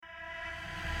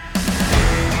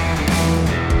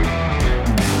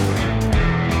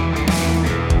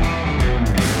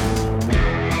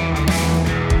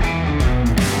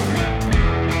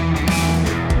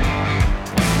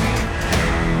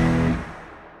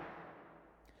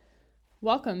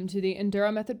Welcome to the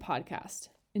Enduro Method podcast.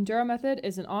 Enduro Method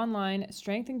is an online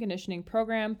strength and conditioning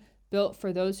program built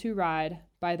for those who ride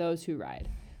by those who ride.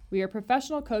 We are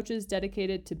professional coaches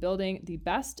dedicated to building the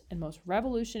best and most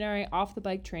revolutionary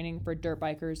off-the-bike training for dirt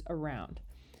bikers around.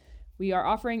 We are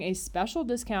offering a special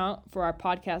discount for our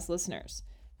podcast listeners.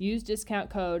 Use discount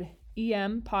code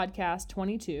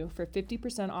EMPodcast22 for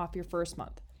 50% off your first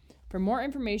month. For more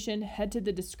information, head to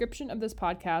the description of this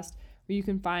podcast where you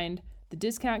can find the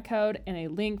discount code and a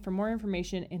link for more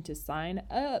information and to sign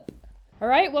up. All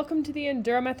right, welcome to the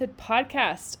Enduro Method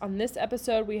podcast. On this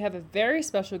episode, we have a very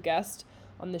special guest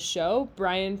on the show,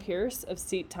 Brian Pierce of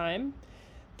Seat Time.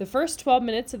 The first 12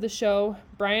 minutes of the show,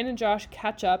 Brian and Josh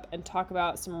catch up and talk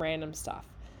about some random stuff.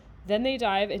 Then they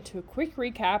dive into a quick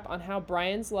recap on how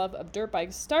Brian's love of dirt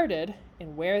bikes started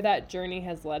and where that journey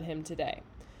has led him today.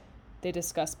 They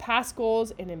discuss past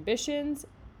goals and ambitions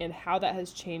and how that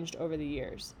has changed over the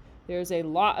years. There's a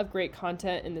lot of great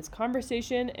content in this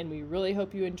conversation, and we really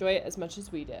hope you enjoy it as much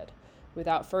as we did.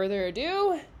 Without further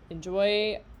ado,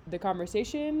 enjoy the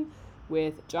conversation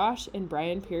with Josh and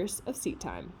Brian Pierce of Seat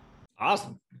Time.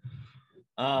 Awesome.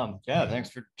 Thanks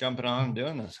for jumping on and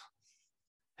doing this.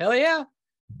 Hell yeah.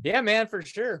 Yeah, man, for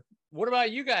sure. What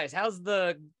about you guys? How's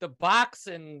the box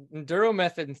and Enduro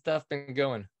Method and stuff been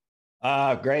going?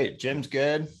 Great. Gym's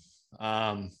good.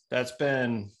 That's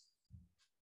been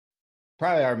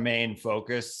probably our main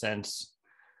focus since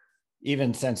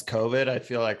COVID. I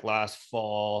feel like last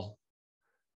fall,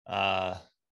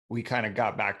 we kind of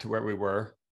got back to where we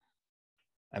were.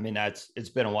 I mean, it's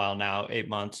been a while now, 8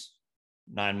 months,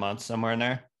 9 months, somewhere in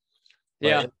there. But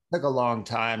yeah, it took a long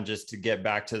time just to get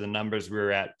back to the numbers we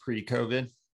were at pre-COVID.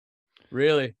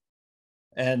 Really?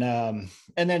 And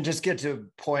then just get to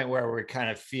a point where we kind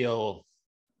of feel,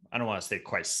 I don't want to say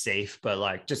quite safe, but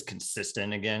like just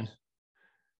consistent again.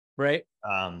 Right.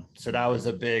 So that was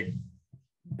a big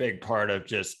part of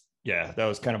that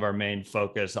was kind of our main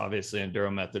focus, obviously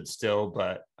Enduro Method still,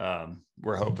 but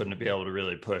we're hoping to be able to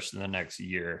really push in the next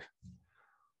year.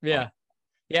 Yeah.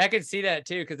 Yeah, I can see that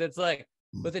too. Cause it's like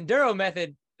with Enduro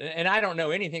Method, and I don't know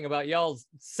anything about y'all's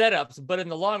setups, but in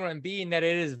the long run, being that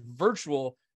it is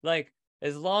virtual, like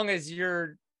as long as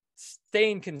you're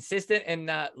staying consistent and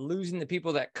not losing the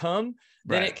people that come,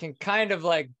 then it can kind of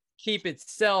like keep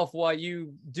itself while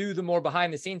you do the more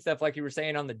behind the scenes stuff, like you were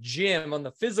saying on the gym, on the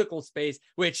physical space,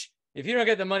 which if you don't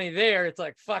get the money there, it's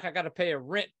like, fuck, I got to pay a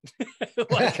rent. No,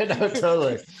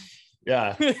 totally.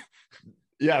 Yeah.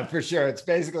 Yeah, for sure. It's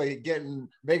basically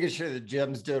making sure the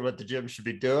gym's doing what the gym should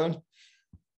be doing.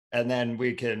 And then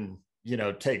we can,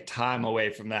 take time away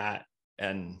from that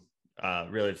and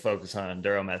really focus on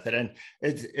Enduro Method. And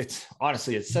it's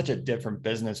honestly, it's such a different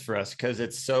business for us because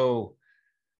it's so,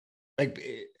 like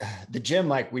the gym,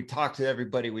 like we talk to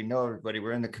everybody, we know everybody,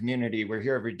 we're in the community, we're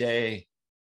here every day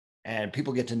and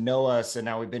people get to know us. And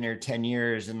now we've been here 10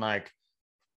 years and like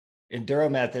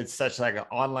Enduro Method's such like an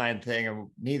online thing. And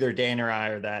neither Dana or I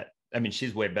are that. I mean,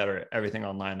 she's way better at everything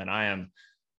online than I am,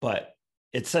 but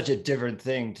it's such a different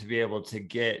thing to be able to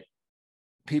get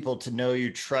people to know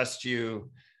you, trust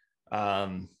you,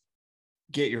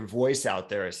 get your voice out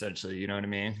there essentially. You know what I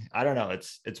mean? I don't know.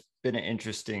 It's been an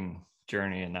interesting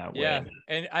journey in that way. Yeah.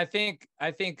 And I think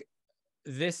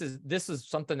this is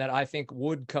something that I think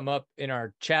would come up in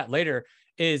our chat later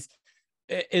is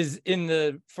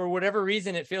for whatever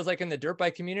reason, it feels like in the dirt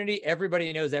bike community,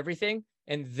 everybody knows everything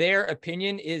and their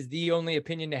opinion is the only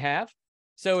opinion to have.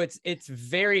 So it's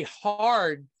very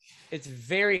hard. It's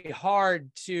very hard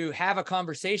to have a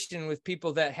conversation with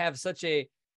people that have such a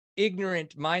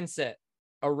ignorant mindset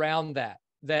around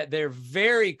that they're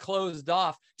very closed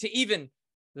off to even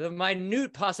the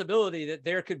minute possibility that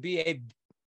there could be a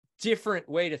different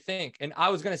way to think. And I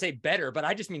was going to say better, but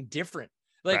I just mean different.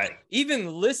 Like even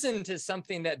listen to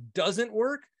something that doesn't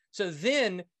work. So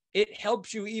then it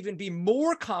helps you even be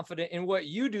more confident in what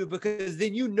you do because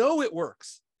then it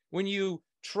works when you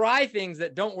try things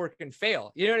that don't work and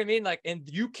fail. You know what I mean? Like, and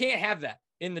you can't have that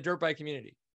in the dirt bike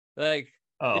community. Like,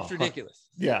 it's ridiculous.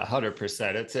 Yeah,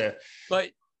 100%.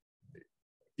 But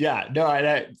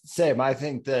I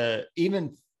think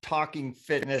even talking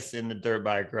fitness in the dirt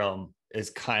bike realm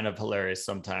is kind of hilarious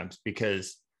sometimes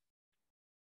because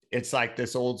it's like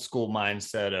this old school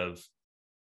mindset of,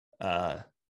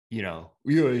 you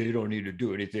don't need to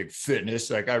do anything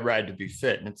fitness. Like I ride to be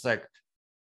fit. And it's like,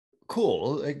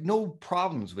 cool. Like no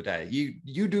problems with that.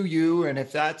 You do you. And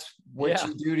if that's what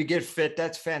you do to get fit,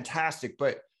 that's fantastic.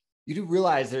 But you do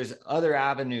realize there's other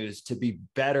avenues to be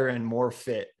better and more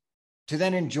fit to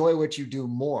then enjoy what you do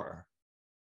more.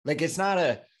 Like it's not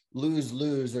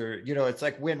lose, or, you know, it's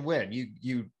like win-win.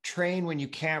 You train when you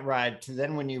can't ride to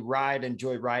then when you ride,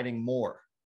 enjoy riding more.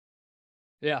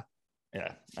 Yeah.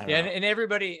 Yeah. And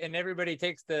everybody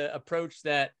takes the approach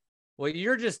that, well,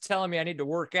 you're just telling me I need to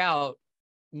work out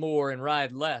more and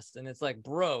ride less. And it's like,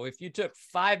 bro, if you took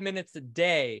 5 minutes a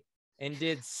day and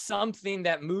did something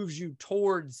that moves you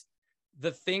towards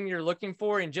the thing you're looking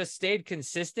for and just stayed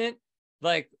consistent,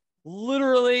 like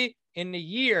literally in a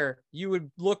year, you would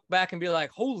look back and be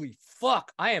like, holy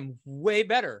fuck, I am way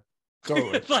better.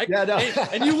 Totally. Like, yeah, no.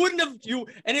 and you wouldn't have,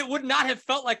 and it would not have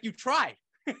felt like you tried.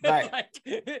 Right.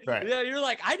 Right. Yeah, you're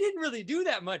like, I didn't really do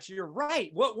that much. You're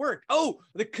right. What worked? Oh,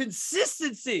 the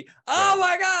consistency. Oh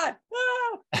my God.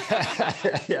 Oh.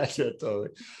 Yeah, totally.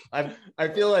 I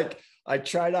feel like I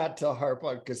try not to harp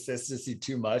on consistency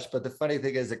too much, but the funny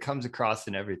thing is it comes across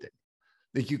in everything.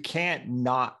 Like you can't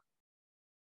not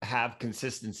have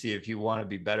consistency if you want to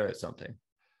be better at something.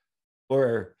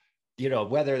 Or, you know,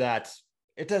 whether that's,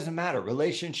 it doesn't matter,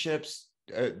 relationships,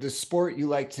 the sport you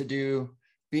like to do,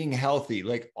 being healthy,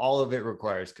 like all of it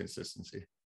requires consistency.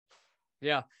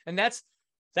 Yeah. And that's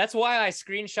why I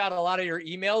screenshot a lot of your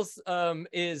emails,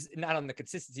 is not on the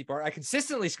consistency part. I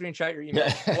consistently screenshot your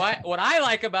emails. What I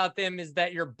like about them is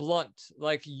that you're blunt.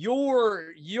 Like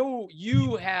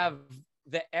you have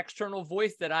the external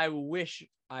voice that I wish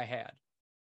I had.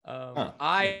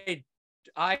 I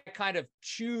kind of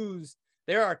choose,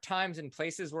 there are times and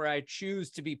places where I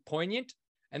choose to be poignant.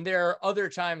 And there are other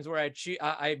times where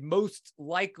I most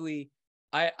likely,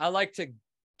 I like to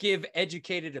give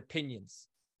educated opinions.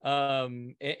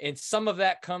 And some of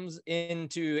that comes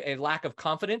into a lack of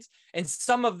confidence. And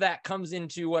some of that comes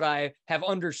into what I have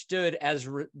understood as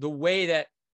the way that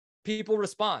people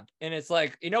respond. And it's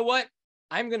like, you know what?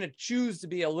 I'm going to choose to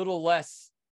be a little less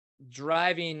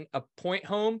driving a point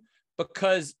home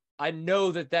because I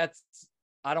know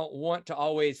I don't want to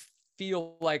always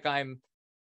feel like I'm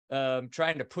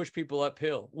trying to push people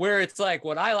uphill, where it's like,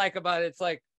 what I like about it, it's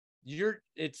like,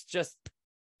 it's just,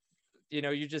 you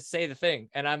know, you just say the thing.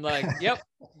 And I'm like, yep,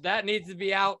 that needs to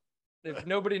be out. If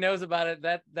nobody knows about it,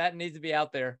 that needs to be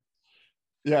out there.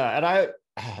 Yeah. And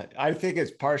I think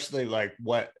it's partially like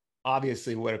what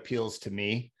appeals to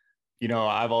me. You know,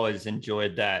 I've always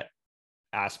enjoyed that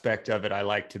aspect of it. I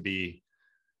like to be,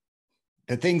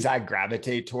 the things I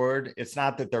gravitate toward, it's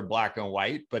not that they're black and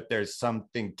white, but there's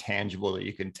something tangible that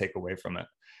you can take away from it.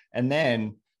 And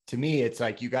then to me, it's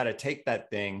like, you got to take that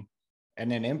thing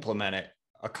and then implement it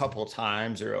a couple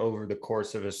times or over the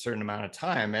course of a certain amount of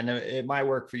time. And it might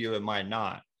work for you, it might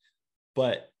not.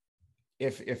 But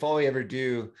if all we ever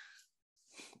do,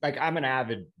 like, I'm an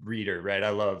avid reader, right? I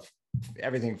love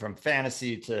everything from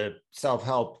fantasy to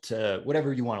self-help to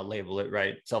whatever you want to label it,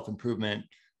 right? Self-improvement,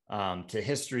 to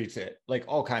history, to like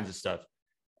all kinds of stuff.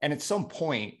 And at some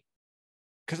point,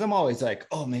 because I'm always like,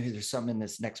 oh, maybe there's something in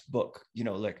this next book, you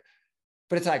know, like,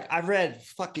 but it's like, I've read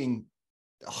fucking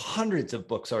hundreds of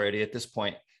books already at this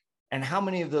point. And how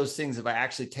many of those things have I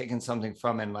actually taken something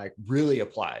from and like really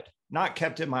applied, not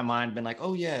kept in my mind, been like,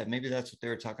 oh yeah, maybe that's what they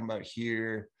were talking about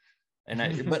here.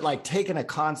 And but like taking a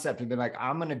concept and been like,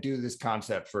 I'm going to do this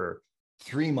concept for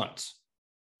 3 months.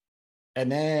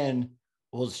 And then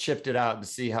we'll shift it out and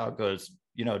see how it goes.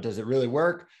 You know, does it really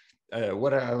work? What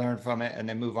did I learn from it? And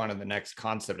then move on to the next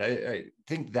concept. I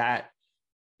think that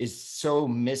is so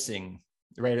missing,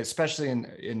 right? Especially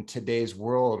in today's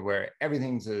world where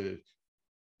everything's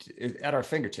at our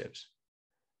fingertips.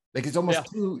 Like it's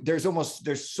almost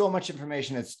there's so much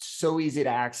information that's so easy to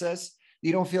access.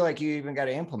 You don't feel like you even got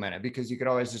to implement it because you could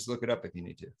always just look it up if you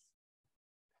need to.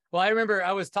 Well, I remember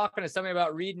I was talking to somebody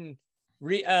about reading,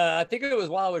 I think it was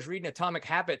while I was reading Atomic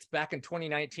Habits back in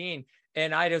 2019.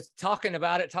 And I was talking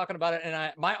about it.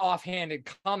 And my offhanded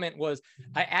comment was,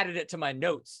 I added it to my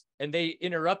notes and they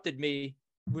interrupted me,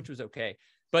 which was okay.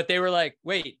 But they were like,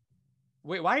 wait,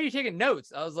 why are you taking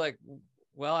notes? I was like,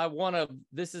 well,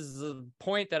 this is a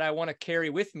point that I want to carry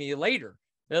with me later.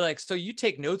 They're like, so you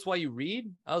take notes while you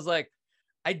read? I was like,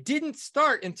 I didn't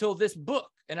start until this book.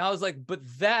 And I was like, but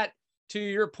that, to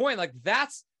your point, like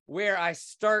that's where I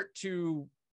start to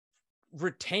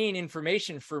retain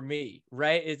information for me,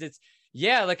 right?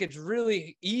 It's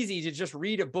really easy to just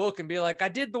read a book and be like, I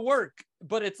did the work,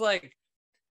 but it's like,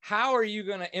 how are you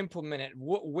going to implement it?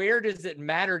 Where does it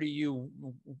matter to you?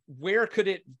 Where could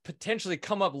it potentially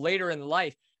come up later in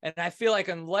life? And I feel like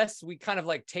unless we kind of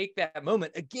like take that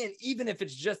moment again, even if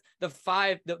it's just the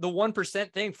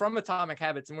 1% thing from Atomic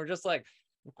Habits, and we're just like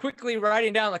quickly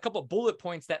writing down a couple of bullet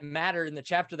points that matter in the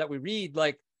chapter that we read,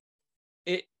 like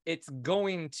it's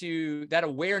going to, that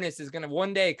awareness is going to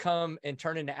one day come and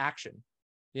turn into action,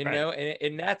 you know?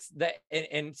 And that's that.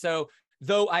 And so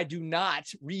though I do not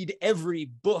read every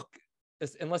book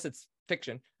unless it's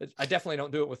fiction. I definitely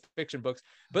don't do it with fiction books,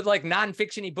 but like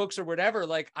non-fiction-y books or whatever,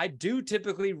 like I do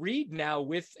typically read now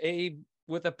with a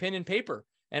pen and paper,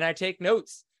 and I take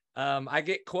notes. I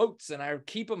get quotes and I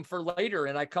keep them for later,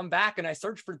 and I come back and I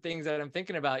search for things that I'm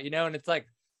thinking about, and it's like,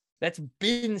 that's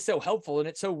been so helpful. And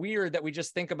it's so weird that we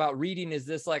just think about reading as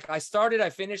this, like, I started, I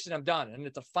finished, and I'm done. And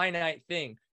it's a finite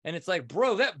thing. And it's like,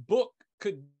 bro, that book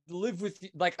could live with,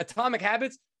 like, Atomic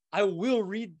Habits. I will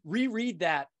reread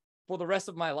that for the rest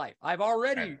of my life. I've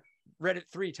already read it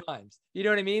 3 times. You know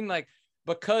what I mean? Like,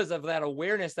 because of that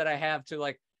awareness that I have to,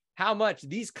 like, how much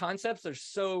these concepts are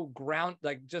so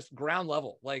just ground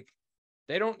level. Like,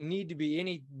 they don't need to be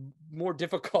any more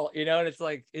difficult, and it's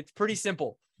like, it's pretty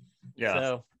simple. Yeah.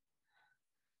 So.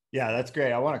 Yeah, that's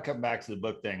great. I want to come back to the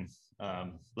book thing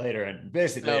later, and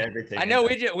basically everything. I know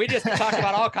we just talk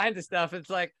about all kinds of stuff. It's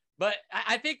like, but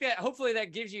I think that hopefully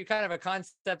that gives you kind of a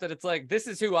concept that it's like, this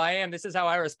is who I am. This is how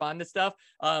I respond to stuff.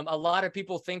 A lot of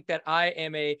people think that I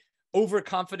am a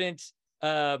overconfident,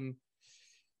 not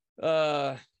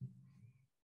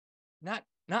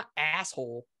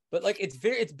asshole, but like,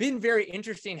 it's been very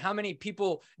interesting how many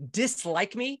people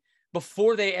dislike me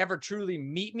before they ever truly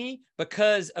meet me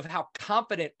because of how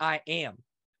confident I am.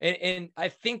 And I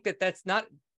think that that's not,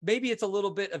 maybe it's a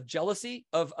little bit of jealousy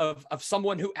of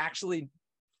someone who actually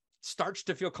starts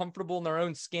to feel comfortable in their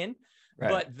own skin. Right.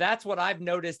 But that's what I've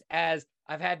noticed as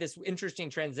I've had this interesting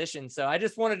transition. So I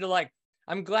just wanted to, like,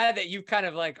 I'm glad that you kind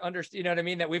of like understand, you know what I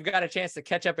mean? That we've got a chance to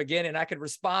catch up again, and I could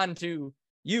respond to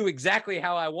you exactly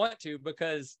how I want to,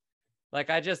 because like,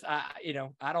 I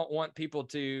don't want people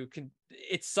to,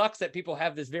 it sucks that people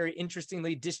have this very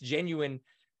interestingly disgenuine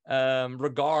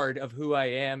regard of who I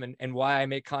am and why I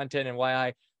make content and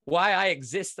why I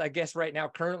exist, I guess, right now,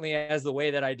 currently, as the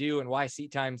way that I do, and why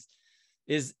Seat Times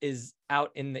is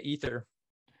out in the ether.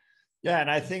 Yeah. And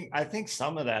I think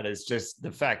some of that is just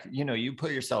the fact, you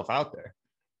put yourself out there.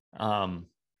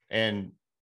 And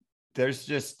there's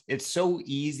just, it's so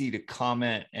easy to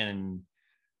comment and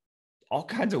all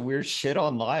kinds of weird shit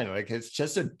online. Like, it's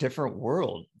just a different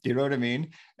world. Do you know what I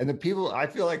mean? And I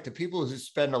feel like the people who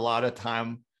spend a lot of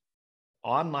time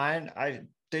online,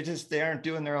 they aren't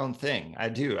doing their own thing. I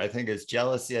think it's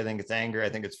jealousy. I think it's anger. I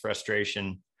think it's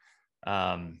frustration.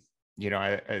 I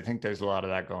think there's a lot of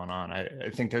that going on. I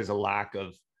think there's a lack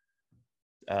of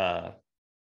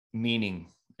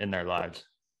meaning in their lives.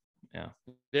 Yeah.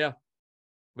 Yeah.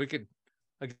 We could,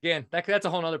 again, that's a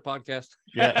whole nother podcast.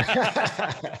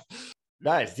 Yeah.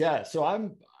 Nice. Yeah. So I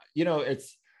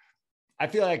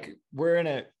feel like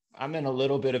I'm in a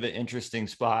little bit of an interesting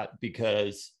spot,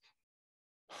 because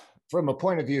from a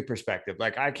point of view perspective,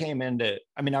 like, I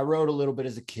wrote a little bit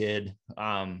as a kid,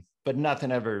 but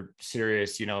nothing ever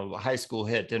serious, high school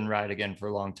hit, didn't ride again for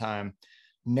a long time.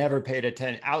 Never paid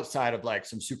attention outside of like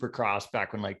some Supercross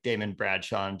back when like Damon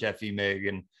Bradshaw and Jeff Emig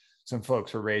and some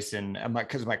folks were racing,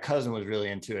 because my cousin was really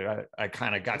into it. I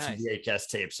kind of got some VHS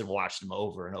tapes and watched them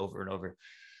over and over and over.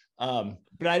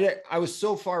 But I was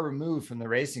so far removed from the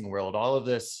racing world. All of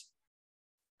this,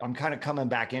 I'm kind of coming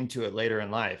back into it later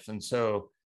in life. And so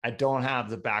I don't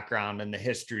have the background and the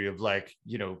history of, like,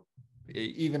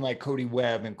 even like Cody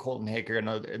Webb and Colton Haker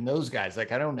and those guys.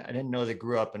 Like, I didn't know they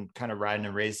grew up and kind of riding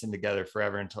and racing together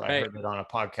forever until I heard it on a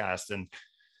podcast. And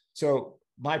so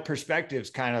my perspective's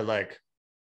kind of like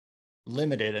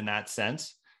limited in that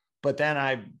sense. But then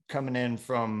I'm coming in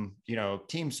from,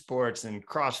 team sports and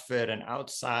CrossFit and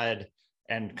outside,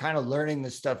 and kind of learning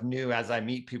this stuff new as I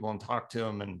meet people and talk to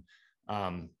them. And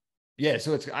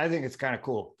so I think it's kind of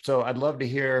cool. So I'd love to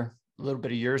hear a little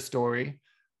bit of your story.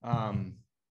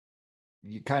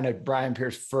 You kind of Brian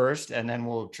Pierce first, and then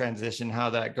we'll transition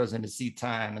how that goes into Seat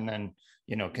Time, and then,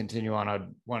 continue on. I'd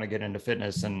want to get into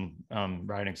fitness and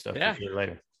riding stuff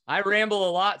later. I ramble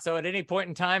a lot, so at any point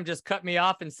in time, just cut me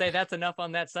off and say that's enough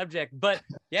on that subject. But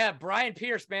yeah, Brian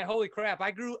Pierce, man, holy crap.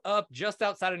 I grew up just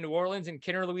outside of New Orleans in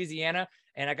Kenner, Louisiana.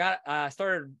 And I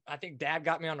started, I think Dad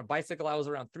got me on a bicycle. I was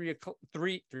around 3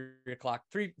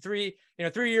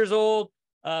 years old.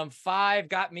 5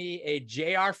 got me a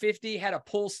JR50, had a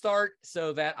pull start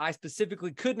so that I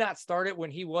specifically could not start it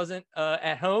when he wasn't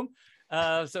at home.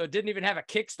 So it didn't even have a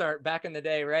kickstart back in the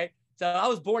day, right? So I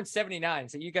was born 79.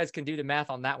 So you guys can do the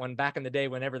math on that one back in the day,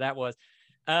 whenever that was.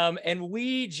 And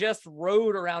we just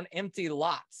rode around empty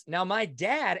lots. Now, my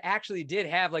dad actually did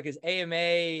have like his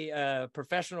AMA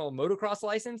professional motocross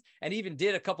license, and even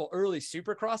did a couple early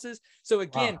supercrosses. So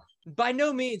again, by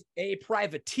no means a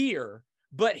privateer,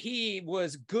 but he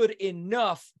was good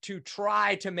enough to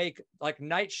try to make like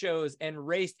night shows and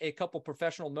raced a couple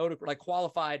professional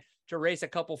qualified to race a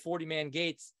couple 40-man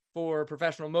gates for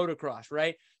professional motocross,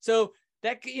 right? So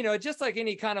that, you know, just like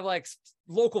any kind of like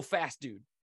local fast dude,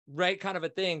 right? Kind of a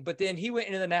thing. But then he went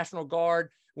into the National Guard,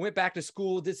 went back to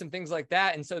school, did some things like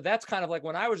that. And so that's kind of like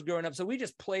when I was growing up. So we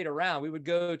just played around. We would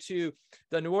go to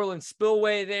the New Orleans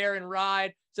Spillway there and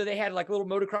ride. So they had like little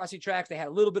motocrossy tracks. They had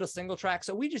a little bit of single track.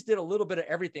 So we just did a little bit of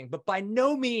everything, but by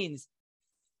no means,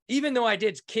 even though I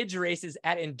did kids races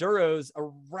at Enduros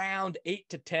around 8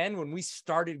 to 10, when we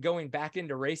started going back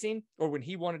into racing, or when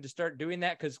he wanted to start doing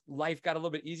that, because life got a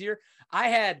little bit easier, I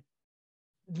had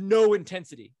no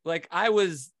intensity. Like I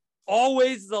was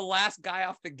always the last guy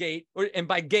off the gate, and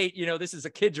by gate, you know, this is a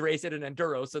kids race at an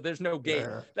Enduro, so there's no gate.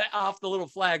 That off the little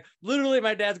flag. Literally,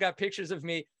 my dad's got pictures of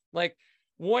me, like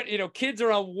one, you know, kids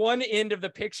are on one end of the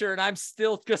picture, and I'm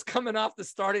still just coming off the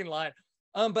starting line.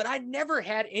 But I never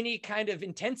had any kind of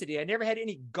intensity. I never had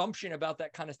any gumption about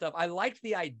that kind of stuff. I liked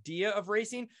the idea of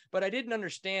racing, but I didn't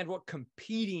understand what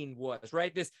competing was,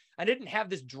 right? I didn't have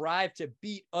this drive to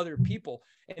beat other people.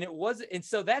 And it was, and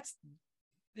so that's,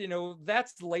 you know,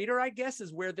 that's later, I guess,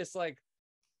 is where this, like,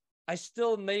 I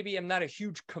still maybe am not a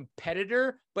huge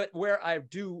competitor, but where I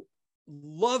do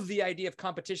love the idea of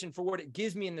competition for what it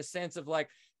gives me, in the sense of like,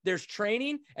 there's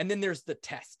training and then there's the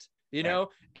test, you know?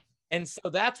 And so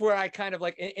that's where I kind of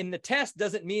like, and the test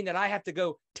doesn't mean that I have to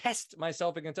go test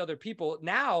myself against other people.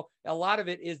 Now, a lot of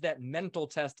it is that mental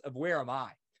test of where am I?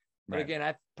 But again,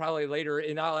 I probably later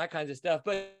in all that kinds of stuff,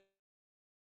 but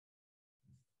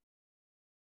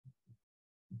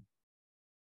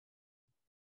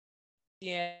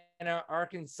Indiana,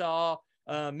 Arkansas,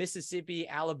 Mississippi,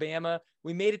 Alabama.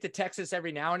 We made it to Texas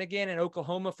every now and again, and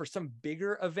Oklahoma for some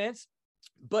bigger events.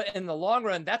 But in the long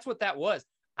run, that's what that was.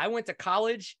 I went to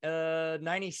college,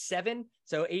 97,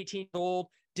 so 18 years old,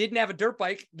 didn't have a dirt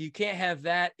bike. You can't have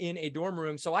that in a dorm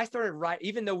room. So I started riding,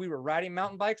 even though we were riding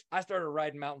mountain bikes, I started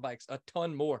riding mountain bikes a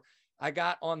ton more. I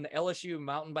got on the LSU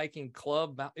mountain biking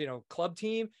club, you know, club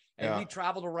team, and we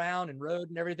traveled around and rode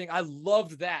and everything. I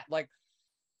loved that. Like,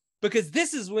 because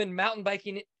this is when mountain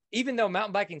biking, even though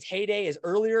mountain biking's heyday is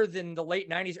earlier than the late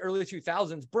 90s, early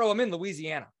 2000s, bro, I'm in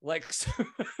Louisiana. Like, so,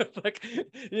 like,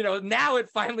 you know, now it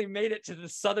finally made it to the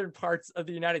southern parts of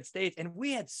the United States. And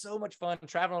we had so much fun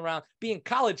traveling around, being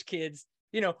college kids,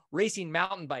 you know, racing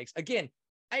mountain bikes. Again,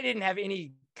 I didn't have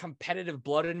any competitive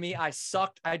blood in me. I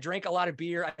sucked. I drank a lot of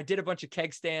beer. I did a bunch of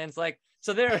keg stands. Like,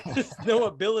 so there is no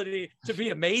ability to be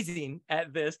amazing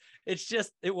at this. It's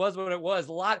just, it was what it was.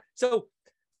 So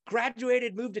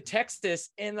graduated, moved to Texas,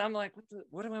 and I'm like,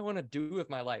 what do I want to do with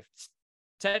my life?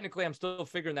 Technically, I'm still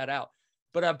figuring that out.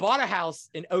 But I bought a house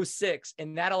in 06,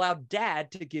 and that allowed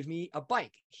Dad to give me a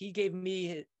bike. He gave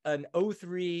me an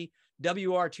 03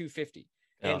 WR250.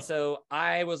 And so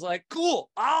I was like,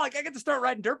 cool. Oh, like I get to start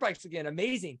riding dirt bikes again.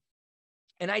 Amazing.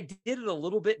 And I did it a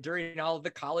little bit during all of the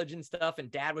college and stuff,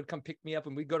 and Dad would come pick me up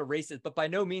and we'd go to races, but by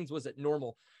no means was it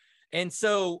normal. And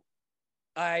so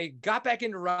I got back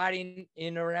into riding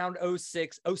in around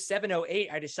 06, 07, 08.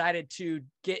 I decided to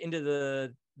get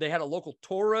into they had a local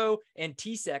Toro and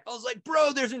TSEC. I was like,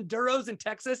 bro, there's Enduros in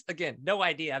Texas. Again, no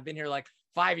idea. I've been here like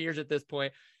 5 years at this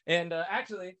point. And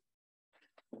actually,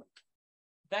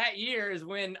 that year is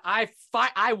when I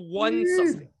won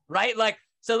something, right? Like,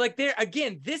 so like there,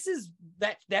 again, this is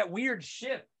that weird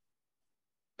shift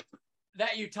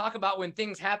that you talk about when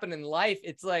things happen in life.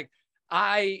 It's like,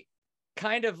 I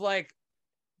kind of like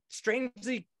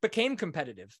strangely became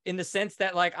competitive in the sense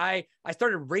that like I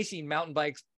started racing mountain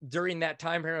bikes during that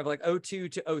time period of like 02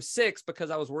 to 06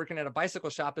 because I was working at a bicycle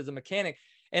shop as a mechanic.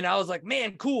 And I was like,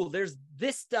 man, cool. There's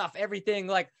this stuff, everything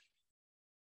like,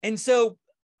 and so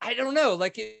I don't know,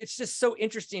 like, it's just so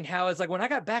interesting how it's like, when I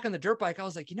got back on the dirt bike, I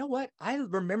was like, you know what? I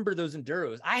remember those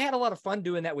Enduros. I had a lot of fun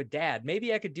doing that with Dad.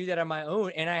 Maybe I could do that on my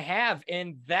own. And I have,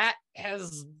 and that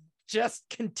has just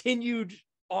continued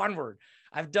onward.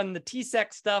 I've done the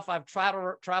TSEC stuff. I've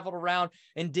traveled around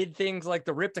and did things like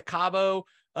the Rip to Cabo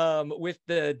with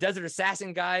the Desert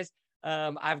Assassin guys.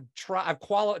 I've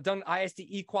done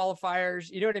ISDE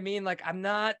qualifiers. You know what I mean? Like,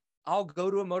 I'll go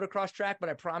to a motocross track, but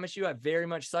I promise you, I very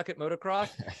much suck at motocross.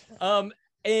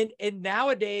 And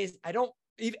nowadays I don't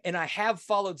even, and I have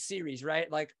followed series, right?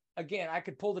 Like, again, I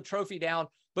could pull the trophy down,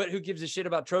 but who gives a shit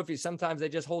about trophies? Sometimes they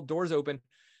just hold doors open.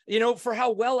 You know, for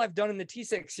how well I've done in the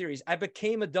TSEC series, I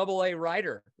became a AA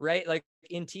rider, right? Like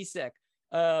in TSEC.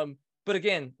 But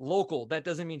again, local, that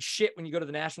doesn't mean shit when you go to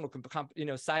the national,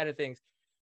 side of things.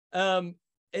 And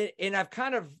I've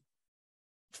kind of,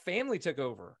 family took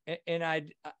over.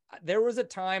 And there was a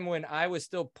time when I was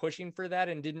still pushing for that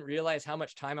and didn't realize how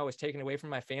much time I was taking away from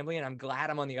my family. And I'm glad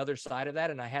I'm on the other side of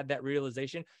that. And I had that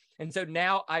realization. And so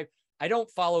now I I don't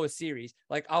follow a series.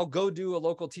 Like I'll go do a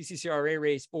local TCCRA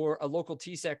race or a local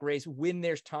TSEC race when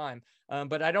there's time.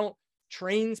 But I don't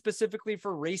train specifically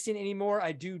for racing anymore.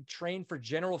 I do train for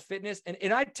general fitness.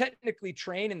 And I technically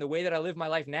train, in the way that I live my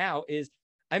life now is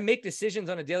I make decisions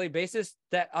on a daily basis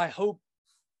that I hope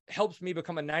helps me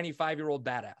become a 95-year-old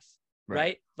badass,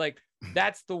 right? Like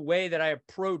that's the way that I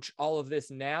approach all of this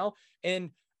now.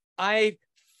 And I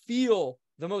feel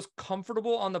the most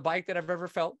comfortable on the bike that I've ever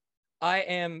felt.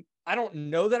 I don't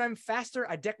know that I'm faster.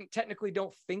 I technically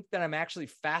don't think that I'm actually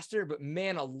faster, but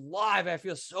man alive, I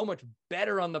feel so much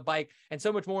better on the bike and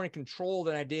so much more in control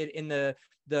than I did in the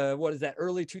what is that,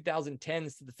 early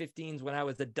 2010s to the 15s when I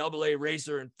was a AA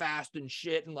racer and fast and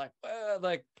shit. And like,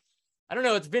 I don't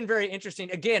know. It's been very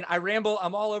interesting. Again, I ramble.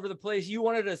 I'm all over the place. You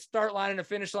wanted a start line and a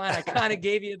finish line. I kind of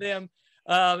gave you them.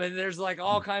 And there's like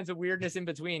all kinds of weirdness in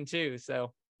between too.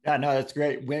 So. Yeah, no, that's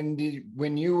great.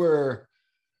 When you were,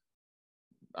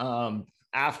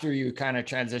 after you kind of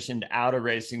transitioned out of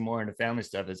racing more into family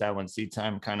stuff, is that when Seat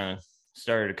Time kind of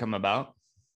started to come about?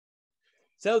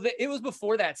 So it was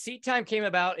before that. Seat Time came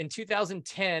about in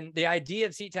 2010. The idea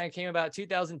of Seat Time came about in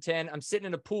 2010. I'm sitting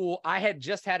in a pool. I had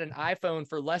just had an iPhone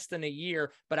for less than a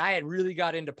year, but I had really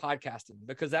got into podcasting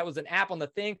because that was an app on the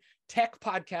thing. Tech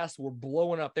podcasts were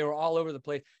blowing up. They were all over the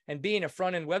place. And being a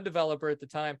front-end web developer at the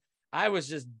time, I was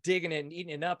just digging it and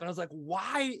eating it up. And I was like,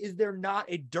 why is there not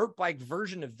a dirt bike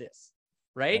version of this?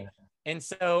 Right. Yeah. And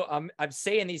so I'm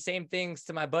saying these same things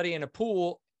to my buddy in a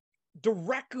pool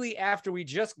directly after we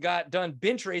just got done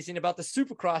bench racing about the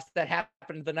Supercross that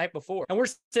happened the night before. And we're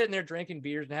sitting there drinking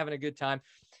beers and having a good time.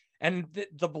 And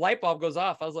the light bulb goes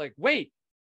off. I was like, wait,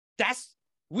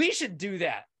 we should do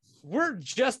that. We're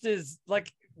just as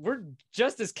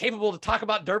capable to talk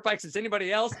about dirt bikes as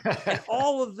anybody else. And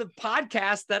all of the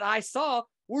podcasts that I saw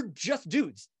were just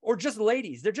dudes or just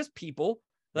ladies. They're just people.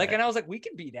 Like, and I was like, we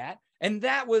can be that. And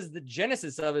that was the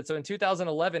genesis of it. So in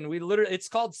 2011, it's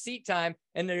called Seat Time.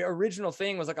 And the original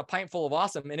thing was like a pint full of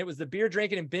awesome. And it was the beer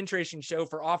drinking and bench racing show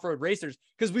for off-road racers.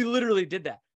 Cause we literally did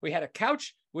that. We had a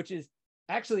couch, which is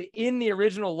actually in the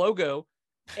original logo.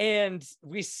 And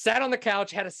we sat on the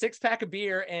couch, had a 6-pack of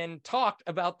beer and talked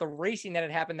about the racing that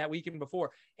had happened that weekend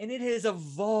before. And it has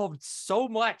evolved so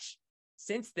much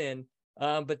since then.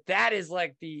 But that is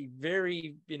like the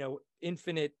very,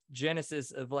 infinite genesis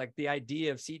of like the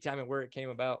idea of Seat Time and where it came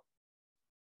about.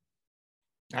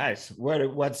 Nice.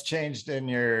 What's changed in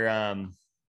your, I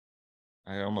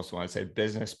almost want to say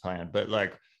business plan, but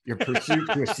like your pursuit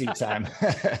for Seat Time?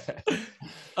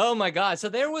 Oh my God. So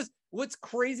what's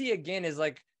crazy again is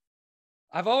like,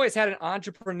 I've always had an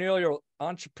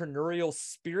entrepreneurial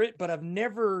spirit, but I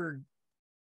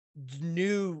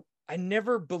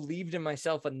never believed in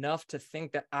myself enough to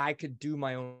think that I could do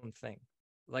my own thing.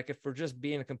 Like if we're just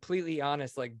being completely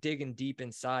honest, like digging deep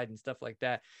inside and stuff like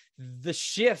that, the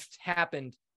shift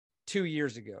happened 2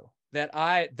 years ago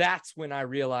that's when I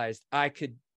realized I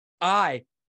could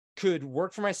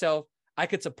work for myself. I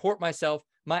could support myself.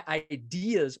 My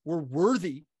ideas were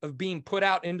worthy of being put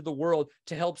out into the world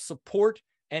to help support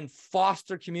and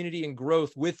foster community and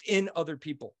growth within other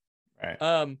people.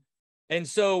 Right. And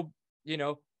so,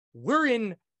 we're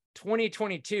in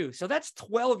 2022. So that's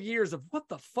 12 years of what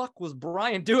the fuck was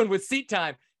Brian doing with Seat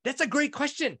Time? That's a great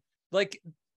question. Like,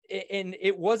 and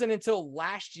it wasn't until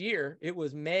last year, it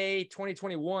was May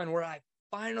 2021, where I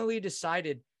finally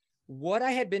decided what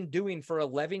I had been doing for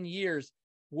 11 years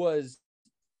was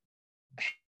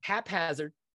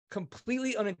haphazard,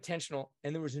 completely unintentional,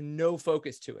 and there was no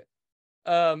focus to it.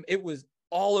 It was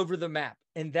all over the map.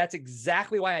 And that's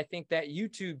exactly why I think that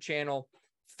YouTube channel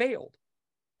failed.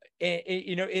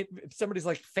 If somebody's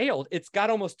like failed, it's got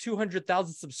almost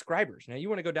 200,000 subscribers. Now you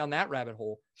want to go down that rabbit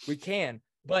hole, we can,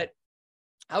 but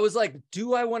I was like,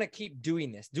 do I want to keep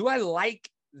doing this? Do I like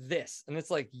this? And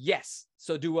it's like, yes.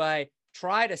 So do I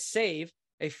try to save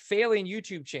a failing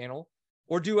YouTube channel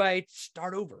or do I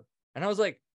start over? And I was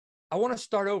like, I want to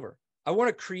start over. I want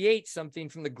to create something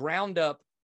from the ground up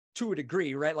to a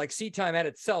degree, right? Like Seat Time at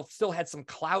itself still had some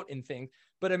clout in things,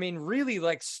 but I mean, really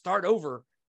like start over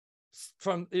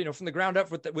from the ground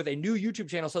up with a new YouTube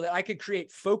channel so that I could create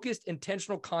focused,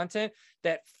 intentional content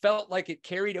that felt like it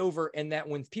carried over. And that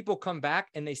when people come back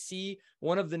and they see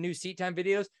one of the new Seat Time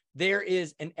videos, there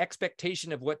is an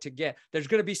expectation of what to get. There's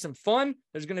going to be some fun.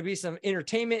 There's going to be some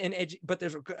entertainment but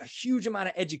there's a huge amount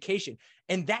of education.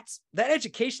 And that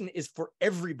education is for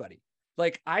everybody.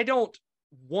 Like, I don't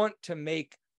want to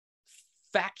make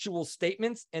factual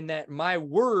statements and that my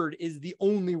word is the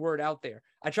only word out there.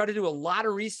 I try to do a lot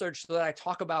of research so that I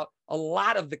talk about a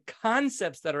lot of the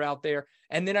concepts that are out there.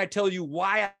 And then I tell you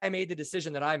why I made the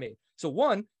decision that I made. So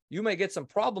one, You may get some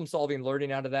problem solving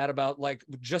learning out of that about like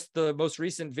just the most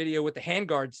recent video with the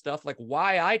handguard stuff, like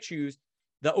why I choose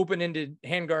the open-ended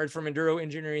handguards from Enduro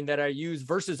Engineering that I use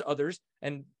versus others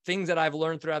and things that I've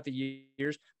learned throughout the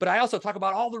years. But I also talk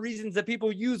about all the reasons that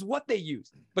people use what they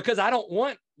use, because I don't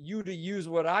want you to use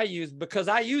what I use because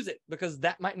I use it, because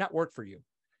that might not work for you.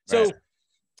 So Right.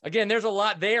 again, there's a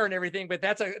lot there and everything, but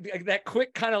that's that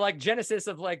quick kind of like genesis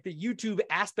of like the YouTube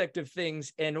aspect of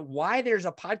things and why there's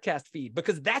a podcast feed,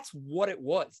 because that's what it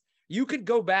was. You could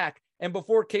go back and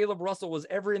before Caleb Russell was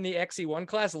ever in the XC1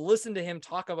 class, listen to him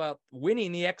talk about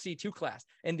winning the XC2 class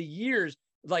and the years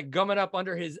like gumming up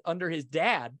under his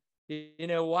dad, you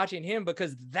know, watching him,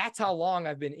 because that's how long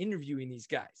I've been interviewing these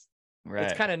guys. Right.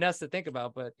 It's kind of nuts to think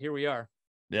about, but here we are.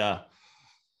 Yeah.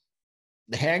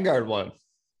 The handguard one,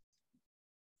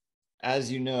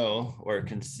 as you know, or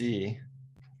can see,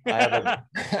 I have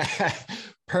a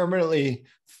permanently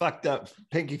fucked up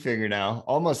pinky finger now.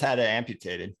 Almost had it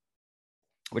amputated,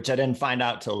 which I didn't find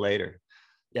out till later.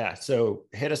 Yeah. So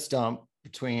hit a stump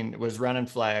was running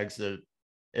flags.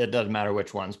 It doesn't matter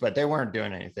which ones, but they weren't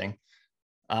doing anything.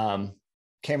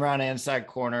 Came around the inside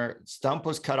corner. Stump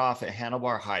was cut off at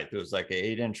handlebar height. It was like an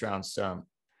 8-inch round stump.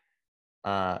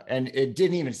 And it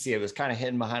didn't even see it. It was kind of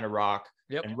hidden behind a rock.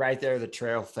 Yep. And right there, the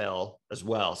trail fell as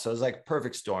well. So it was like a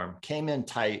perfect storm. Came in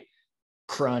tight,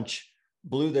 crunch,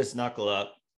 blew this knuckle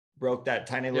up, broke that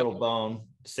tiny little bone,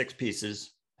 6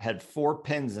 pieces, had 4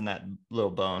 pins in that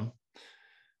little bone.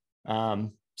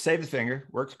 Saved the finger,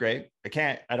 works great.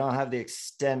 I don't have the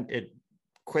extent, it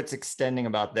quits extending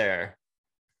about there.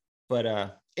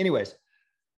 But anyways,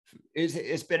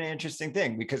 it's been an interesting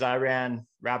thing because I ran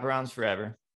wraparounds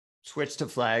forever, switched to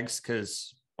flags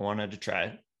because I wanted to try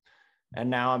it. And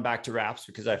now I'm back to wraps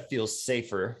because I feel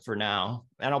safer for now.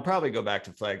 And I'll probably go back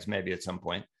to flags maybe at some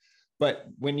point. But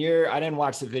I didn't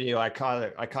watch the video. I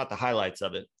caught the highlights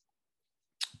of it.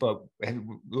 But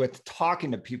with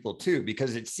talking to people too,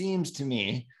 because it seems to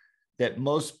me that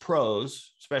most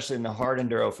pros, especially in the hard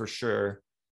enduro for sure,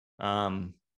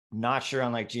 not sure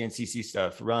on like GNCC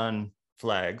stuff, run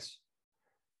flags.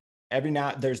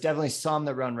 There's definitely some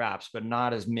that run wraps, but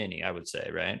not as many, I would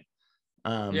say, right?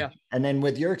 Yeah. And then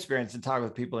with your experience and talk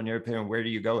with people, in your opinion, where do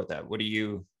you go with that? What do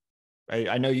you,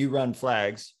 I know you run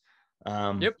flags.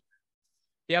 Yep.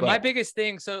 Yeah. My biggest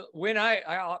thing. So when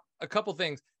a couple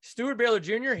things, Stuart Baylor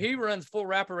Jr., he runs full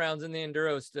wraparounds in the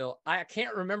enduro still. I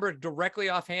can't remember directly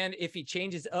offhand if he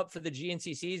changes up for the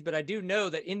GNCCs, but I do know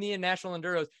that in the national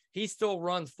enduros, he still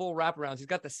runs full wraparounds. He's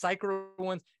got the Cycro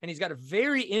ones, and he's got a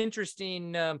very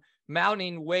interesting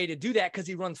mounting way to do that because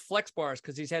he runs flex bars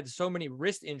because he's had so many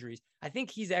wrist injuries. I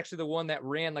think he's actually the one that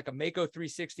ran like a Mako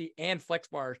 360 and flex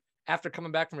bars after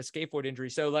coming back from a scaphoid injury.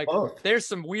 So like there's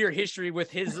some weird history with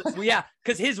his,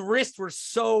 because his wrists were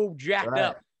so jacked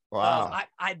up. Wow.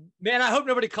 I hope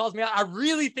nobody calls me out. I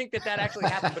really think that actually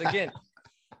happened. But again,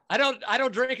 I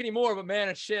don't drink anymore, but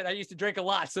man, shit, I used to drink a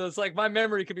lot. So it's like my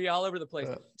memory could be all over the place.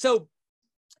 So,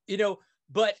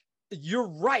 but you're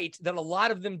right that a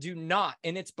lot of them do not.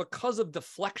 And it's because of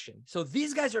deflection. So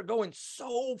these guys are going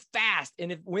so fast.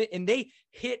 And and they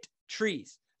hit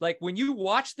trees, like when you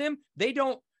watch them,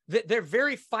 they're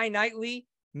very finitely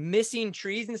missing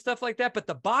trees and stuff like that. But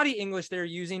the body English they're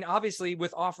using, obviously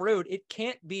with off-road, it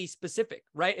can't be specific,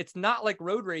 right? It's not like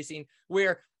road racing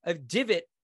where a divot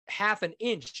half an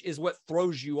inch is what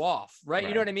throws you off, right?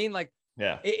 You know what I mean? Like,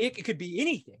 yeah, it could be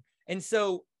anything. And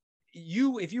so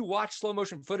if you watch slow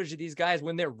motion footage of these guys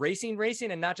when they're racing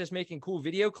and not just making cool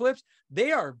video clips,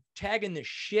 they are tagging the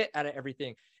shit out of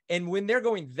everything. And when they're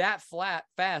going that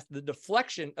fast, the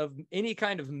deflection of any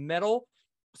kind of metal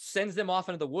sends them off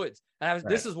into the woods. And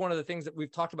this is one of the things that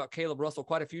we've talked about Caleb Russell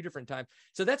quite a few different times.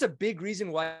 So that's a big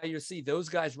reason why you see those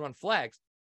guys run flags.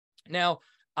 Now,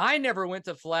 I never went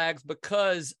to flags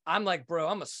because I'm like, bro,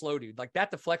 I'm a slow dude. Like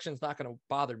that deflection's not going to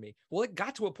bother me. Well, it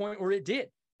got to a point where it did.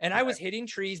 And I was hitting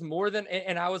trees more than,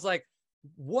 and I was like,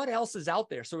 what else is out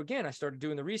there? So again, I started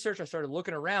doing the research. I started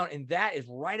looking around, and that is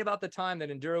right about the time that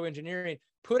Enduro Engineering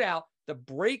put out the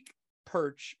brake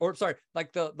perch,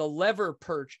 like the lever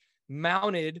perch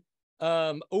mounted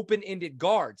open-ended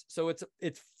guards. So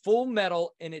it's full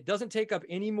metal and it doesn't take up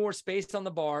any more space on the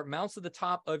bar, mounts to the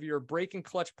top of your brake and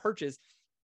clutch perches.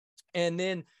 And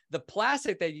then the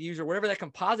plastic that you use or whatever that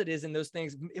composite is in those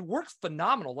things, it works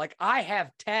phenomenal. Like I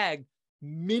have tagged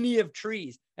many of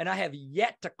trees and I have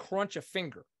yet to crunch a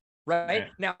finger, right?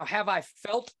 Now, have I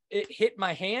felt it hit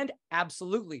my hand?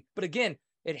 Absolutely. But again,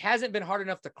 it hasn't been hard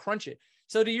enough to crunch it.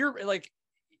 So to your,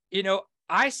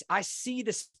 I see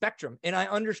the spectrum and I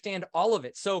understand all of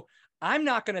it. So I'm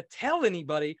not going to tell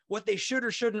anybody what they should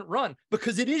or shouldn't run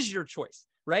because it is your choice.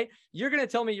 right? You're going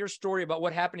to tell me your story about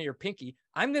what happened to your pinky.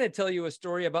 I'm going to tell you a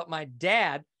story about my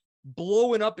dad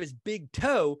blowing up his big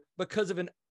toe because of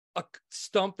a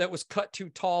stump that was cut too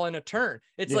tall in a turn.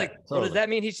 It's like, totally. well, does that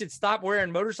mean he should stop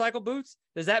wearing motorcycle boots?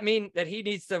 Does that mean that he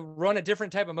needs to run a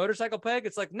different type of motorcycle peg?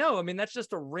 It's like, no, I mean, that's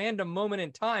just a random moment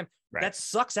in time. Right. That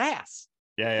sucks ass.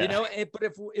 Yeah. You know, but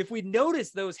if we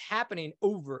notice those happening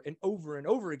over and over and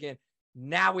over again,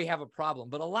 now we have a problem.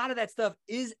 But a lot of that stuff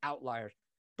is outliers.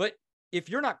 But if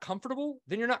you're not comfortable,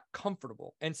 then you're not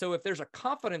comfortable. And so if there's a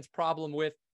confidence problem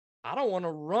with, I don't want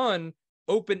to run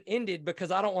open-ended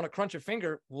because I don't want to crunch a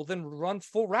finger, well, then run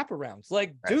full wraparounds.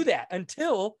 Like, do that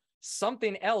until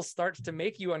something else starts to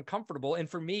make you uncomfortable. And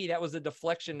for me, that was a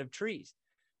deflection of trees.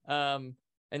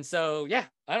 And so, yeah,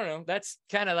 I don't know. That's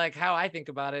kind of like how I think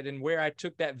about it and where I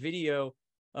took that video.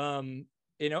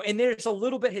 You know, and there's a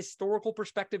little bit historical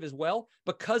perspective as well,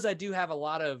 because I do have a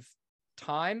lot of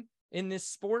time in this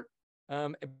sport.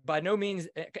 By no means,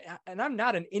 and I'm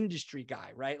not an industry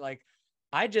guy, right? Like,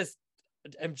 I'm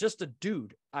just a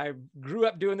dude. I grew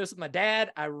up doing this with my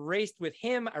dad. I raced with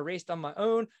him. I raced on my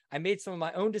own. I made some of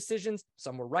my own decisions.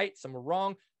 Some were right, some were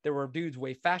wrong. There were dudes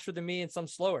way faster than me and some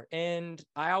slower. And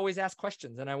I always ask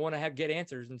questions and I want to get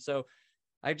answers. And so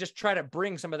I just try to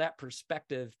bring some of that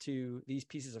perspective to these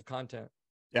pieces of content.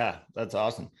 Yeah, that's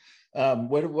awesome.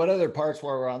 What other parts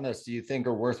while we're on this do you think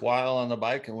are worthwhile on the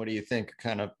bike? And what do you think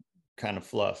kind of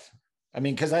fluff? I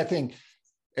mean, because I think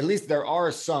at least there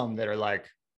are some that are like,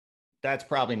 that's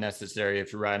probably necessary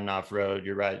if you're riding off-road.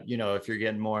 You're right. You know, if you're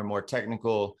getting more and more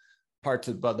technical, parts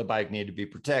of the bike need to be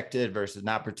protected versus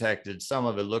not protected. Some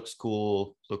of it looks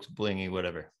cool, looks blingy,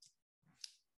 whatever.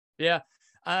 Yeah.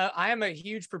 I am a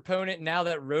huge proponent now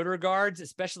that rotor guards,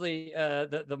 especially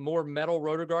the more metal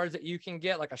rotor guards that you can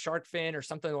get, like a shark fin or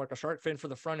something like a shark fin for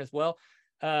the front as well.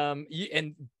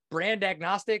 And brand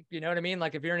agnostic, you know what I mean?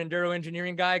 Like if you're an enduro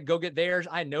engineering guy, go get theirs.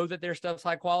 I know that their stuff's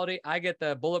high quality. I get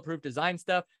the Bulletproof Design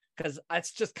stuff because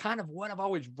that's just kind of what I've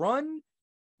always run.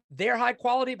 They're high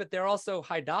quality, but they're also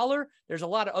high dollar. There's a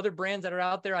lot of other brands that are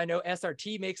out there. I know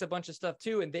SRT makes a bunch of stuff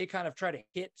too, and they kind of try to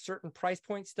hit certain price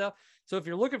point stuff. So if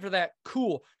you're looking for that,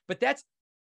 cool. But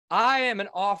I am an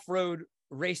off-road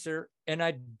racer and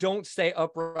I don't stay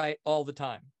upright all the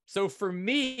time. So for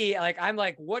me, like, I'm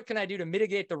like, what can I do to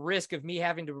mitigate the risk of me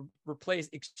having to replace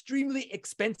extremely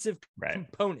expensive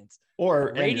components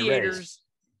or radiators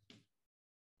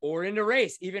or in the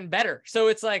race, even better. So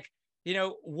it's like, you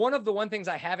know, one things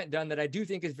I haven't done that I do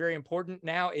think is very important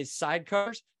now is side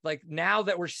covers. Like now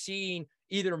that we're seeing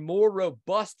either more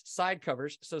robust side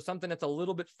covers, so something that's a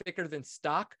little bit thicker than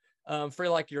stock for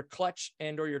like your clutch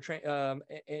and or your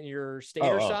and your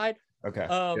stator side.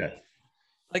 Okay.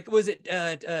 Like was it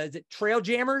is it Trail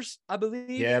Jammers, I believe?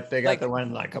 Yeah, they got like, the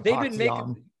one like epoxy they've been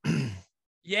on.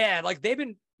 Yeah, like they've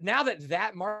been, now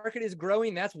that market is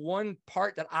growing, that's one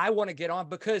part that I want to get on,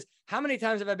 because how many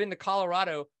times have I been to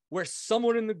Colorado where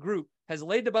someone in the group has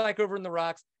laid the bike over in the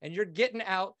rocks and you're getting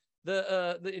out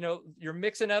the you know, you're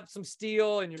mixing up some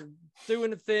steel and you're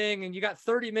doing a thing and you got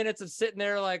 30 minutes of sitting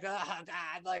there like, oh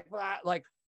God, like,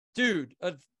 dude,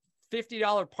 a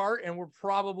 $50 part, and we're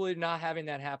probably not having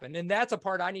that happen. And that's a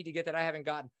part I need to get that I haven't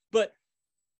gotten. But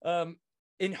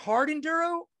in hard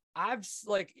enduro, I've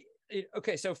like,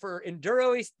 okay, so for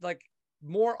enduro, like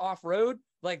more off-road,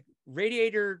 like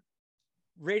radiator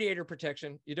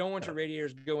protection, you don't want your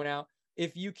radiators going out.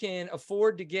 If you can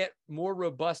afford to get more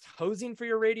robust hosing for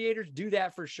your radiators, do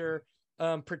that for sure.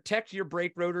 Protect your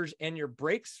brake rotors and your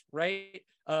brakes, right?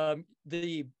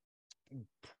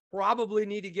 Probably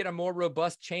need to get a more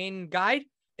robust chain guide.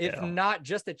 If not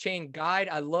just a chain guide,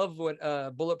 I love what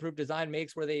Bulletproof Design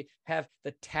makes, where they have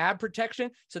the tab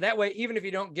protection. So that way, even if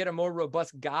you don't get a more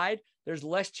robust guide, there's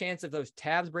less chance of those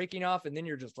tabs breaking off, and then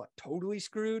you're just like totally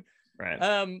screwed.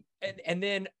 Right. And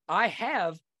then I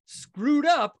have screwed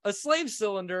up a slave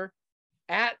cylinder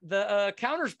at the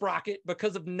counter sprocket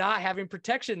because of not having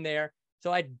protection there.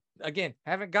 So I, again,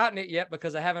 haven't gotten it yet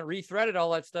because I haven't rethreaded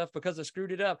all that stuff because I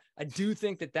screwed it up. I do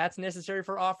think that that's necessary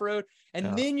for off-road.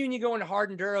 And then when you go into hard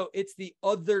enduro, it's the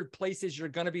other places you're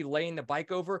going to be laying the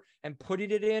bike over and putting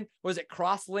it in. Was it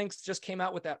Crosslinks just came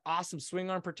out with that awesome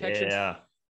swing arm protection? Yeah.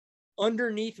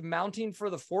 Underneath mounting for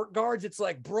the fork guards. It's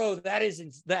like, bro,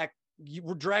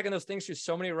 we're dragging those things through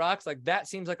so many rocks. Like that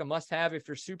seems like a must-have if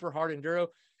you're super hard enduro.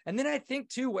 And then I think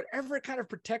too, whatever kind of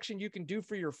protection you can do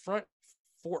for your front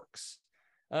forks.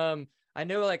 I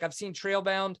know, like I've seen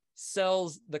Trailbound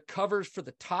sells the covers for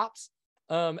the tops,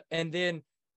 and then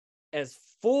as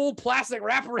full plastic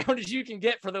wraparound as you can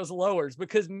get for those lowers,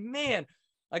 because man,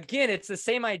 again, it's the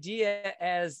same idea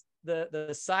as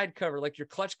the side cover, like your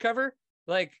clutch cover.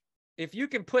 Like if you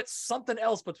can put something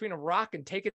else between a rock and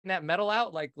taking that metal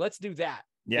out, like let's do that.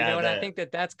 Yeah. You know, and I think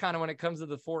that's kind of when it comes to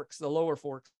the forks, the lower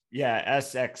forks. Yeah.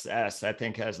 SXS, I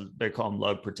think they call them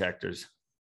lug protectors.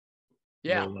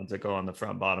 Yeah. The ones that go on the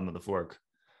front bottom of the fork.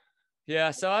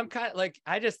 Yeah. So I'm kind of like,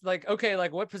 I just like, okay,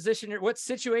 like what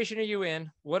situation are you in?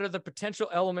 What are the potential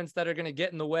elements that are going to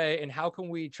get in the way? And how can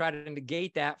we try to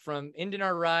negate that from ending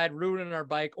our ride, ruining our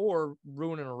bike, or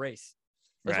ruining a race?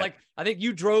 It's like, I think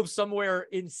you drove somewhere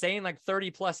insane, like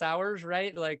 30+ hours,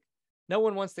 right? Like no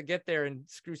one wants to get there and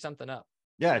screw something up.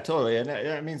 Yeah, totally. And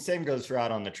I mean, same goes for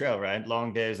out on the trail, right?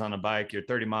 Long days on a bike, you're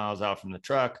 30 miles out from the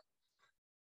truck.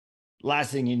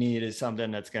 Last thing you need is something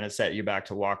that's going to set you back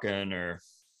to walking or,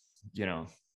 you know,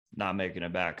 not making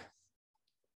it back.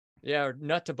 Yeah, or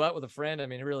nut to butt with a friend. I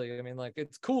mean, really, I mean, like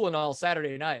it's cool and all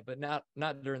Saturday night, but not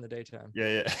during the daytime.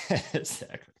 Yeah,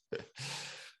 exactly.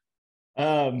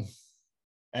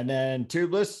 And then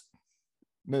tubeless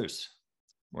Moose.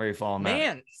 Where are you falling?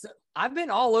 Man, so I've been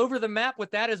all over the map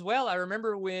with that as well. I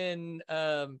remember when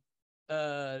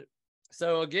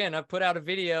so again, I put out a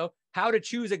video, how to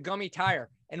choose a gummy tire.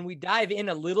 And we dive in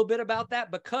a little bit about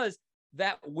that because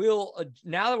that will,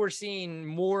 now that we're seeing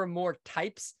more and more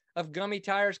types of gummy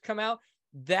tires come out,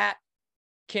 that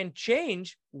can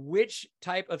change which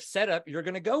type of setup you're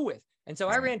going to go with. And so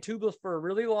I ran tubeless for a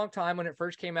really long time when it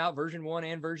first came out, version 1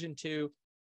 and version 2.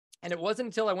 And it wasn't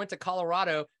until I went to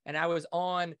Colorado and I was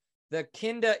on the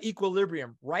Kenda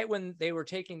Equilibrium, right when they were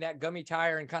taking that gummy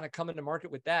tire and kind of coming to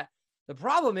market with that. The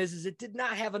problem is it did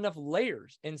not have enough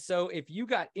layers. And so if you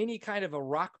got any kind of a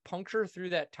rock puncture through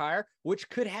that tire, which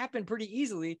could happen pretty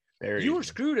easily, you were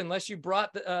screwed unless you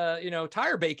brought the,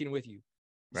 tire bacon with you.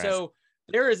 Right. So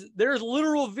there's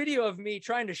literal video of me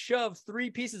trying to shove 3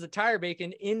 pieces of tire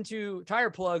bacon into tire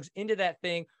plugs into that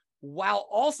thing while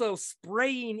also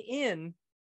spraying in,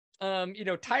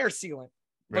 tire sealant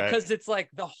because it's like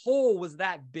the hole was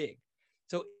that big.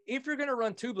 So if you're going to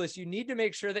run tubeless, you need to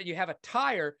make sure that you have a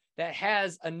tire that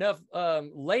has enough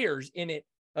layers in it.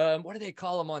 What do they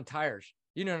call them on tires?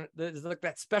 You know, there's like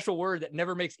that special word that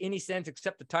never makes any sense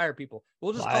except the tire people.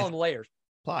 We'll just call them layers.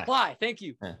 Ply. Thank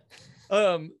you. Yeah.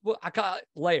 Well, I call it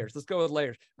layers. Let's go with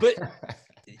layers. But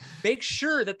make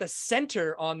sure that the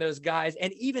center on those guys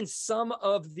and even some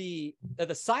of the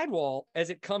sidewall as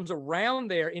it comes around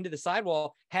there into the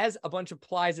sidewall has a bunch of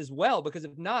plies as well, because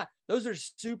if not, those are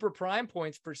super prime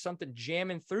points for something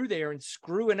jamming through there and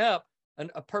screwing up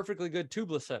a perfectly good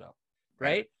tubeless setup.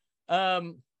 Right.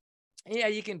 Yeah,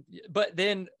 you can, but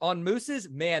then on Mooses,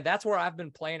 man, that's where I've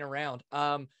been playing around.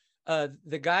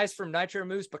 The guys from Nitro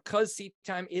Moose, because Seat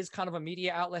Time is kind of a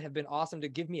media outlet, have been awesome to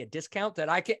give me a discount that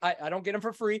I don't get them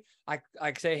for free. I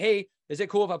say, hey, is it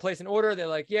cool if I place an order? They're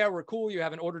like, yeah, we're cool. You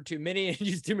haven't ordered too many and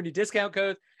used too many discount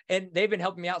codes. And they've been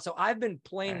helping me out. So I've been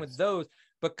playing with those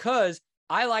because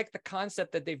I like the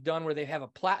concept that they've done where they have a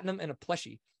platinum and a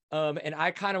plushie. And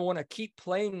I kind of want to keep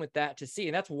playing with that to see.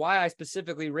 And that's why I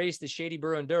specifically raced the Shady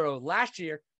Burro Enduro last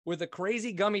year with a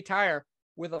crazy gummy tire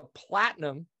with a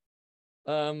platinum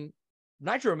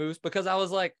Nitro Moose, because I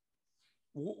was like,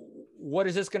 what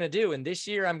is this going to do? And this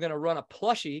year I'm going to run a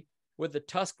plushie with the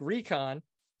Tusk Recon.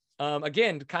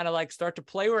 Again, kind of like start to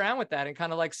play around with that and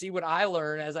kind of like see what I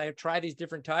learn as I try these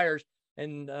different tires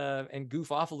and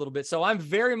goof off a little bit. So I'm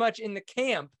very much in the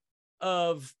camp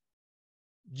of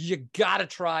you got to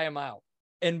try them out.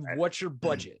 And what's your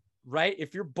budget, right?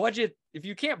 If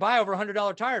you can't buy over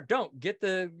 $100 tire, don't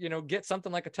get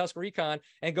something like a Tusk Recon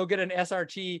and go get an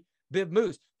SRT Bib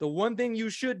Moose. The one thing you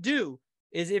should do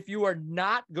is, if you are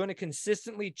not going to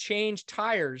consistently change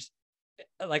tires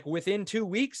like within 2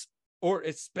 weeks, or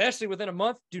especially within a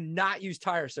month, do not use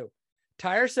tire soap.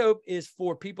 Tire soap is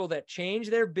for people that change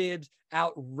their bibs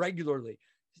out regularly.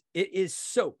 It is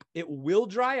soap. It will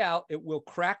dry out. It will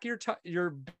crack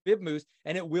your bib mousse,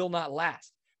 and it will not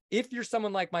last. If you're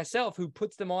someone like myself who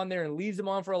puts them on there and leaves them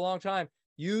on for a long time,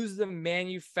 use the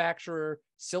manufacturer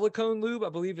silicone lube, I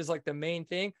believe is like the main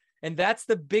thing. And that's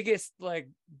the biggest, like,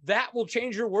 that will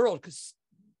change your world, because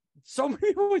so many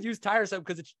people use tire soap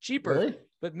because it's cheaper. Really?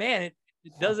 But man,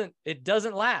 it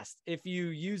doesn't last if you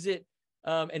use it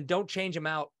and don't change them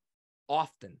out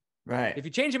often. Right. If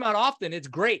you change them out often, it's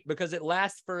great because it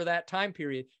lasts for that time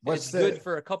period. It's good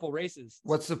for a couple races.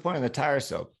 What's the point of the tire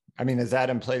soap? I mean, is that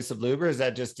in place of lube, or is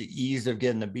that just the ease of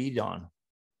getting the bead on?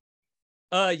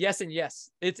 Yes and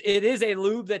yes. It is a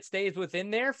lube that stays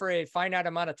within there for a finite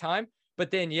amount of time. But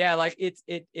then, yeah, like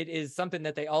it is something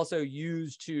that they also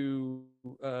use to,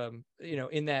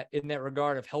 in that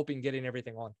regard of helping getting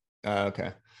everything on.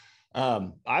 Okay.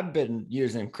 I've been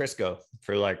using Crisco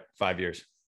for like 5 years.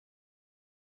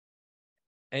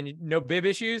 And no bib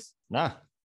issues? Nah.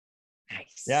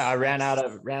 Nice. Yeah, I ran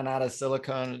out of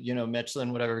silicone, you know,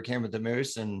 Michelin, whatever came with the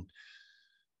Moose, and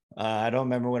I don't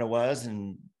remember when it was,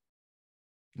 and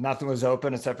nothing was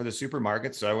open except for the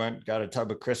supermarket. So I went, got a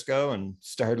tub of Crisco and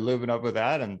started lubing up with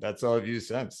that. And that's all I've used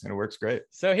since. And it works great.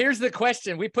 So here's the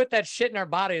question. We put that shit in our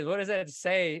bodies. What does that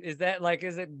say? Is that like,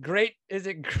 is it great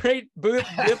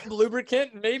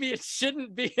lubricant? Maybe it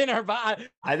shouldn't be in our body.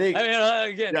 I think, I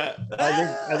mean, again,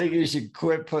 yeah, I think you should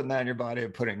quit putting that in your body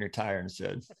and put it in your tire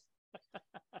instead.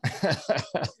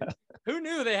 Who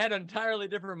knew they had an entirely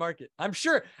different market? I'm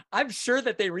sure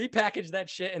that they repackage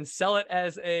that shit and sell it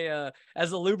as a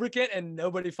lubricant, and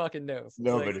nobody fucking knows.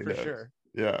 Nobody knows. For sure.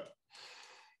 Yeah.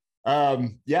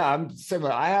 Yeah, I'm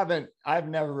similar. I've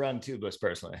never run tubeless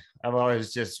personally.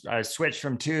 I switched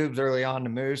from tubes early on to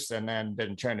Moose, and then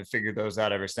been trying to figure those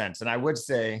out ever since. And I would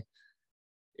say,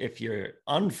 if you're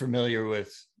unfamiliar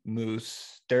with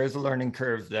Moose, there is a learning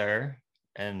curve there,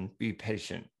 and be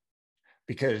patient,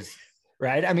 because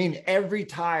right? I mean, every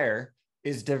tire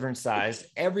is different size.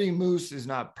 Every Moose is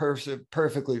not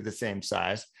perfectly the same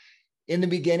size. In the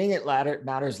beginning, it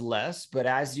matters less, but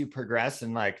as you progress,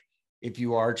 and like if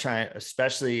you are trying,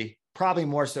 especially probably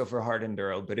more so for hard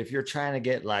enduro, but if you're trying to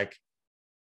get like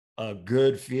a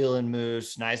good feeling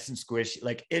Moose, nice and squishy,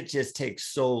 like it just takes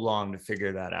so long to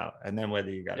figure that out. And then whether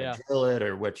you got to drill it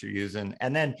or what you're using,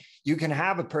 and then you can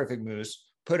have a perfect Moose,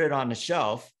 put it on the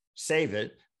shelf, save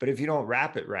it. But if you don't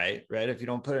wrap it right, if you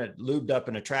don't put it lubed up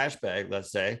in a trash bag,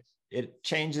 let's say, it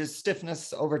changes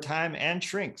stiffness over time and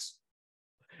shrinks.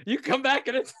 You come back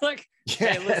and it's like,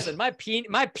 hey, listen, my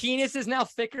penis is now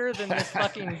thicker than this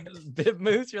fucking bib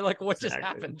Moose. You're like, what just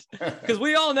happened? Because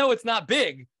we all know it's not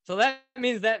big. So that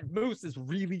means that Moose is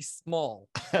really small.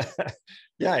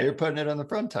 Yeah, you're putting it on the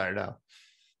front tire now.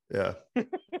 Yeah.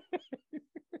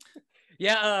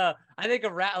 Yeah, I think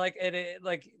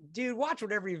like, dude, watch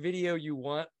whatever video you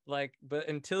want, like, but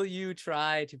until you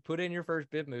try to put in your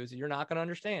first bib Moose, you're not going to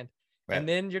understand. Right. And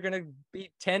then you're going to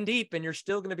be 10 deep and you're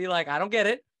still going to be like, I don't get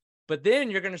it. But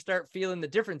then you're going to start feeling the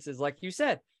differences. Like you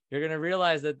said, you're going to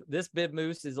realize that this bib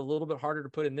Moose is a little bit harder to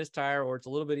put in this tire, or it's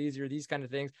a little bit easier, these kind of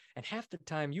things. And half the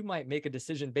time you might make a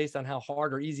decision based on how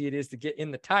hard or easy it is to get in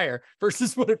the tire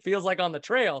versus what it feels like on the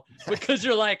trail, because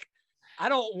you're like, I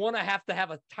don't want to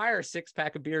have a tire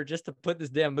 6-pack of beer just to put this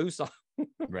damn Moose on.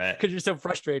 Right. Because you're so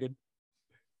frustrated.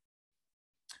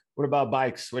 What about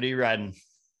bikes? What are you riding?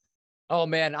 Oh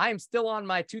man, I'm still on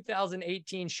my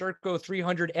 2018 Sherco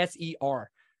 300 SER.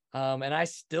 And I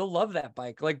still love that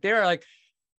bike. Like, they're like,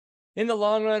 in the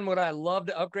long run, would I love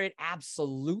to upgrade?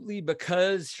 Absolutely,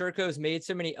 because Sherco's made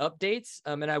so many updates.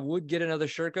 And I would get another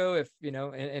Sherco if, you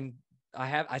know, and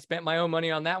I spent my own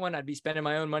money on that one. I'd be spending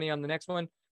my own money on the next one.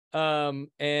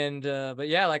 But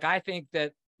yeah, like, I think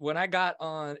that when I got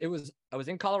on, I was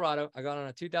in Colorado. I got on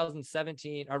a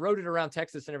 2017. I rode it around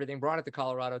Texas and everything, brought it to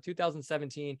Colorado,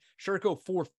 2017 Sherco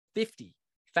 450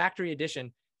 factory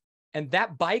edition. And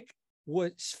that bike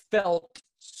felt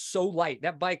so light.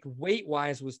 That bike weight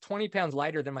wise was 20 pounds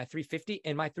lighter than my 350.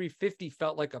 And my 350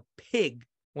 felt like a pig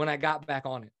when I got back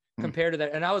on it compared to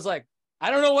that. And I was like, I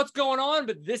don't know what's going on,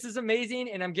 but this is amazing.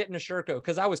 And I'm getting a Sherco,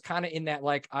 because I was kind of in that,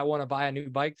 like, I want to buy a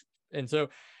new bike. And so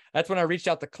that's when I reached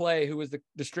out to Clay, who was the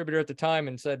distributor at the time,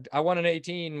 and said, I want an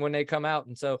 18 when they come out.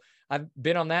 And so I've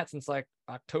been on that since like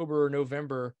October or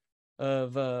November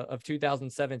of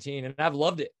 2017. And I've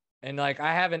loved it. And like,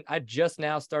 I just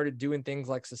now started doing things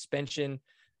like suspension.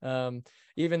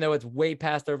 Even though it's way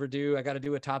past overdue, I got to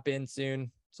do a top end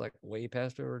soon. It's like way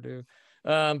past overdue.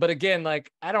 But again,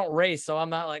 like, I don't race, so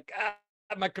I'm not like,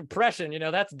 my compression, you know,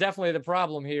 that's definitely the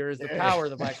problem here, is the power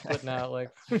the bike's putting out. Like,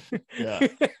 yeah.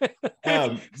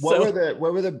 What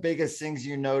were the biggest things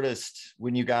you noticed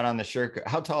when you got on the Sherco?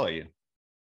 How tall are you?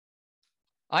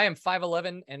 I am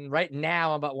 5'11", and right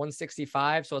now I'm about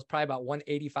 165. So it's probably about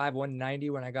 185, 190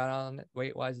 when I got on it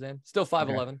weight wise then. Still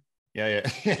 5'11". Okay.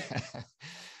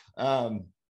 Yeah.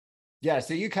 Yeah.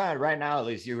 So you kind of, right now, at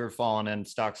least, you were falling in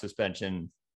stock suspension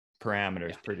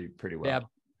parameters pretty well.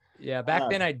 Yeah. Back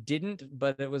then I didn't,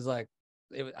 but it was like,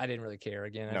 I didn't really care.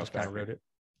 Again, I just kind of rode it.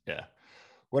 Yeah.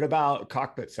 What about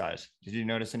cockpit size? Did you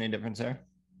notice any difference there?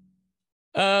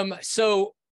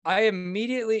 So I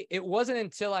immediately, it wasn't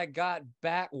until I got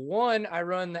back. I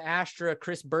run the Astra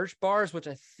Chris Birch bars, which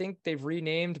I think they've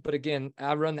renamed, but again,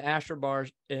 I run the Astra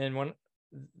bars, and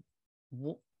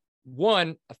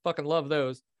one, I fucking love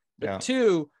those. But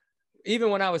two,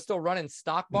 even when I was still running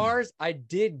stock bars, I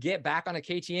did get back on a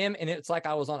KTM, and it's like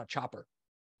I was on a chopper.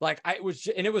 Like, it was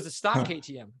a stock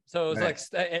KTM. So it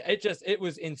was it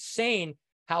was insane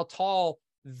how tall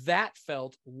that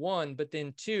felt, one, but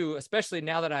then two, especially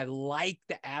now that I like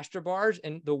the Astra bars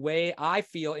and the way I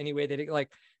feel anyway, that it,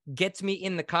 like, gets me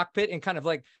in the cockpit and kind of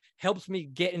like helps me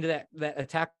get into that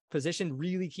attack position,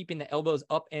 really keeping the elbows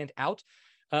up and out.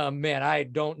 Man, I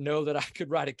don't know that I could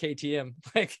ride a KTM.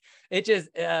 Like it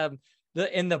just,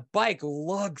 the bike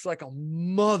lugs like a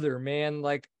mother, man.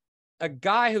 Like a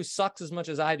guy who sucks as much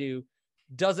as I do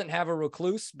doesn't have a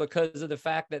recluse because of the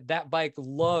fact that bike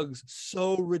lugs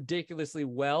so ridiculously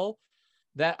well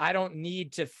that I don't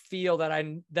need to feel that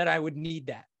I would need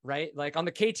that, right? Like on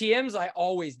the KTMs, I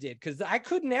always did, because I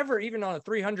could never, even on a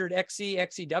 300 XC,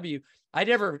 XCW, I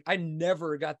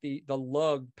never got the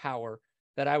lug power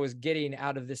that I was getting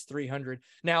out of this 300.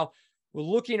 Now, we're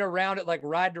looking around at like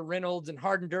Ride to Reynolds and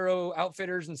Hard Enduro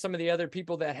Outfitters and some of the other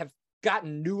people that have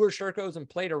gotten newer Shercos and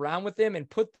played around with them and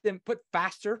put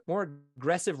faster, more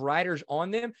aggressive riders on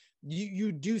them.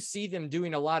 You do see them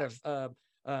doing a lot of,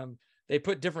 they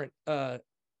put different,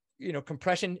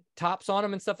 compression tops on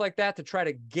them and stuff like that to try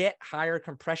to get higher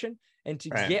compression and to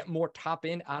get more top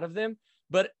end out of them.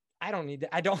 But I don't need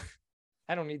that. I don't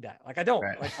need that. Like, I don't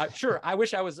I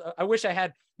wish I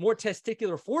had more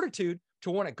testicular fortitude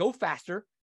to want to go faster,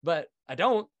 but I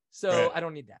don't. So I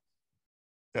don't need that.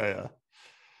 Yeah.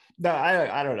 No,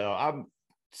 I don't know. I'm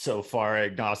so far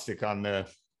agnostic on the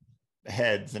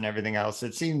heads and everything else.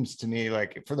 It seems to me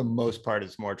like for the most part,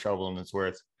 it's more trouble than it's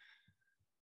worth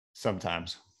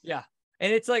sometimes. Yeah.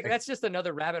 And it's like, that's just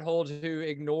another rabbit hole to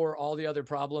ignore all the other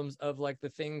problems of like the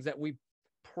things that we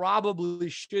probably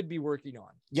should be working on.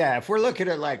 Yeah. If we're looking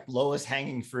at like lowest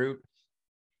hanging fruit,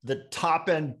 the top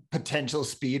end potential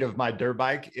speed of my dirt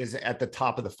bike is at the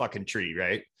top of the fucking tree,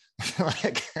 right?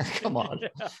 Like, come on.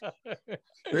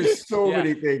 There's so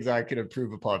many things I could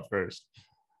improve upon first.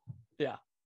 Yeah.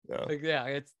 Like,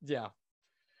 it's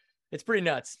pretty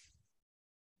nuts.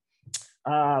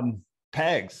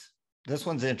 Pegs. This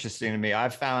one's interesting to me. I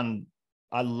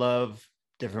love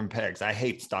different pegs. I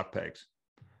hate stock pegs.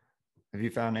 Have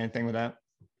you found anything with that?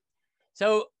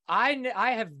 So I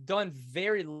have done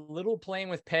very little playing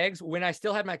with pegs. When I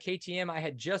still had my KTM, I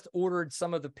had just ordered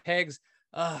some of the pegs,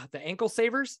 the ankle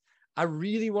savers. I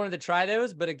really wanted to try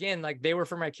those, but again, like they were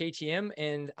for my KTM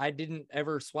and I didn't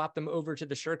ever swap them over to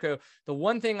the Sherco. The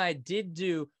one thing I did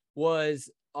do was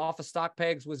off of stock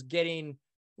pegs was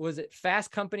it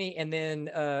Fast Company and then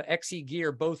XC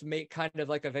Gear both make kind of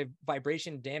like a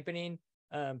vibration dampening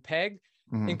peg.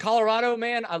 Mm-hmm. In Colorado,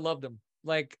 man, I loved them.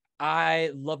 Like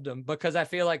I loved them because I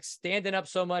feel like standing up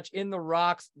so much in the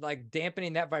rocks, like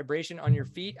dampening that vibration on your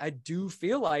feet, I do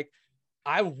feel like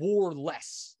I wore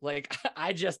less. Like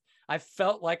I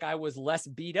felt like I was less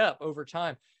beat up over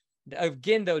time.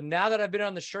 Again, though, now that I've been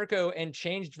on the Sherco and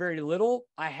changed very little,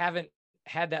 I haven't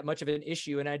had that much of an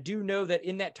issue. And I do know that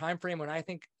in that time frame when I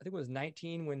think it was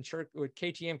 19 when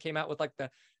KTM came out with like the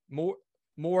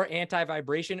more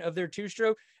anti-vibration of their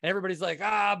two-stroke, and everybody's like,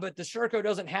 but the Sherco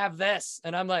doesn't have this.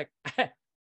 And I'm like,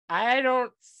 I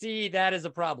don't see that as a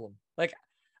problem. Like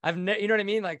you know what I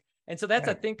mean? Like, and so that's,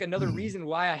 I think, another reason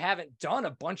why I haven't done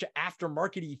a bunch of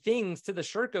aftermarket-y things to the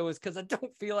Sherco is because I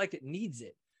don't feel like it needs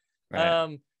it.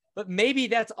 Right. But maybe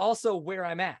that's also where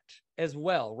I'm at as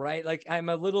well, right? Like I'm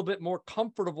a little bit more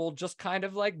comfortable just kind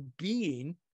of like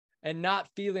being and not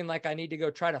feeling like I need to go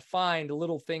try to find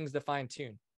little things to fine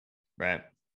tune. Right.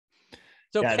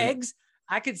 So pegs,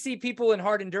 I could see people in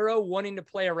hard enduro wanting to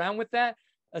play around with that,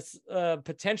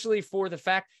 potentially for the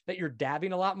fact that you're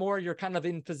dabbing a lot more. You're kind of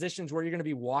in positions where you're going to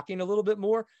be walking a little bit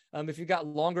more. If you've got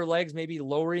longer legs, maybe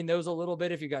lowering those a little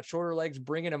bit. If you've got shorter legs,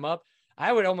 bringing them up.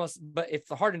 I would but if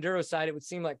the hard enduro side, it would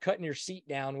seem like cutting your seat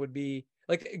down would be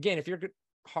like, again, if you're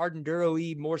hard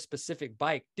enduro-y, more specific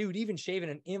bike, dude, even shaving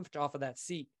an inch off of that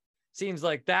seat seems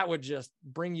like that would just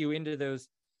bring you into those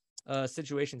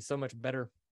situations so much better.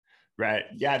 Right.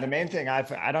 Yeah. The main thing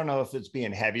I don't know if it's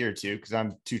being heavier too, because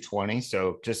I'm 220.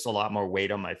 So just a lot more weight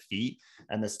on my feet,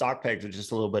 and the stock pegs are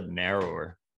just a little bit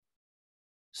narrower.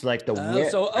 So like the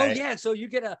width. Right? So you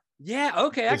get I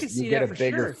can see that for sure.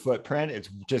 You get a bigger footprint. It's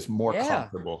just more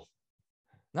comfortable.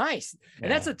 Nice. Yeah.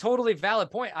 And that's a totally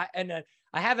valid point. I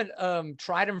haven't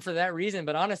tried them for that reason,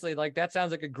 but honestly, like that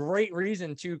sounds like a great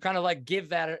reason to kind of like give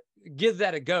that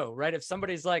a go, right? If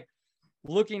somebody's like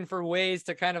looking for ways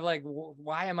to kind of like,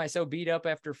 why am I so beat up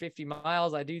after 50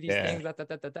 miles? I do these things,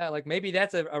 like maybe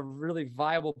that's a really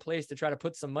viable place to try to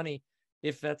put some money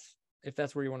if that's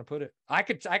where you want to put it. I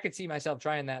could see myself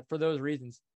trying that for those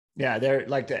reasons. Yeah, they're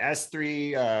like the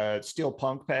S3 steel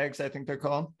punk pegs, I think they're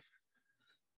called.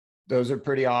 Those are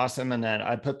pretty awesome. And then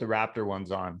I put the Raptor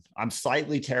ones on. I'm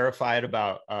slightly terrified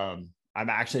about, I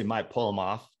actually might pull them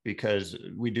off because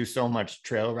we do so much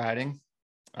trail riding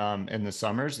in the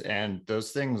summers, and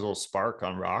those things will spark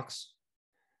on rocks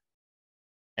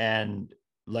and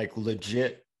like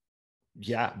legit,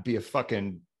 be a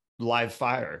fucking live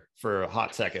fire for a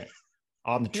hot second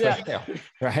on the trail,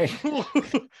 right?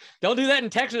 Don't do that in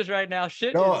Texas right now.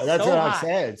 Shit. No, that's so what hot. I'm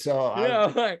saying. So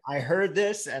Yeah, I heard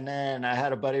this, and then I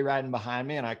had a buddy riding behind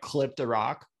me, and I clipped a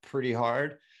rock pretty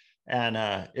hard. And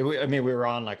we were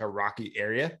on like a rocky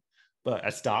area, but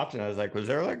I stopped and I was like, "Was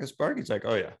there like a spark?" He's like,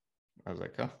 "Oh yeah." I was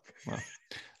like, "Oh, well,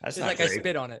 that's not like great." I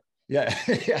spit on it. Yeah,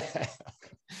 yeah.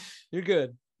 You're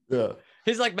good. Yeah.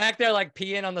 He's like back there, like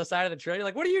peeing on the side of the trail. You're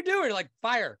like, "What are you doing?" You're like,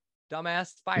 "Fire,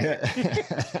 dumbass, fire."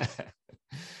 Yeah.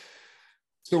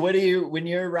 So when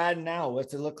you're riding now,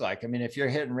 what's it look like? I mean, if you're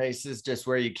hitting races just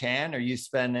where you can, are you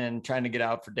trying to get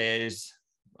out for days?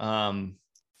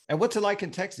 And what's it like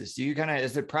in Texas? Do you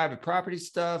is there private property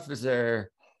stuff? Is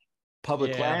there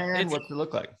public land? What's it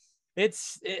look like?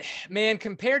 Man,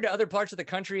 compared to other parts of the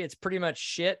country, it's pretty much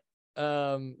shit.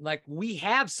 Like we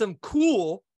have some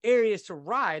cool areas to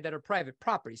ride that are private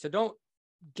property. So don't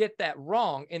get that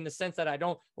wrong in the sense that I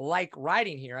don't like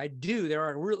riding here. I do. There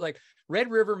are like Red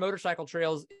River Motorcycle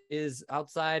Trails is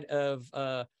outside of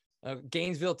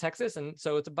Gainesville, Texas. And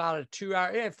so it's about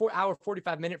a 4 hour,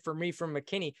 45-minute for me from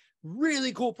McKinney.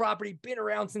 Really cool property, been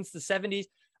around since the 70s.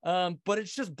 But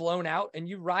it's just blown out, and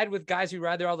you ride with guys who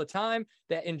ride there all the time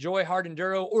that enjoy hard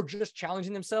enduro or just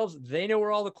challenging themselves. They know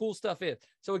where all the cool stuff is.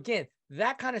 So again,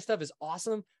 that kind of stuff is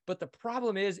awesome. But the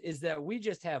problem is that we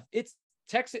just have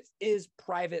Texas is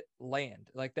private land.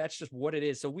 Like that's just what it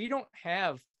is. So we don't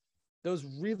have those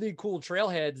really cool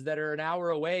trailheads that are an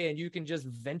hour away and you can just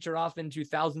venture off into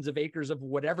thousands of acres of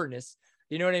whateverness.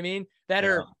 You know what I mean?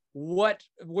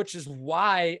 Which is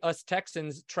why us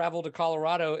Texans travel to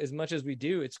Colorado as much as we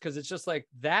do. It's because it's just like,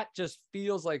 that just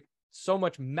feels like so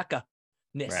much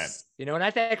Mecca-ness, right. You know? And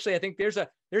I think there's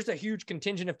a huge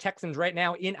contingent of Texans right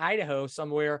now in Idaho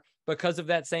somewhere because of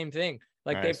that same thing.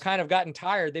 Like nice. They've kind of gotten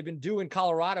tired. They've been doing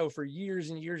Colorado for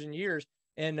years and years and years.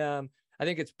 And I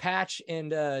think it's Patch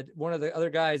and one of the other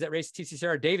guys that race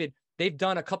TCCR, David, they've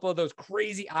done a couple of those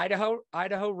crazy Idaho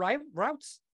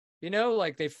routes. You know,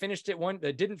 like they finished it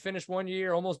they didn't finish one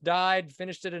year, almost died,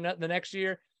 finished it the next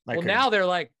year. Like well, now they're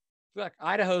like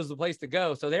Idaho's the place to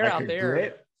go. So they're out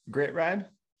there. Great ride.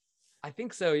 I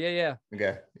think so. Yeah.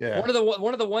 Okay. Yeah.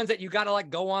 One of the ones that you got to like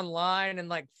go online and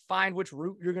like find which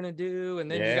route you're going to do. And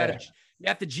then you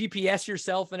have to GPS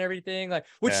yourself and everything, like,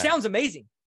 which sounds amazing.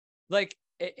 Like,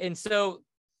 and so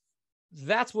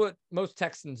that's what most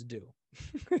Texans do.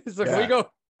 It's like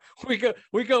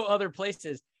we go other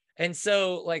places. And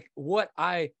so like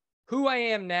who I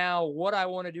am now, what I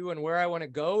want to do and where I want to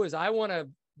go is I want to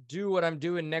do what I'm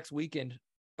doing next weekend.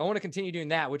 I want to continue doing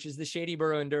that, which is the Shady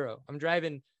Burro Enduro. I'm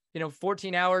driving,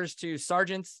 14 hours to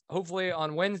Sargent's, hopefully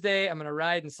on Wednesday. I'm going to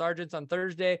ride in Sargent's on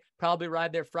Thursday, probably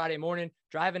ride there Friday morning,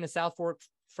 drive into South Fork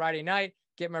Friday night,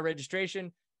 get my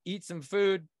registration, eat some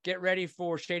food, get ready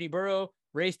for Shady Burro,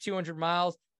 race 200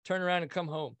 miles, turn around and come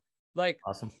home. Like,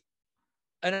 awesome.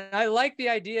 And I like the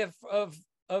idea of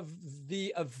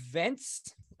the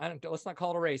events. Let's not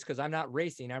call it a race because I'm not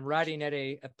racing. I'm riding at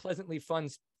a pleasantly fun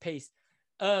pace.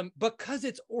 Because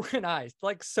it's organized,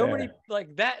 like many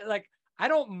like that, like I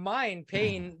don't mind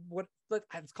paying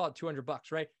let's call it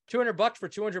 $200, right? $200 for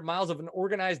 200 miles of an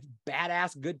organized,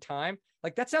 badass, good time.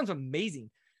 Like that sounds amazing.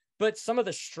 But some of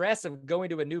the stress of going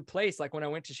to a new place, like when I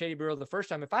went to Shady Burro the first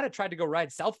time, if I'd have tried to go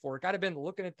ride South Fork, I'd have been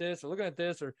looking at this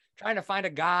or trying to find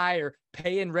a guy or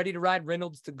paying Ready to Ride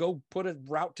Reynolds to go put a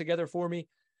route together for me.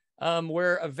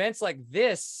 Where events like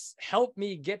this help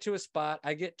me get to a spot.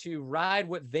 I get to ride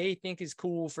what they think is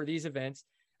cool for these events.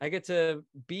 I get to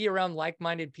be around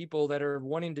like-minded people that are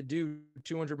wanting to do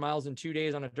 200 miles in 2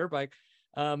 days on a dirt bike.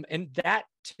 And that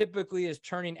typically is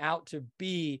turning out to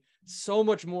be so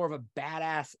much more of a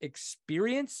badass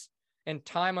experience and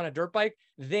time on a dirt bike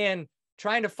than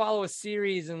trying to follow a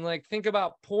series and like think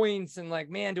about points and like,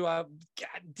 man, God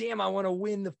damn, I want to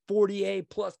win the 40A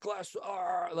plus class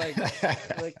R. Like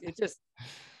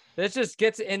it just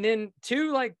gets, and then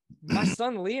two, like my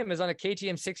son Liam is on a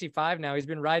KTM 65 now. He's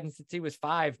been riding since he was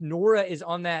 5. Nora is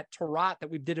on that Tarot that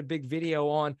we did a big video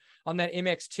on that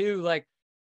MX2. Like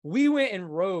we went and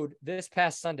rode this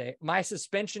past Sunday. My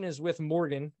suspension is with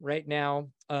Morgan right now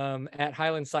at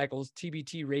Highland Cycles,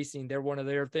 TBT Racing. They're one of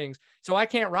their things. So I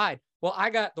can't ride. Well, I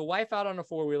got the wife out on a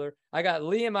 4-wheeler. I got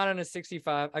Liam out on a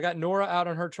 65. I got Nora out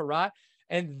on her Tarot,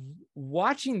 and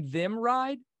watching them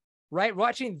ride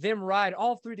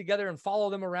all three together and follow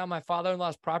them around my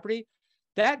father-in-law's property,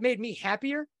 that made me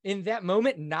happier in that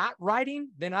moment not riding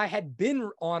than I had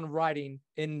been on riding.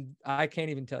 And I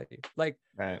can't even tell you. Like,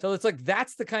 right. So it's like,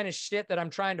 that's the kind of shit that I'm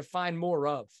trying to find more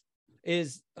of,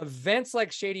 is events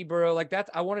like Shady Burro. Like that,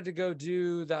 I wanted to go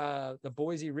do the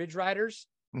Boise Ridge Riders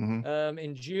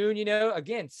in June. You know,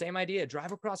 again, same idea,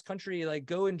 drive across country, like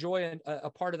go enjoy a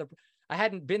part of the, I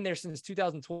hadn't been there since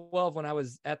 2012 when I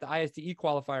was at the ISTE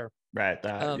qualifier. Right. The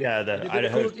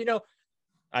Idaho, cool, you know,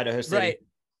 Idaho City. Right.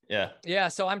 Yeah. Yeah.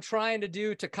 So I'm trying to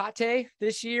do Tecate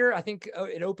this year. I think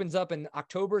it opens up in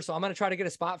October. So I'm going to try to get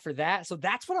a spot for that. So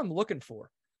that's what I'm looking for.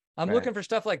 I'm looking for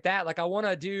stuff like that. Like I want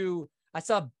to do, I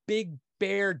saw Big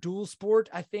Bear Dual Sport,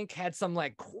 I think had some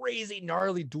like crazy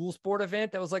gnarly dual sport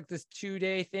event that was like this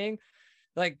 2-day thing.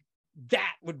 Like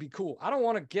that would be cool. I don't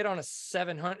want to get on a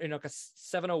 700, like a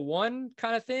 701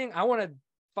 kind of thing. I want to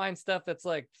find stuff that's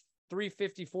like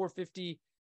 350, 450,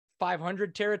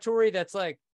 500 territory. That's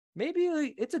like, maybe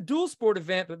it's a dual sport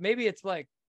event, but maybe it's like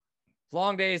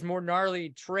long days, more gnarly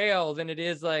trail than it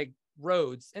is like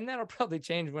roads. And that'll probably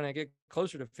change when I get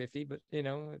closer to 50, but you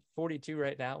know, 42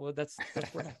 right now. Well, that's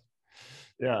where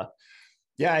Yeah.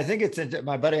 Yeah. I think it's,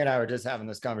 my buddy and I were just having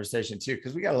this conversation too,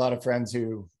 because we got a lot of friends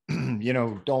who, you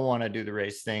know, don't want to do the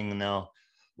race thing. And they'll,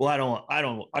 well, I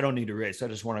don't need to race. I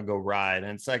just want to go ride.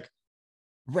 And it's like,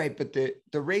 right. But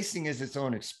the racing is its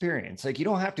own experience. Like you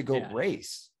don't have to go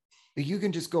race. You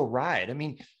can just go ride. I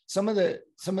mean, some of the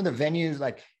venues,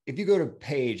 like if you go to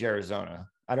Page, Arizona,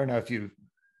 I don't know if you've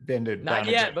been to. Not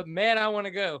yet, but man, I want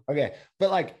to go. Okay.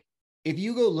 But like, if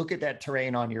you go look at that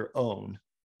terrain on your own,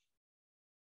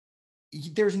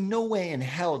 there's no way in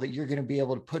hell that you're going to be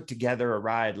able to put together a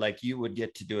ride like you would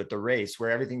get to do at the race, where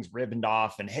everything's ribboned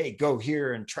off and, hey, go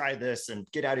here and try this and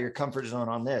get out of your comfort zone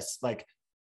on this. Like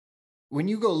when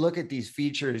you go look at these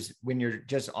features, when you're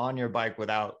just on your bike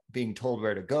without being told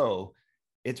where to go,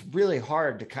 it's really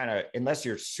hard to kind of, unless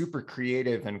you're super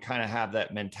creative and kind of have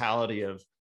that mentality of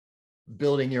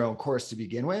building your own course to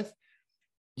begin with,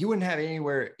 you wouldn't have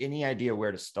any idea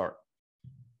where to start.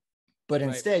 But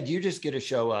instead, you just get to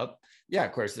show up. Yeah,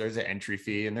 of course, there's an entry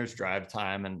fee and there's drive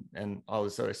time and all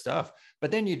this other stuff.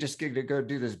 But then you just get to go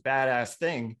do this badass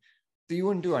thing that you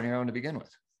wouldn't do on your own to begin with.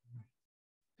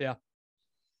 Yeah.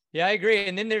 Yeah, I agree.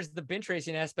 And then there's the bench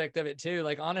racing aspect of it too.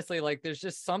 Like, honestly, like there's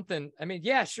just something, I mean,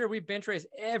 yeah, sure. We bench race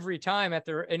every time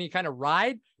after any kind of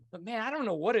ride, but man, I don't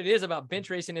know what it is about bench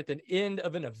racing at the end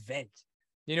of an event.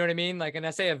 You know what I mean? Like, and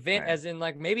I say event as in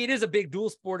like, maybe it is a big dual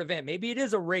sport event. Maybe it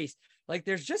is a race. Like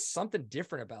there's just something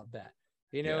different about that,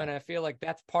 you know? And I feel like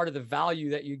that's part of the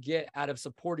value that you get out of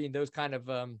supporting those kind of,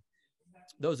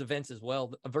 those events as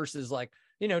well, versus like,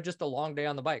 you know, just a long day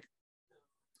on the bike.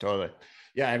 Totally.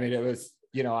 Yeah. I mean, it was,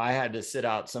 you know, I had to sit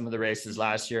out some of the races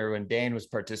last year when Dane was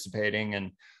participating.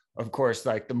 And of course,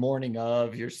 like the morning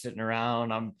of, you're sitting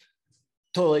around, I'm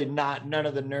totally none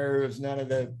of the nerves, none of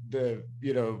the,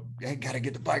 you know, I got to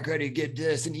get the bike ready, get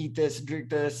this and eat this and drink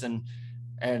this.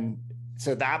 And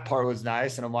so that part was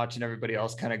nice. And I'm watching everybody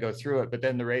else kind of go through it. But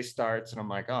then the race starts and I'm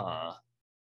like,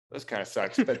 this kind of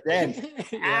sucks. But then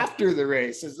after the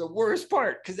race is the worst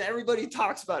part, because everybody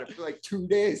talks about it for like 2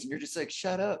 days and you're just like,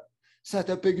 shut up. It's not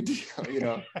that big a deal, you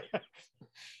know?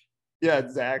 Yeah,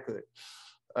 exactly.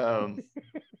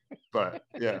 But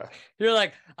yeah, you're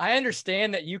like, I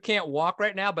understand that you can't walk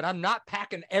right now, but I'm not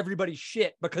packing everybody's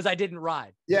shit because I didn't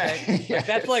ride. Yeah. Right? Yeah. Like,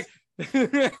 that's like,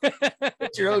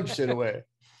 put your own shit away.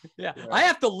 Yeah. I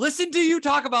have to listen to you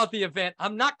talk about the event.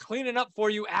 I'm not cleaning up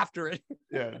for you after it.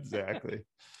 Yeah, exactly.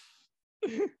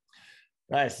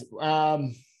 Nice.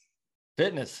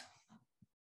 Fitness.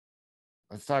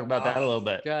 Let's talk about that a little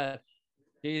bit. God.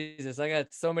 Jesus, I got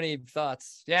so many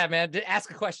thoughts. Yeah, man. Ask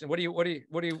a question. What are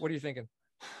you thinking?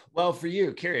 Well, for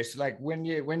you, curious, like when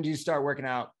do you start working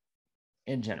out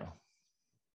in general?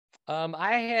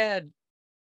 I had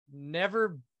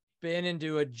never been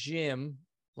into a gym,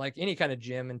 like any kind of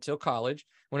gym, until college,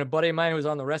 when a buddy of mine was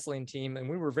on the wrestling team and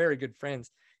we were very good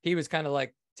friends. He was kind of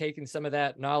like taking some of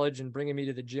that knowledge and bringing me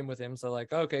to the gym with him. So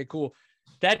like, okay, cool.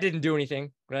 That didn't do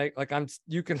anything, right? Like I'm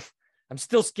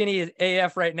still skinny as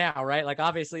AF right now, right? Like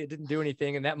obviously it didn't do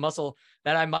anything. And that muscle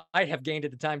that I might have gained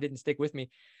at the time didn't stick with me.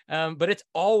 But it's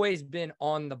always been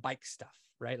on the bike stuff,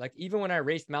 right? Like even when I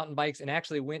raced mountain bikes and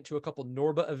actually went to a couple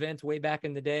Norba events way back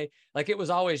in the day, like it was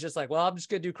always just like, well, I'm just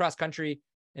going to do cross country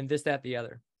and this, that, the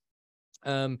other.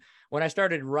 When I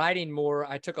started riding more,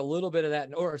 I took a little bit of that,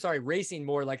 racing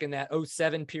more, like in that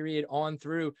 2007 period on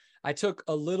through, I took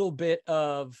a little bit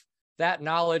of that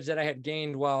knowledge that I had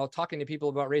gained while talking to people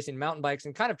about racing mountain bikes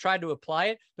and kind of tried to apply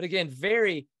it. But again,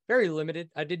 very, very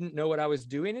limited. I didn't know what I was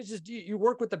doing. It's just, you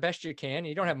work with the best you can.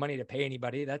 You don't have money to pay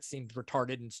anybody. That seems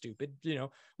retarded and stupid. You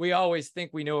know, we always think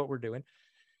we know what we're doing.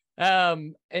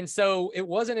 And so it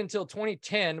wasn't until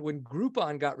 2010 when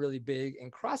Groupon got really big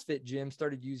and CrossFit gyms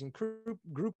started using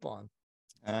Groupon.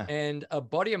 And a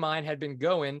buddy of mine had been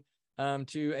going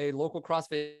to a local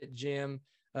CrossFit gym,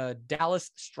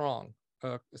 Dallas Strong.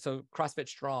 so CrossFit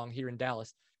Strong here in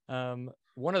Dallas.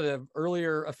 One of the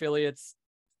earlier affiliates,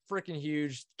 freaking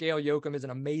huge. Gail Yoakum is an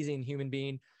amazing human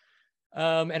being.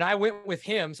 And I went with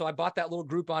him. So I bought that little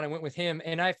Groupon and went with him,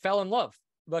 and I fell in love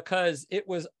because it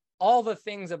was all the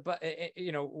things about,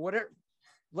 whatever.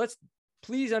 Let's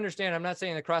please understand. I'm not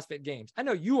saying the CrossFit Games. I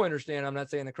know you understand. I'm not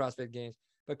saying the CrossFit Games,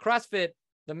 but CrossFit,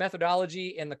 the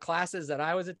methodology and the classes that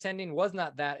I was attending was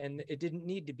not that. And it didn't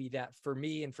need to be that for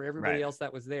me and for everybody else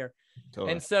that was there.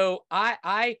 Totally. And so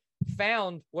I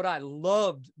found what I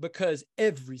loved because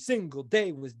every single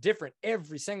day was different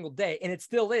every single day. And it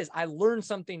still is. I learned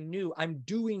something new. I'm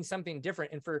doing something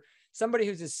different. And for somebody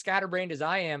who's as scatterbrained as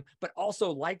I am, but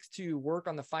also likes to work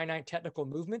on the finite technical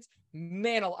movements,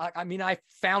 man, I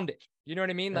found it. You know what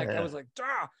I mean? Like, I was like,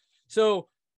 duh. So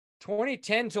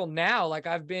 2010 till now, like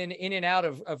I've been in and out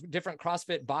of different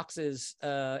CrossFit boxes.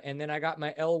 And then I got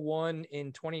my L1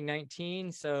 in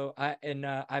 2019. So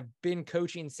I've been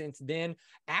coaching since then.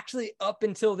 Actually, up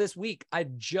until this week, I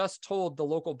just told the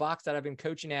local box that I've been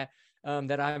coaching at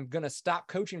that I'm going to stop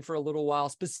coaching for a little while,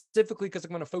 specifically because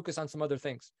I'm going to focus on some other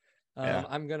things.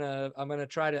 I'm going to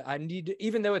try to,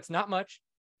 even though it's not much,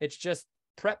 it's just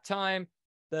prep time.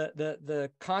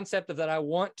 The concept of that I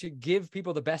want to give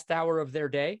people the best hour of their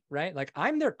day, right? Like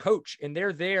I'm their coach and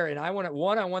they're there, and I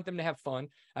want them to have fun.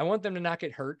 I want them to not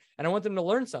get hurt, and I want them to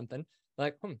learn something.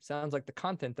 Like, sounds like the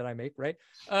content that I make, right?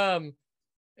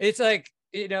 It's like,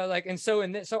 and so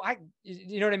I,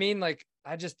 you know what I mean? Like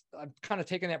I'm kind of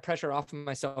taking that pressure off of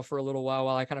myself for a little while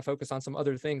I kind of focus on some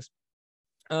other things.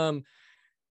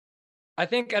 I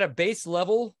think at a base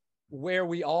level where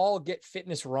we all get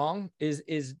fitness wrong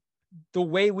is the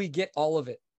way we get all of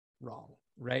it wrong,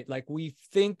 right? Like we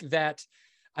think that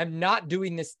I'm not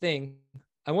doing this thing.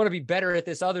 I want to be better at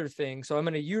this other thing. So I'm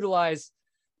going to utilize,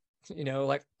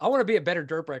 like I want to be a better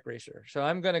dirt bike racer. So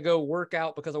I'm going to go work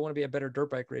out because I want to be a better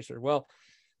dirt bike racer. Well,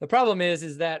 the problem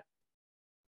is that,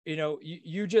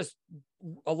 you just,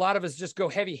 a lot of us just go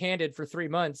heavy handed for 3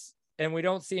 months and we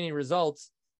don't see any results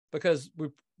because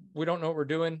we don't know what we're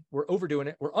doing. We're overdoing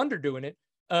it. We're underdoing it.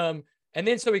 And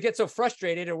then so we get so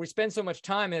frustrated, or we spend so much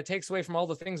time and it takes away from all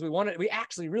the things we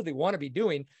actually really want to be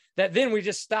doing, that then we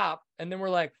just stop. And then we're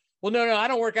like, well, no, I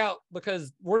don't work out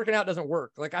because working out doesn't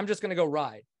work. Like, I'm just going to go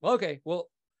ride. Well, okay. Well,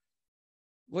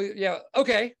 yeah.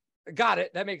 Okay. Got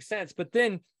it. That makes sense. But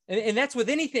then, and that's with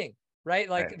anything, right?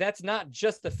 Like That's not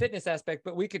just the fitness aspect,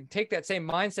 but we could take that same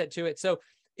mindset to it. So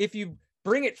if you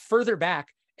bring it further back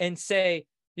and say,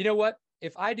 you know what,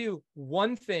 if I do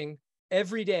one thing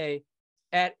every day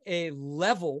at a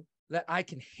level that I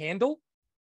can handle,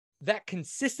 that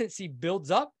consistency builds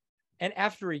up. And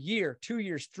after a year, 2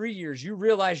 years, 3 years, you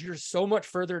realize you're so much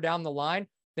further down the line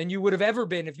than you would have ever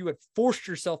been if you had forced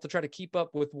yourself to try to keep up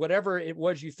with whatever it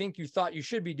was you thought you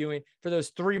should be doing for those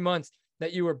 3 months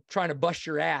that you were trying to bust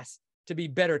your ass to be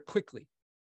better quickly,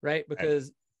 right? Because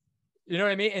you know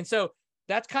what I mean? And so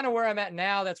that's kind of where I'm at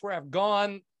now. That's where I've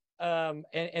gone.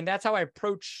 And that's how I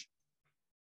approach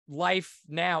life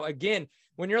now. Again,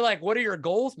 when you're like, what are your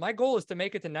goals? My goal is to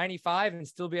make it to 95 and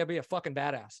still be able to be a fucking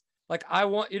badass. Like I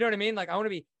want, you know what I mean? Like I want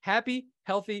to be happy,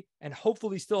 healthy, and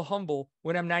hopefully still humble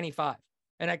when I'm 95.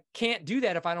 And I can't do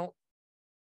that if I don't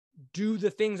do the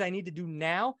things I need to do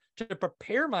now to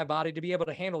prepare my body to be able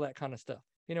to handle that kind of stuff.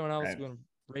 When I was going to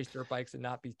race dirt bikes and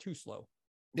not be too slow.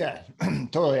 Yeah,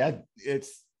 totally.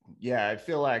 I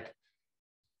feel like,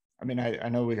 I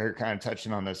know we were kind of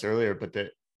touching on this earlier, but the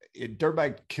dirt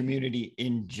bike community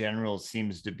in general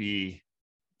seems to be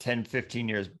 10, 15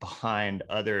 years behind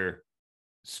other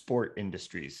sport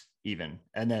industries even.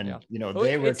 And then,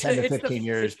 they were 10 to 15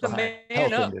 years behind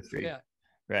health industry. Yeah.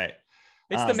 Right.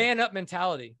 It's the man up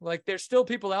mentality. Like there's still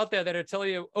people out there that are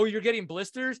telling you, oh, you're getting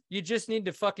blisters. You just need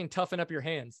to fucking toughen up your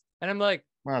hands. And I'm like,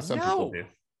 well, some people do.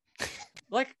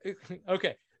 Like,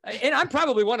 okay. And I'm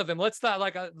probably one of them. Let's not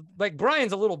like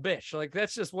Brian's a little bitch. Like,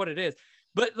 that's just what it is.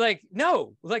 But like,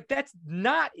 no, like that's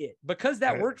not it. Because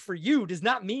that worked for you does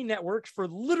not mean that works for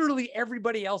literally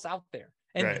everybody else out there.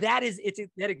 And it's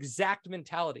that exact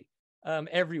mentality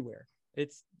everywhere.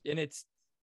 It's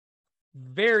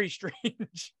very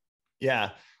strange.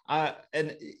 Yeah.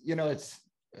 It's,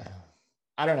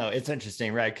 I don't know. It's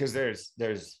interesting, right? Because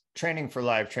there's training for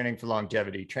life, training for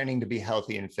longevity, training to be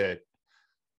healthy and fit.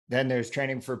 Then there's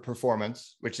training for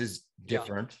performance, which is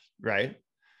different, right?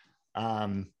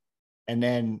 And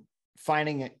then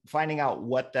finding out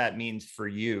what that means for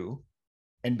you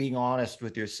and being honest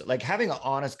with yourself, like having an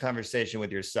honest conversation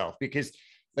with yourself, because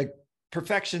like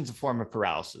perfection's a form of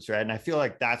paralysis, right? And I feel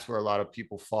like that's where a lot of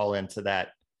people fall into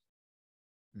that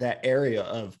area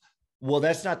of, well,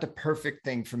 that's not the perfect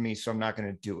thing for me, so I'm not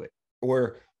going to do it.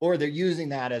 or they're using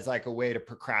that as like a way to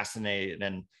procrastinate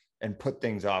and put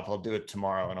things off. I'll do it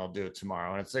tomorrow and I'll do it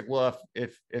tomorrow. And it's like, well,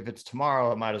 if it's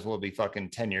tomorrow, it might as well be fucking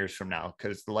 10 years from now,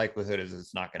 because the likelihood is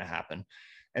it's not going to happen.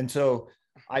 And so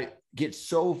I get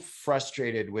so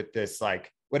frustrated with this,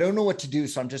 like, well, I don't know what to do,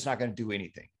 so I'm just not going to do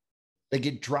anything. Like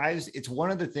it's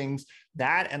one of the things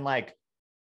that, and like,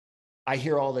 I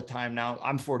hear all the time now,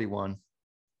 I'm 41.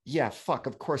 Yeah, fuck,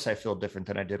 of course I feel different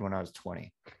than I did when I was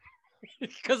 20.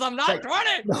 Because I'm not like, 20.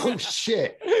 No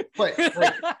shit. But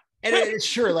like, and it's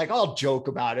sure, like, I'll joke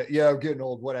about it. Yeah, I'm getting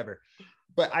old, whatever.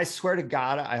 But I swear to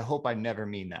God, I hope I never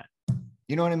mean that.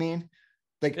 You know what I mean?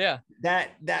 Like, yeah,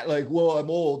 that like, well, I'm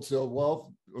old, so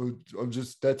well, I'm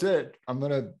just, that's it. I'm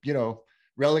gonna,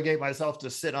 relegate myself to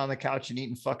sit on the couch and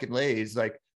eating fucking Lay's.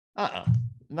 Like, not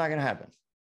gonna happen.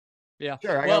 Yeah,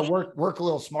 sure. I gotta work a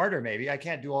little smarter. Maybe I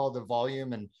can't do all the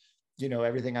volume and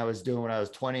everything I was doing when I was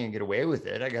 20 and get away with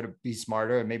it. I got to be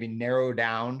smarter and maybe narrow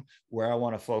down where I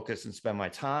want to focus and spend my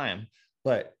time.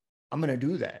 But I'm going to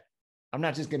do that. I'm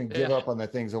not just going to give up on the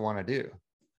things I want to do.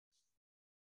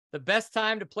 The best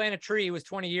time to plant a tree was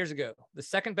 20 years ago. The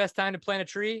second best time to plant a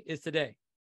tree is today.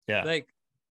 Yeah. Like,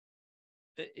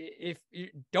 if you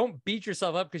don't beat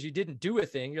yourself up because you didn't do a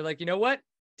thing, you're like, you know what?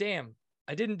 Damn,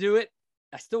 I didn't do it.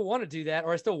 I still want to do that,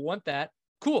 or I still want that.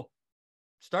 Cool.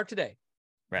 Start today.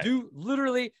 Right. Do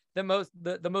literally the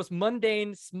most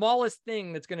mundane, smallest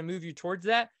thing that's going to move you towards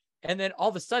that. And then all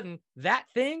of a sudden that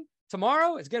thing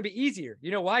tomorrow is going to be easier.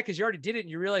 You know why? Because you already did it and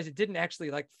you realize it didn't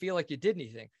actually like feel like you did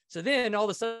anything. So then all of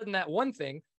a sudden that one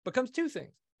thing becomes two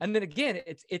things. And then again,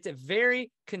 it's a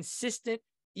very consistent,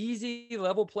 easy,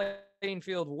 level playing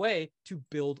field way to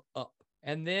build up.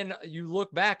 And then you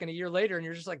look back and a year later and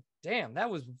you're just like, damn, that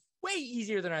was way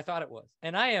easier than I thought it was.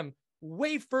 And I am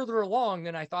way further along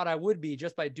than I thought I would be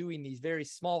just by doing these very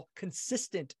small,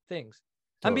 consistent things.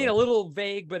 Totally. I'm being a little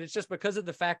vague, but it's just because of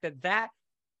the fact that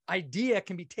idea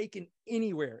can be taken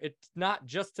anywhere. It's not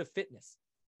just to fitness.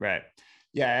 Right.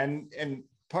 Yeah. And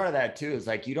part of that too is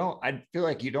like, I feel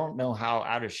like you don't know how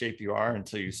out of shape you are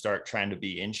until you start trying to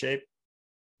be in shape.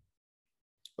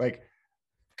 Like,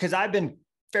 because I've been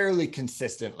fairly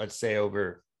consistent, let's say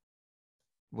over,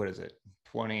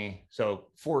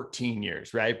 14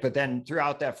 years, right? But then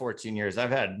throughout that 14 years,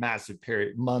 I've had massive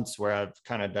months where I've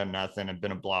kind of done nothing and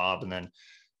been a blob and then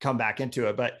come back into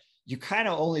it. But you kind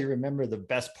of only remember the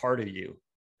best part of you,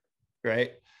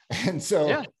 right? And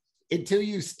so until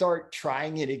you start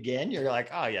trying it again, you're like,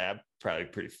 oh yeah, I'm probably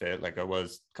pretty fit like I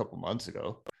was a couple months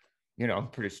ago. I'm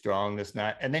pretty strong, this, and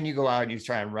that. And then you go out and you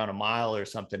try and run a mile or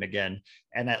something again.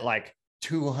 And at like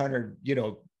 200,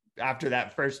 after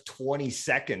that first 20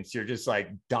 seconds, you're just like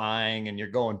dying and you're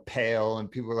going pale and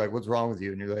people are like, what's wrong with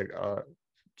you? And you're like,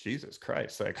 Jesus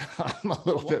Christ. Like, I'm a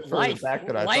little bit further back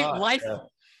than I thought.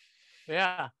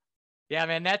 Yeah,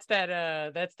 man, that's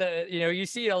the, you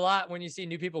see it a lot when you see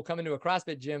new people come into a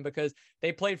CrossFit gym because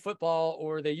they played football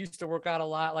or they used to work out a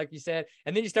lot, like you said.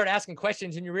 And then you start asking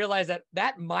questions and you realize that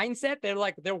mindset,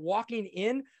 they're walking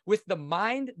in with the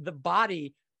mind, the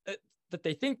body, that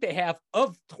they think they have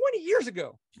of 20 years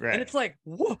ago. Right. And it's like,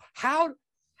 whoa,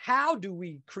 how do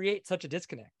we create such a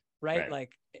disconnect? Right.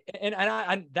 Like, and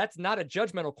I that's not a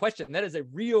judgmental question. That is a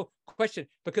real question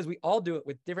because we all do it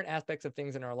with different aspects of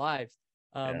things in our lives.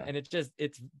 And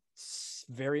it's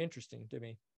very interesting to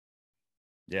me.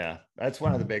 Yeah. That's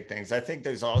one of the big things. I think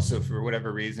there's also, for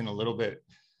whatever reason, a little bit,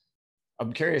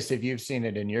 I'm curious if you've seen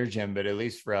it in your gym, but at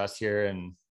least for us here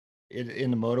and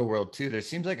in the moto world too, there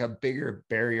seems like a bigger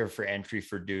barrier for entry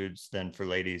for dudes than for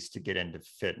ladies to get into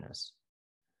fitness.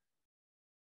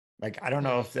 Like, I don't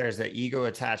know if there's an ego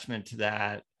attachment to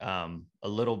that, a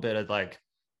little bit of like,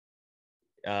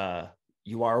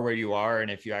 you are where you are. And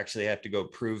if you actually have to go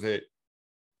prove it,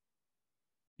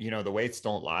 the weights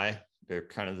don't lie. They're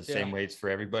kind of the same weights for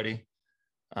everybody.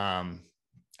 I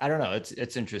don't know.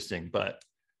 It's interesting, but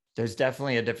there's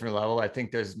definitely a different level. I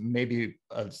think there's maybe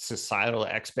a societal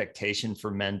expectation for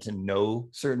men to know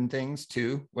certain things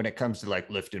too, when it comes to like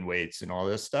lifting weights and all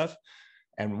this stuff.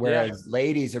 And whereas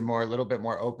ladies are a little bit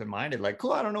more open-minded, like,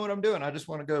 cool, I don't know what I'm doing. I just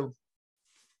want to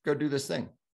go do this thing.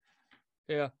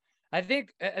 Yeah. I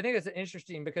think it's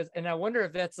interesting because, and I wonder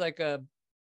if that's like I'm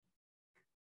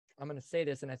going to say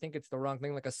this, and I think it's the wrong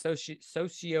thing, like a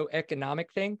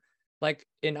socioeconomic thing. Like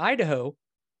in Idaho,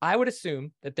 I would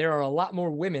assume that there are a lot more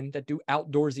women that do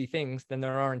outdoorsy things than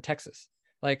there are in Texas.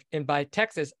 Like, and by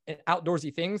Texas,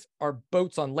 outdoorsy things are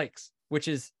boats on lakes, which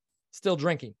is still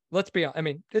drinking. Let's be honest. I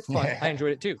mean, it's fun. I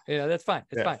enjoyed it too. That's fine.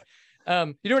 It's fine.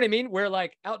 You know what I mean? Where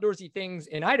like outdoorsy things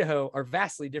in Idaho are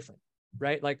vastly different,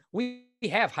 right? Like we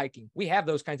have hiking, we have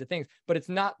those kinds of things, but it's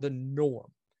not the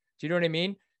norm. Do you know what I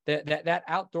mean? that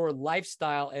outdoor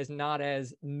lifestyle is not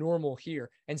as normal here.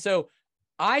 And so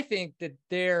I think that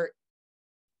there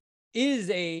is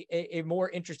a more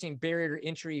interesting barrier to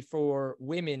entry for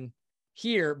women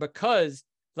here, because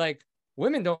like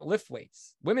women don't lift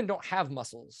weights, women don't have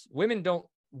muscles, women don't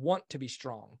want to be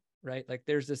strong, right? Like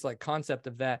there's this like concept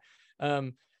of that.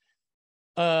 You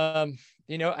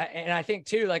know, and I think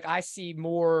too, like I see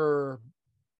more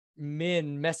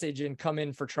men message and come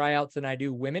in for tryouts than I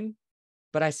do women,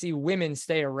 but I see women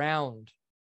stay around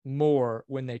more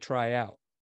when they try out.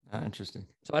 Interesting.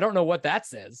 So I don't know what that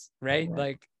says, right? Right.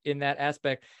 Like in that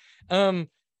aspect. But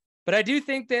I do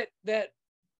think that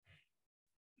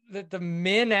the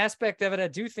men aspect of it, I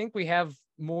do think we have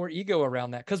more ego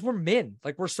around that, because we're men.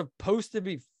 Like we're supposed to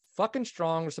be fucking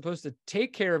strong. We're supposed to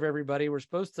take care of everybody. We're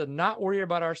supposed to not worry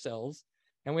about ourselves.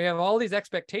 And we have all these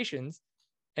expectations.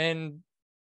 And,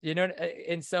 you know,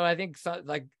 and so I think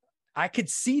like I could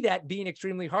see that being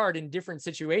extremely hard in different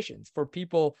situations for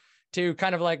people to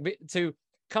kind of like to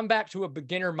come back to a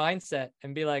beginner mindset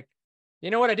and be like,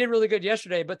 you know what, I did really good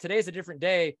yesterday, but today's a different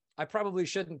day. I probably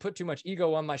shouldn't put too much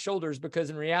ego on my shoulders, because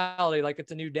in reality, like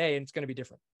it's a new day and it's going to be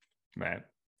different. Right.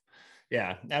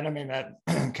 Yeah. And I mean, that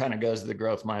kind of goes to the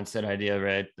growth mindset idea,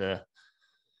 right? The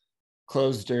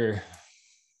closed or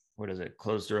what is it?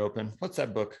 Closed or open? What's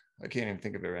that book? I can't even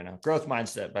think of it right now. Growth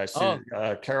Mindset by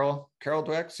Carol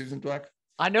Dweck, Susan Dweck.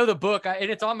 I know the book, and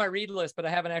it's on my read list, but I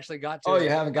haven't actually got to. Oh, you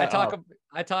haven't got.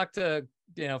 I talk to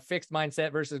you know fixed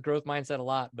mindset versus growth mindset a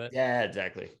lot, but yeah,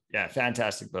 exactly. Yeah,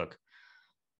 fantastic book.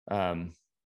 And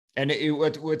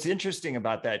what's interesting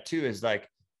about that too is like,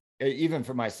 even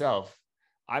for myself,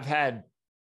 I've had,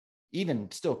 even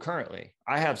still currently,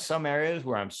 I have some areas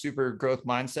where I'm super growth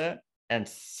mindset and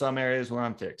some areas where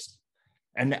I'm fixed,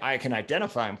 and I can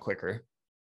identify them quicker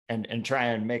and try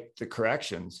and make the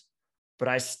corrections. But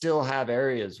I still have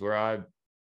areas where I've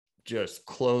just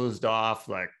closed off,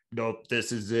 like, nope,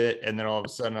 this is it. And then all of a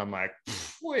sudden I'm like,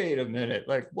 wait a minute,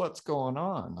 like what's going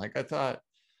on? Like I thought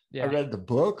I read the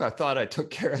book. I thought I took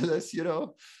care of this, you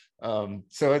know?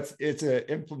 So it's an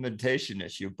implementation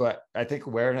issue, but I think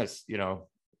awareness, you know,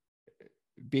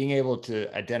 being able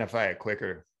to identify it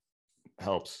quicker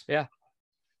helps. Yeah.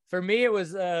 For me, it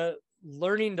was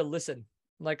learning to listen.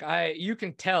 Like you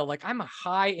can tell, like I'm a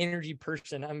high energy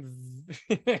person.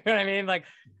 You know what I mean? Like,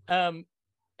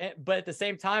 but at the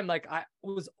same time, like I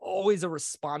was always a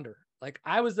responder. Like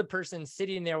I was the person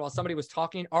sitting there while somebody was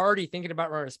talking, already thinking about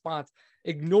my response,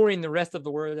 ignoring the rest of the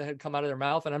word that had come out of their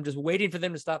mouth. And I'm just waiting for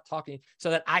them to stop talking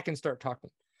so that I can start talking.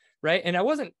 Right. And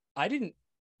I didn't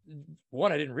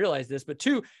realize this, but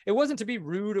two, it wasn't to be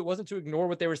rude. It wasn't to ignore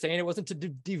what they were saying. It wasn't to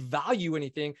devalue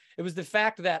anything. It was the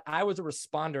fact that I was a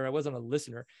responder. I wasn't a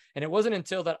listener. And it wasn't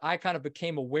until that I kind of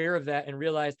became aware of that and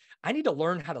realized I need to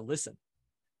learn how to listen.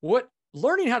 What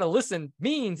learning how to listen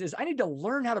means is I need to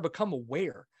learn how to become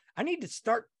aware. I need to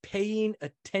start paying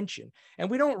attention. And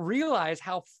we don't realize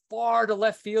how far to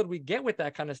left field we get with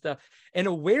that kind of stuff. And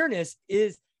awareness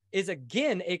is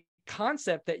again, a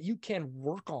concept that you can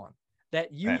work on,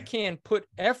 that you can put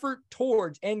effort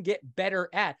towards and get better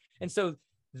at. And so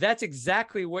that's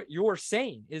exactly what you're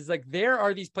saying, is like, there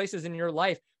are these places in your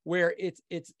life where it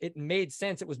made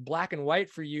sense. It was black and white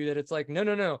for you, that it's like,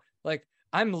 no, like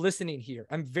I'm listening here.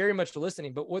 I'm very much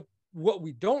listening. But what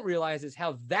we don't realize is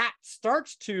how that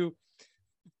starts to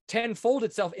tenfold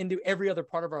itself into every other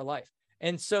part of our life.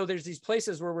 And so there's these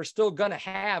places where we're still going to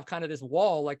have kind of this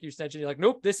wall, like you said, you're like,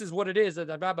 nope, this is what it is.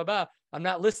 Blah, blah, blah. I'm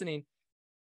not listening.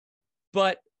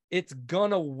 But it's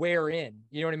gonna wear in,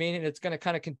 you know what I mean? And it's gonna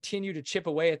kind of continue to chip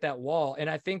away at that wall. And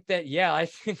I think that, I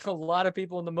think a lot of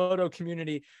people in the moto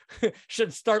community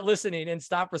should start listening and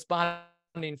stop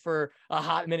responding for a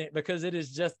hot minute, because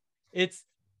it's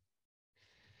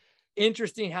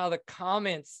interesting how the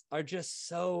comments are just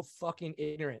so fucking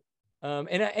ignorant.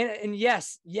 And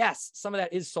yes, some of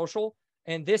that is social,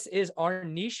 and this is our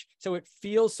niche. So it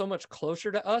feels so much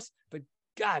closer to us, but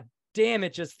God damn,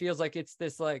 it just feels like it's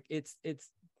this, like it's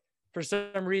for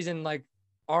some reason, like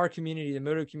our community, the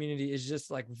moto community, is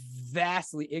just like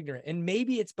vastly ignorant. And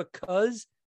maybe it's because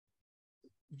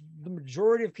the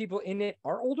majority of people in it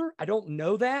are older. I don't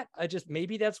know that.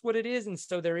 Maybe that's what it is. And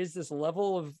so there is this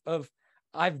level of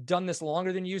I've done this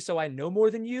longer than you, so I know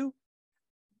more than you.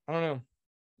 I don't know.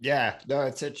 Yeah, no,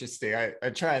 it's interesting. I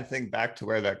try and think back to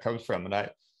where that comes from. And I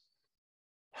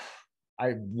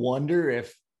wonder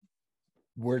if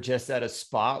we're just at a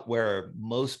spot where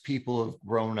most people have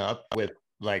grown up with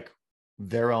like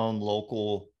their own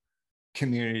local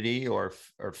community or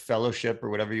fellowship or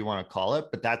whatever you want to call it,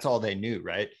 but that's all they knew,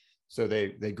 right? So they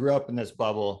grew up in this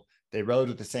bubble. They rode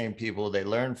with the same people. They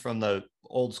learned from the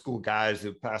old school guys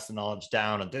who passed the knowledge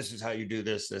down. And this is how you do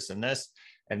this, this, and this.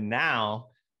 And now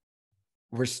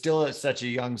we're still at such a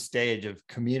young stage of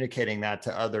communicating that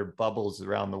to other bubbles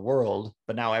around the world.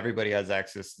 But now everybody has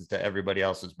access to everybody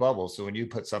else's bubble. So when you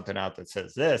put something out that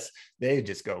says this, they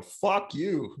just go, fuck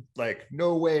you. Like,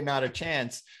 no way, not a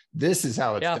chance. This is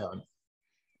how it's done.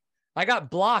 I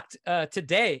got blocked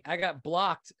today. I got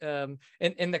blocked. And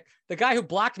the guy who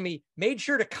blocked me made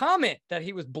sure to comment that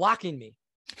he was blocking me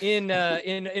in a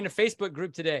Facebook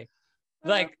group today.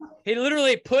 Like, he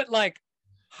literally put like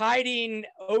hiding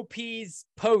OP's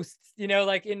posts, you know,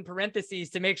 like in parentheses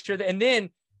to make sure that, and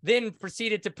then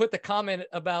proceeded to put the comment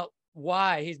about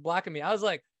why he's blocking me. I was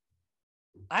like,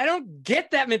 I don't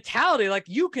get that mentality. Like,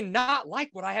 you cannot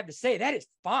like what I have to say. That is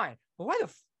fine. But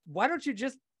why don't you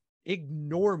just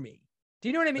ignore me? Do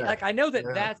you know what I mean? Like, I know that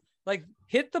that's like,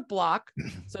 hit the block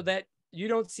so that you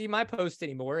don't see my post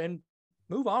anymore and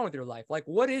move on with your life. Like,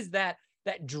 what is that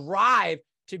drive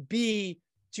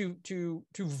to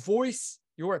voice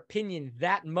your opinion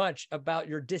that much about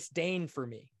your disdain for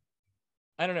me?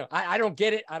 I don't know. I don't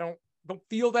get it. I don't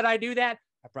feel that I do that.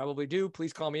 I probably do.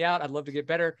 Please call me out. I'd love to get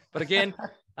better. But again,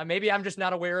 maybe I'm just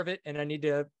not aware of it and I need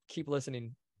to keep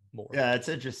listening more. Yeah, it's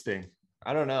interesting.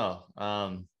 I don't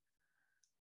know.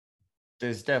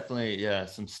 There's definitely,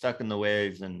 some stuck in the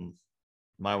ways and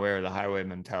my way or the highway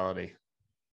mentality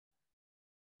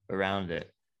around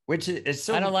it, which is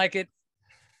so. I don't like it.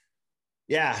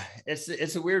 Yeah,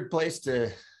 it's a weird place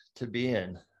to be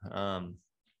in. I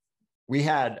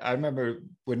remember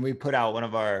when we put out one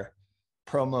of our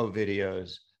promo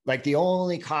videos, like the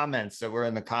only comments that were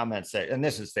in the comments and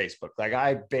this is Facebook. Like,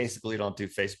 I basically don't do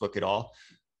Facebook at all.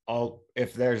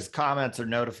 If there's comments or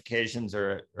notifications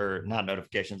or not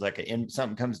notifications, like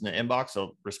something comes in the inbox,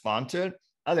 I'll respond to it.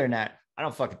 Other than that, I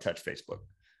don't fucking touch Facebook.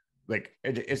 Like,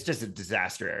 it's just a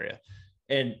disaster area.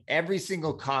 And every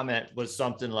single comment was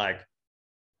something like,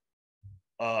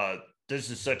 this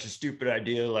is such a stupid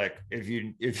idea. Like, if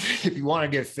you want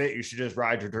to get fit, you should just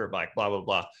ride your dirt bike, blah, blah,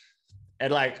 blah.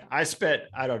 And like, I spent,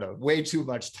 I don't know, way too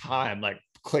much time like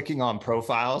clicking on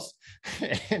profiles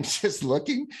and just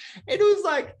looking. It was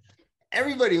like,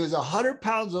 everybody was 100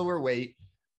 pounds overweight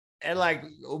and like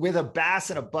with a Bass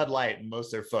and a Bud Light in most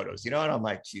of their photos, you know? And I'm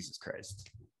like, Jesus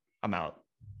Christ, I'm out.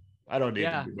 I don't need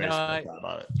to be wasting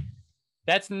about it.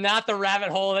 That's not the rabbit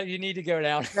hole that you need to go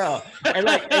down. No.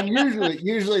 And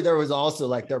usually there was also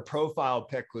like their profile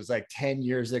pic was like 10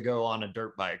 years ago on a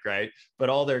dirt bike, right? But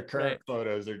all their current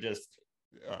photos are just,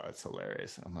 it's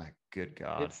hilarious. I'm like, good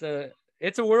God.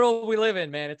 It's a world we live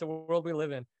in, man. It's a world we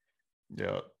live in.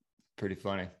 Yeah, pretty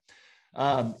funny.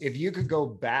 If you could go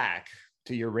back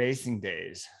to your racing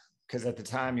days, because at the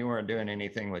time you weren't doing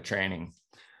anything with training,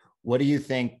 what do you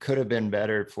think could have been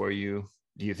better for you?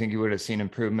 Do you think you would have seen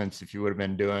improvements if you would have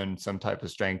been doing some type of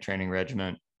strength training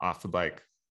regimen off the bike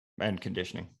and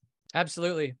conditioning?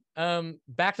 Absolutely.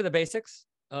 Back to the basics,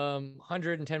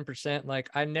 110%. Like,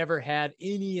 I never had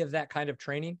any of that kind of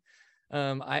training.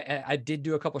 I did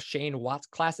do a couple Shane Watts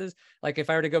classes. Like, if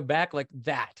I were to go back like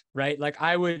that, right? Like,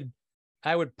 I would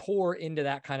pour into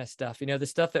that kind of stuff. You know, the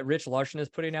stuff that Rich Larson is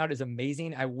putting out is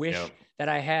amazing. I wish that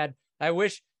I had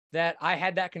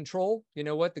that control. You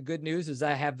know what? The good news is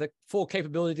I have the full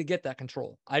capability to get that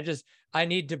control. I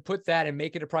need to put that and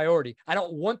make it a priority. I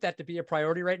don't want that to be a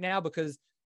priority right now because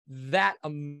that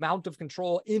amount of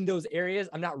control in those areas,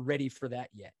 I'm not ready for that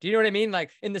yet. Do you know what I mean?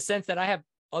 Like, in the sense that I have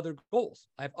other goals.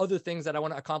 I have other things that I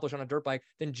want to accomplish on a dirt bike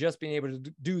than just being able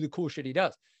to do the cool shit he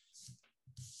does.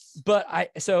 But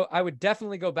I would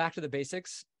definitely go back to the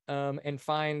basics and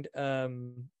find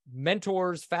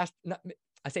mentors,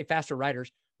 faster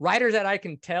riders that I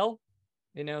can tell,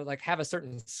 you know, like have a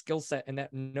certain skill set and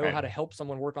that know how to help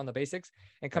someone work on the basics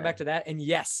and come back to that. And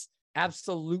yes,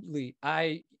 absolutely.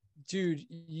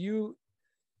 You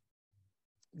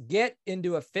get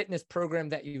into a fitness program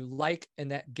that you like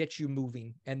and that gets you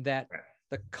moving, and that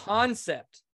the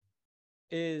concept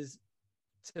is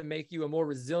to make you a more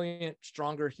resilient,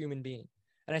 stronger human being.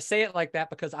 And I say it like that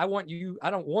because I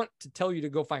don't want to tell you to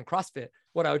go find CrossFit.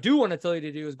 What I do want to tell you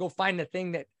to do is go find the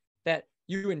thing that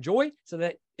you enjoy so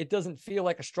that it doesn't feel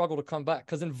like a struggle to come back,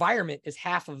 because environment is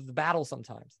half of the battle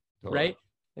sometimes. Right.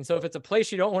 And so if it's a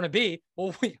place you don't want to be,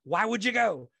 well, why would you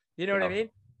go? You know what I mean?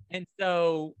 And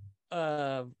so,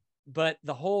 but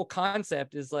the whole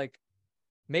concept is like,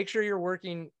 make sure you're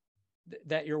working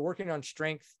on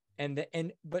strength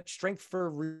but strength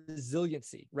for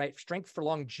resiliency, right? Strength for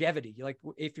longevity. Like,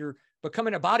 if you're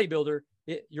becoming a bodybuilder,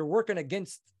 you're working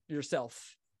against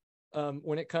yourself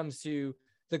when it comes to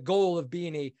the goal of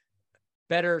being a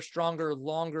better, stronger,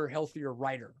 longer, healthier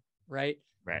rider, right?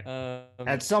 Right.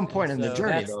 At some point in the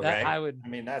journey, though, right? I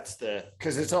mean, that's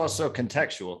because it's also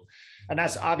contextual. And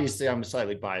that's obviously, I'm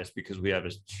slightly biased because we have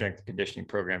a strength and conditioning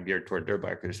program geared toward dirt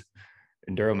bikers,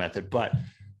 Enduro Method. But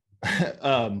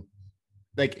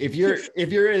like if you're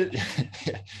if you're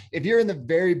in the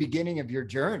very beginning of your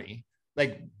journey,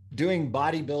 like doing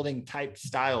bodybuilding type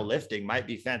style lifting might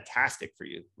be fantastic for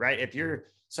you, right? If you're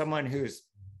someone who's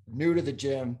new to the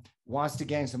gym, wants to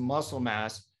gain some muscle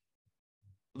mass,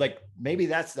 like maybe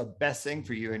that's the best thing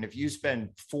for you. And if you spend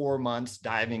 4 months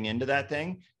diving into that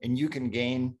thing and you can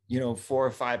gain, 4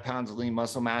 or 5 pounds of lean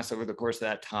muscle mass over the course of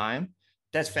that time,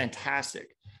 that's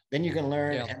fantastic. Then you can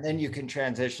learn and then you can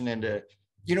transition into,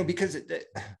 because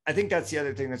I think that's the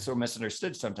other thing that's so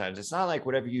misunderstood sometimes. It's not like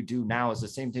whatever you do now is the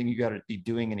same thing you got to be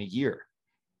doing in a year.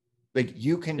 Like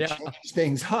you can change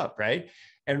things up, right?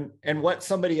 And what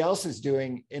somebody else is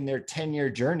doing in their 10-year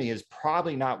journey is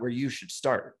probably not where you should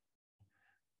start.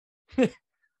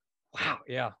 Wow.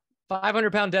 Yeah.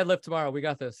 500-pound deadlift tomorrow. We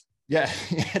got this. Yeah,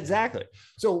 exactly.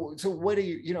 So what do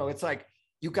you, it's like,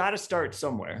 you got to start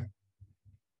somewhere.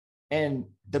 And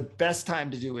the best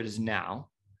time to do it is now.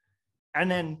 And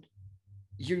then,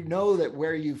 that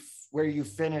where you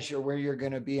finish or where you're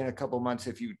going to be in a couple months,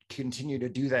 if you continue to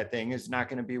do that thing, is not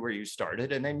going to be where you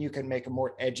started. And then you can make a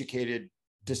more educated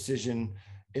decision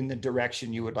in the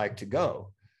direction you would like to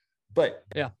go. But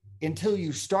until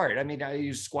you start, I mean, I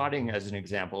use squatting as an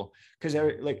example because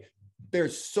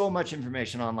there's so much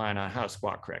information online on how to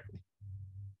squat correctly.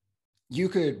 You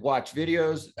could watch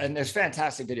videos, and there's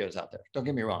fantastic videos out there. Don't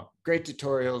get me wrong. Great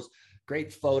tutorials,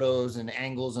 great photos and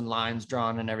angles and lines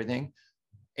drawn and everything.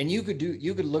 And you could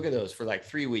look at those for like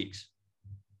 3 weeks.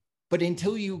 But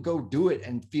until you go do it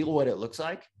and feel what it looks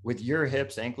like with your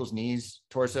hips, ankles, knees,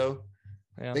 torso,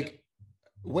 like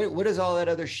what does all that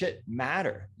other shit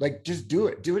matter? Like, just do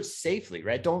it safely,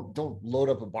 right? Don't load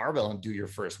up a barbell and do your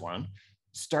first one.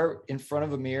 Start in front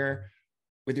of a mirror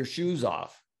with your shoes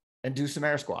off and do some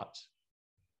air squats.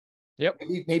 Yep.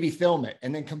 Maybe film it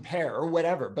and then compare or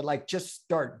whatever, but like just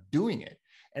start doing it.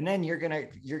 And then you're going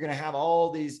to have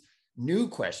all these new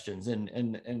questions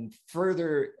and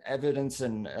further evidence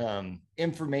and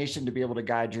information to be able to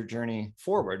guide your journey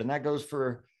forward. And that goes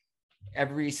for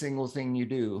every single thing you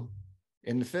do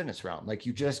in the fitness realm. Like,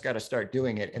 you just got to start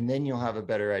doing it, and then you'll have a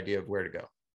better idea of where to go.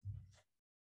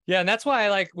 Yeah. And that's why,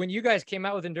 like, when you guys came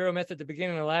out with Enduro Method at the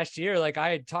beginning of last year, like, I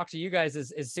had talked to you guys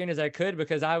as soon as I could,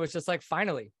 because I was just like,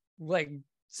 finally, like,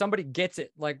 somebody gets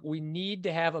it. Like, we need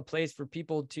to have a place for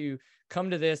people to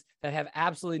come to this that have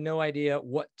absolutely no idea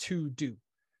what to do.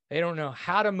 They don't know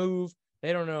how to move.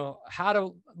 They don't know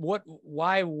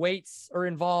why weights are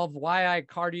involved, why I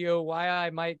cardio, why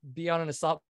I might be on an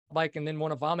assault bike and then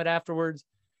want to vomit afterwards.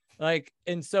 Like,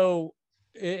 and so,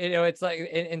 it's like,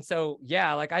 and so,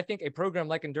 yeah, like, I think a program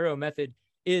like Enduro Method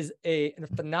is a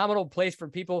phenomenal place for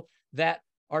people that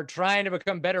are trying to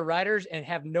become better riders and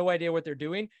have no idea what they're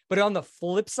doing. But on the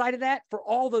flip side of that, for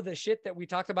all of the shit that we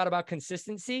talked about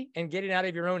consistency and getting out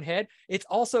of your own head, it's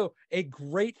also a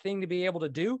great thing to be able to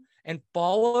do and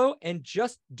follow and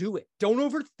just do it. Don't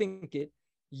overthink it.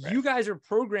 Right. You guys are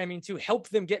programming to help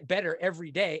them get better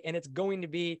every day. And it's going to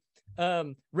be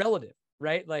relative,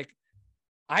 right? Like,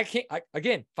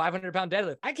 again, 500-pound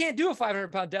deadlift. I can't do a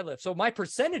 500-pound deadlift. So my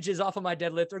percentages off of my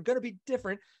deadlift are going to be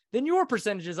different than your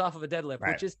percentages off of a deadlift,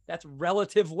 right. That's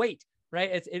relative weight,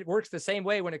 right? It works the same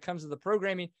way when it comes to the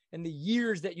programming and the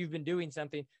years that you've been doing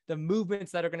something, the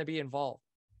movements that are going to be involved.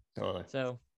 Totally.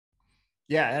 So,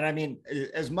 yeah. And I mean,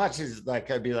 as much as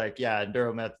like, I'd be like, yeah,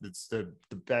 Enduro Method's the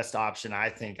best option, I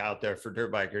think, out there for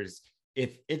dirt bikers.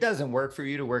 If it doesn't work for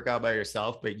you to work out by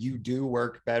yourself, but you do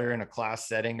work better in a class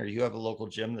setting, or you have a local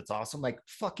gym that's awesome, like,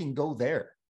 fucking go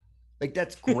there. Like,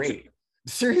 that's great.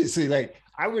 Seriously, like,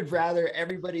 I would rather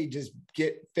everybody just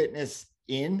get fitness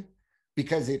in,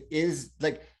 because it is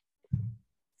like,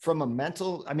 from a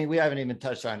mental, I mean, we haven't even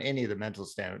touched on any of the mental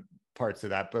standard parts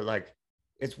of that, but like,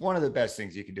 it's one of the best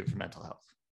things you can do for mental health.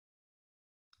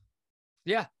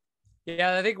 Yeah.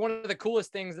 Yeah, I think one of the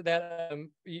coolest things that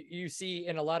you see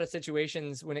in a lot of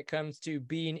situations when it comes to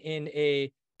being in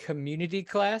a community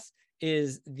class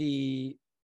is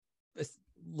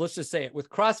let's just say it, with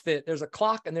CrossFit, there's a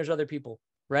clock and there's other people,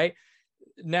 right?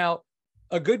 Now,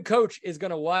 a good coach is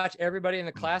going to watch everybody in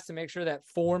the class to make sure that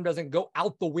form doesn't go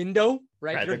out the window,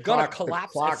 right? You're going to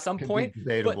collapse at some point.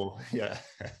 Debatable. Yeah.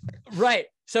 Right.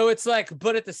 So it's like,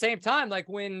 but at the same time, like,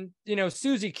 when,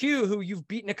 Susie Q, who you've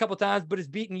beaten a couple times, but is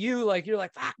beating you, like, you're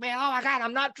like, fuck, man, oh my God,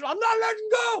 I'm not letting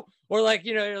go. Or like,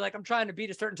 you're like, I'm trying to beat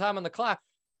a certain time on the clock.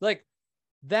 Like,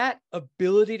 that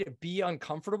ability to be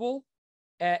uncomfortable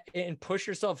and push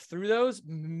yourself through those,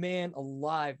 man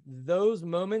alive, those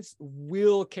moments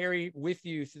will carry with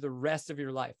you through the rest of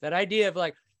your life. That idea of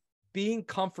like being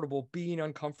comfortable, being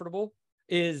uncomfortable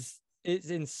is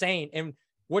insane. And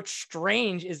what's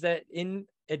strange is that in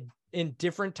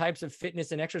different types of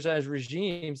fitness and exercise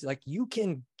regimes, like you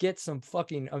can get some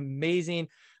fucking amazing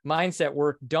mindset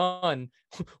work done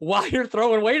while you're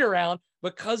throwing weight around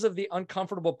because of the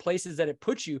uncomfortable places that it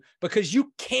puts you, because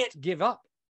you can't give up.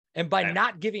 And by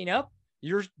not giving up,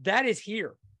 that is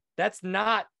here. That's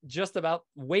not just about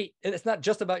weight. It's not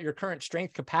just about your current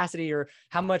strength capacity or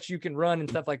how much you can run and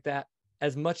stuff like that,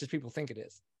 as much as people think it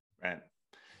is. Right.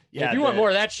 Yeah. If you want more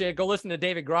of that shit, go listen to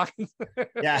David Goggins.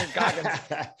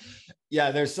 Yeah.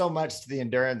 Yeah. There's so much to the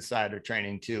endurance side of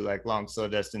training too, like long, slow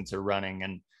distance or running.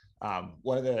 And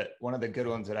one of the good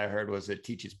ones that I heard was it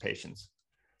teaches patience.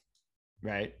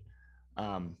 Right.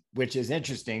 Which is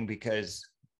interesting because,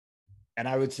 and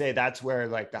I would say that's where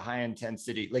like the high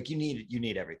intensity, like you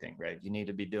need everything, right? You need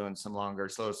to be doing some longer,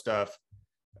 slow stuff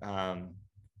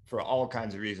for all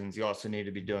kinds of reasons. You also need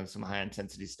to be doing some high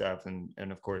intensity stuff and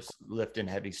of course lifting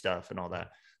heavy stuff and all that.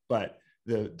 But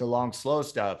the long, slow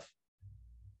stuff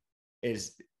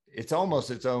it's almost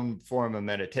its own form of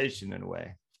meditation in a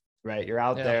way, right? You're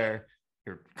out there,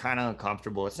 you're kind of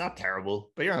uncomfortable. It's not terrible,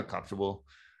 but you're uncomfortable.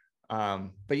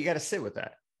 But you got to sit with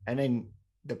that. And then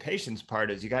the patience part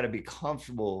is you got to be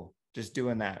comfortable just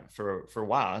doing that for a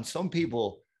while. And some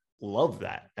people love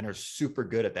that and are super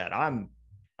good at that. I'm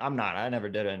not. I never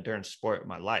did an endurance sport in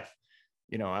my life.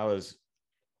 You know, it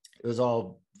was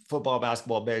all football,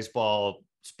 basketball, baseball,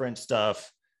 sprint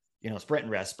stuff, you know, sprint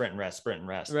and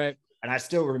rest. Right. And I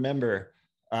still remember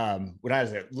when I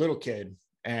was a little kid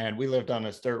and we lived on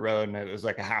this dirt road and it was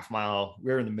like a half mile.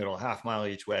 We were in the middle, half mile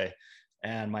each way.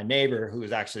 And my neighbor, who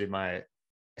was actually my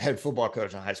head football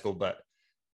coach in high school, but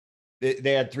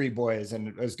they had 3 boys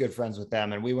and I was good friends with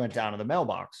them. And we went down to the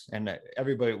mailbox and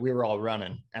we were all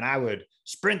running and I would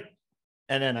sprint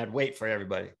and then I'd wait for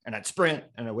everybody and I'd sprint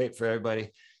and I'd wait for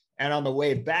everybody. And on the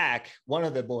way back, one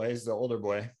of the boys, the older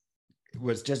boy,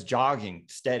 was just jogging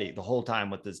steady the whole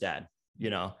time with his dad, you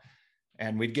know,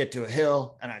 and we'd get to a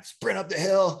hill and I'd sprint up the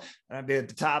hill and I'd be at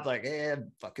the top like, hey,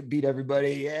 fucking beat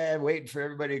everybody. Yeah. Waiting for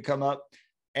everybody to come up.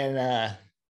 And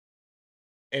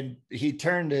he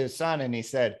turned to his son and he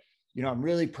said, you know, I'm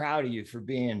really proud of you for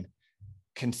being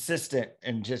consistent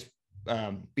and just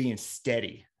being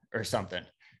steady or something.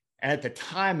 And at the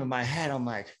time in my head, I'm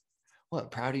like,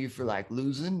 what, proud of you for like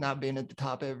losing, not being at the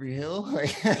top of every hill?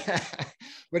 Like,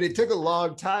 but it took a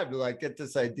long time to like get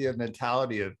this idea of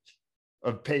mentality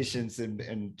of patience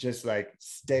and just like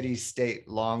steady state,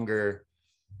 longer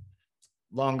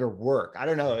work. I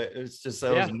don't know. It's just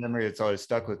that was a memory that's always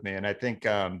stuck with me. And I think,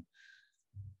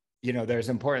 you know, there's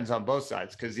importance on both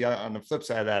sides because on the flip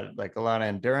side of that, like a lot of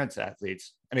endurance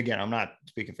athletes, and again, I'm not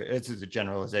speaking for, this is a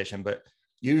generalization, but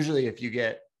usually if you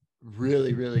get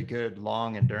really, really good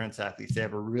long endurance athletes, they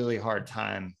have a really hard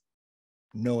time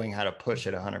knowing how to push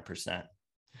at 100%.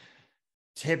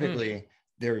 Typically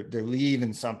they're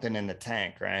leaving something in the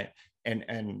tank, right?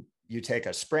 And you take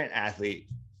a sprint athlete,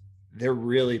 they're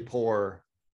really poor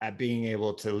at being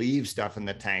able to leave stuff in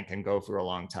the tank and go for a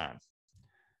long time.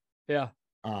 Yeah.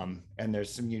 And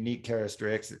there's some unique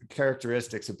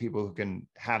characteristics of people who can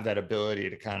have that ability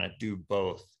to kind of do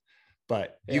both.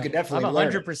 But you could definitely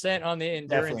I'm 100% on the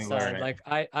endurance side. Like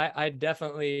I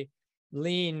definitely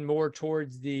lean more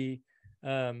towards the,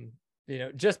 you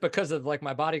know, just because of like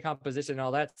my body composition and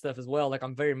all that stuff as well. Like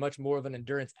I'm very much more of an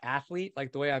endurance athlete,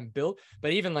 like the way I'm built,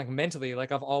 but even like mentally,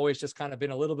 like I've always just kind of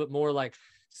been a little bit more like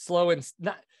slow and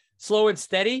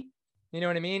steady. You know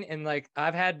what I mean? And like,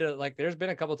 I've had to, like, there's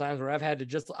been a couple of times where I've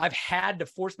had to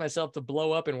force myself to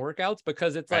blow up in workouts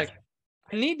because it's like,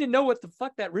 I need to know what the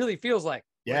fuck that really feels like.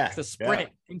 Yeah. Like, to sprint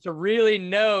and to really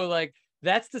know, like,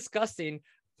 that's disgusting.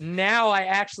 Now I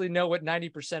actually know what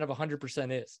 90% of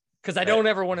 100% is because I don't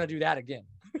ever want to do that again.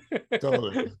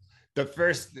 Totally.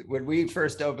 When we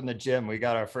first opened the gym, we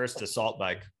got our first assault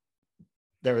bike.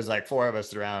 There was like 4 of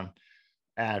us around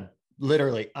and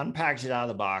literally unpacked it out of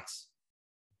the box.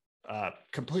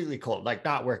 Completely cold, like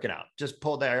not working out, just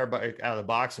pulled the air bike out of the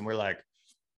box and we're like,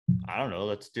 I don't know,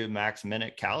 let's do max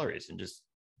minute calories and just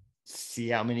see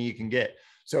how many you can get.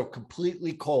 So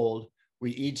completely cold,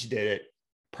 we each did it.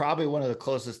 Probably one of the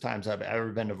closest times I've ever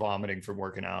been to vomiting from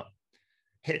working out.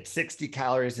 Hit 60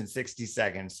 calories in 60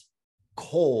 seconds,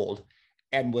 cold,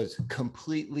 and was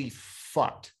completely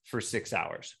fucked for 6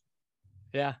 hours.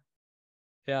 Yeah.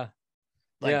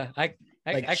 Like,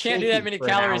 I can't do that many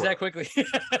calories that quickly.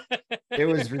 It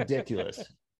was ridiculous.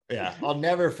 Yeah. I'll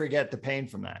never forget the pain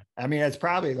from that. I mean, it's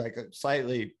probably like a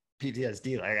slightly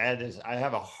PTSD. Like I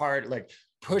have a hard, like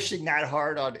pushing that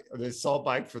hard on the assault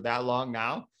bike for that long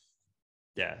now.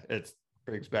 Yeah, it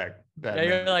brings back bad Yeah,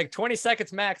 you're memories. like 20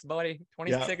 seconds max, buddy.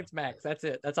 20 seconds max. That's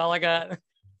it. That's all I got.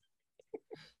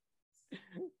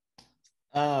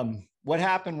 What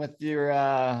happened with your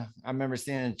I remember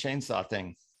seeing a chainsaw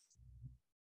thing.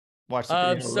 Watch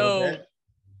the video a little bit.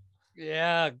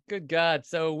 Yeah, good God.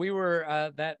 So we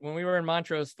were when we were in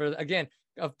Montrose for, again,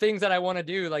 of things that I want to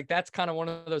do, like that's kind of one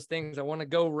of those things. I want to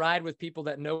go ride with people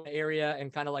that know the area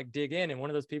and kind of like dig in. And one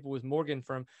of those people was Morgan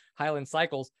from Highland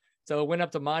Cycles. So went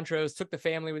up to Montrose, took the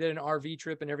family, we did an RV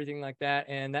trip and everything like that.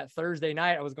 And that Thursday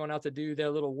night, I was going out to do their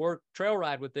little work trail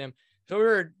ride with them. So we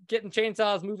were getting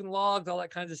chainsaws, moving logs, all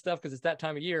that kinds of stuff, because it's that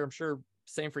time of year. I'm sure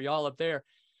same for y'all up there.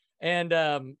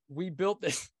 And we built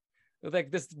this,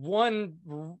 like this one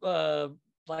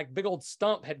like big old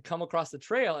stump had come across the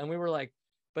trail, and we were like,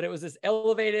 but it was this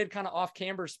elevated kind of off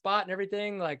camber spot and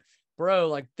everything. Like, bro,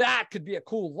 like that could be a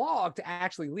cool log to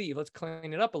actually leave. Let's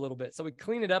clean it up a little bit. So we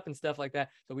cleaned it up and stuff like that.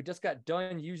 So we just got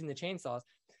done using the chainsaws.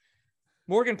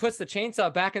 Morgan puts the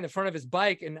chainsaw back in the front of his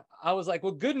bike. And I was like,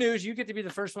 well, good news. You get to be the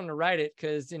first one to ride it,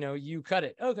 because, you know, you cut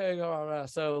it. Okay.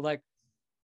 So like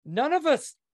none of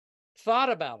us thought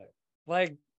about it,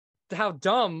 like how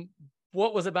dumb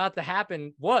what was about to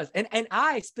happen was. And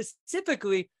I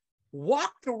specifically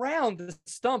walked around the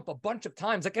stump a bunch of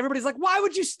times. Like everybody's like, why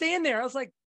would you stand there? I was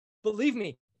like, believe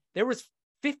me, there was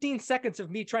 15 seconds of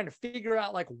me trying to figure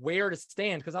out like where to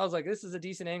stand, because I was like, this is a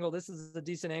decent angle, this is a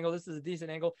decent angle, this is a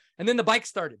decent angle. And then the bike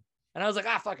started and I was like,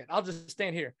 fuck it, I'll just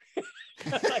stand here.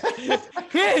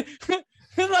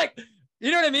 Like, you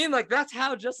know what I mean? Like that's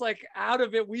how just like out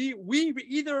of it we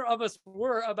either of us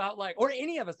were about, like, or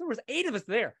any of us, there was 8 of us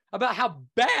there, about how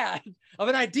bad of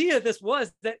an idea this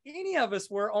was, that any of us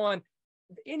were on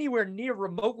anywhere near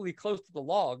remotely close to the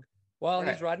log while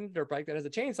he's riding a dirt bike that has a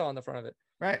chainsaw on the front of it.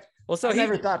 Right. Well, so I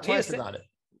never thought twice about it.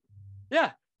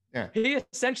 Yeah. Yeah. He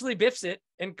essentially biffs it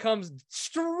and comes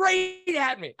straight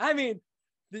at me. I mean,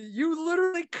 you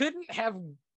literally couldn't have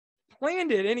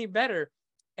planned it any better.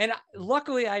 And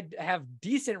luckily I have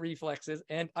decent reflexes,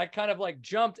 and I kind of like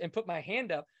jumped and put my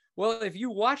hand up. Well, if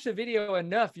you watch the video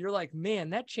enough, you're like,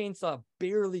 man, that chainsaw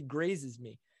barely grazes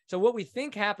me. So what we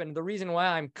think happened, the reason why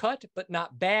I'm cut, but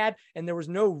not bad, and there was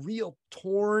no real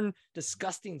torn,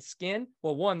 disgusting skin.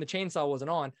 Well, 1, the chainsaw wasn't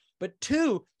on, but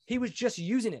 2, he was just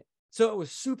using it. So it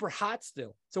was super hot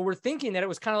still. So we're thinking that it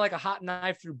was kind of like a hot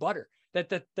knife through butter, that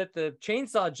the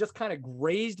chainsaw just kind of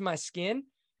grazed my skin.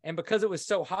 And because it was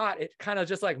so hot, it kind of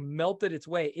just like melted its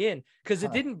way in, because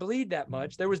it didn't bleed that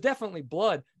much. There was definitely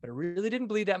blood, but it really didn't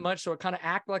bleed that much. So it kind of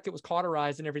acted like it was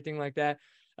cauterized and everything like that.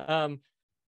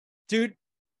 Dude,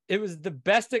 it was the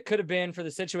best it could have been for the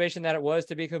situation that it was,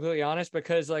 to be completely honest,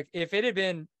 because like if it had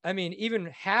been, I mean, even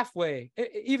halfway,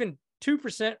 even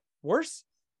 2% worse,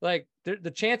 like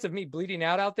the chance of me bleeding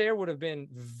out there would have been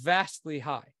vastly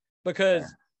high, because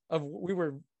we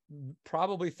were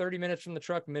probably 30 minutes from the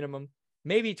truck minimum.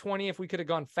 Maybe 20 if we could have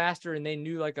gone faster and they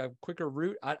knew like a quicker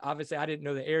route. Obviously, I didn't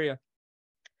know the area.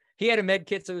 He had a med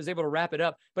kit, so he was able to wrap it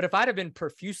up. But if I'd have been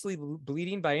profusely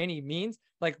bleeding by any means,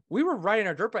 like we were riding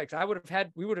our dirt bikes,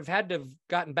 we would have had to have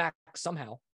gotten back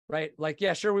somehow, right? Like,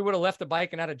 yeah, sure, we would have left the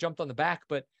bike and I'd have jumped on the back,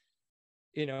 but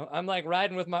you know, I'm like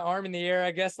riding with my arm in the air, I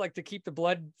guess, like to keep the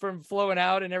blood from flowing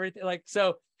out and everything. Like,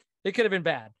 so it could have been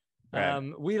bad.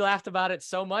 Right. We laughed about it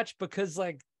so much because,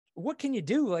 like, what can you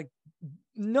do? Like,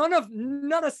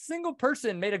 not a single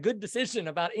person made a good decision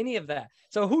about any of that.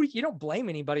 So you don't blame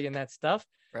anybody in that stuff.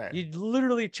 Right. You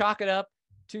literally chalk it up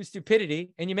to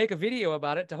stupidity and you make a video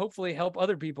about it to hopefully help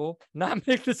other people not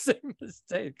make the same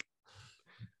mistake.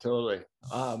 Totally.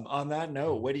 On that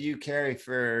note, what do you carry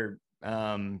for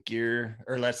gear,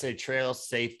 or let's say trail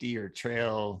safety or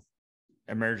trail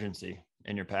emergency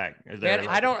in your pack? Man,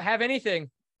 I don't have anything.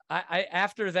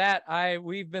 After that,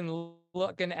 we've been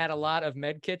looking at a lot of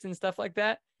med kits and stuff like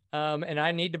that. And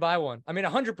I need to buy one. I mean,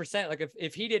 100%. Like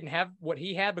if he didn't have what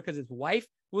he had because his wife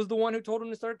was the one who told him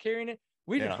to start carrying it,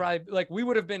 we'd have probably, like, we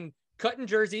would have been cutting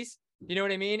jerseys, you know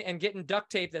what I mean? And getting duct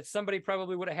tape that somebody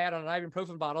probably would have had on an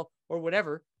ibuprofen bottle or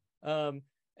whatever.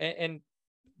 And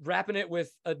wrapping it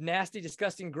with a nasty,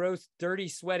 disgusting, gross, dirty,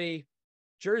 sweaty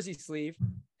jersey sleeve,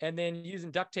 and then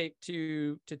using duct tape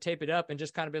to tape it up, and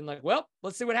just kind of been like, well,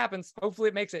 let's see what happens. Hopefully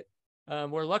it makes it.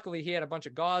 Where luckily he had a bunch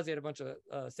of gauze, he had a bunch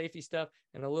of safety stuff,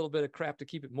 and a little bit of crap to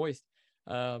keep it moist.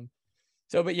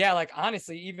 But yeah, like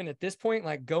honestly, even at this point,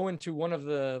 like going to one of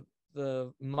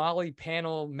the Molly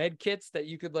panel med kits that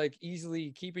you could like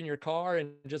easily keep in your car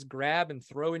and just grab and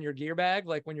throw in your gear bag,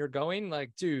 like when you're going,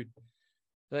 like, dude,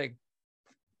 like,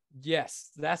 yes,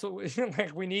 that's what we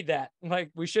like. We need that. Like,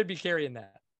 we should be carrying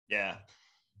that. Yeah.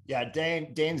 Yeah.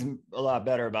 Dane's a lot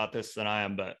better about this than I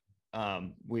am, but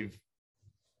we've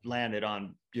landed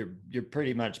on your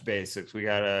pretty much basics. We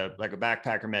got a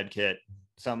backpacker med kit,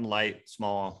 something light,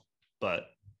 small, but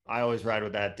I always ride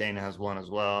with that. Dane has one as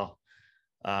well.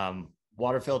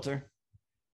 Water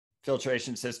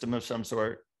filtration system of some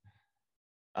sort,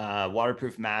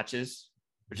 waterproof matches,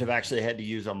 which I've actually had to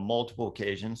use on multiple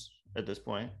occasions at this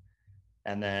point.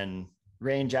 And then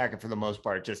rain jacket for the most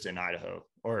part, just in Idaho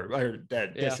or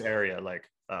this area, like,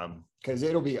 because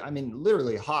it'll be, I mean,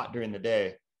 literally hot during the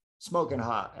day, smoking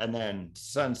hot, and then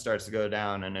sun starts to go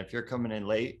down. And if you're coming in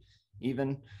late,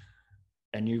 even,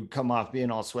 and you come off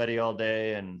being all sweaty all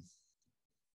day, and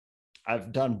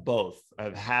I've done both.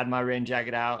 I've had my rain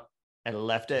jacket out and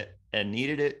left it and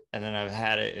needed it, and then I've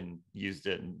had it and used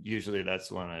it. And usually that's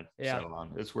the one I settle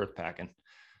on. It's worth packing.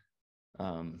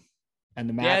 And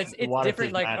the match, it's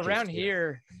different. Like around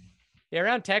here,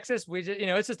 around Texas, we just,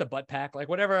 it's just a butt pack, like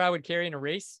whatever I would carry in a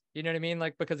race. You know what I mean?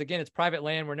 Like, because again, it's private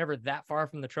land. We're never that far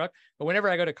from the truck. But whenever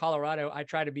I go to Colorado, I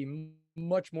try to be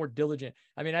much more diligent.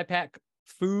 I mean, I pack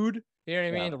food. You know what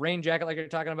I mean? The rain jacket, like you're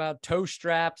talking about, toe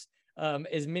straps,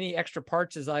 as many extra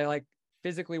parts as I like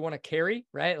physically want to carry,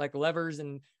 right? Like levers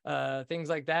and things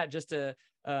like that, just to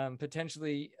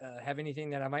potentially have anything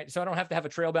that I might, so I don't have to have a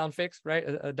trail bound fix, right?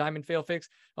 A diamond fail fix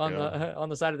on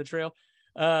the side of the trail,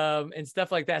 and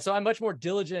stuff like that. So I'm much more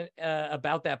diligent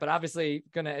about that, but obviously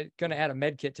gonna add a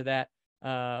med kit to that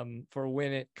for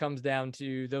when it comes down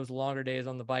to those longer days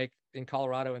on the bike in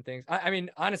Colorado and things. I mean,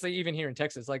 honestly, even here in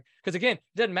Texas, like, because again,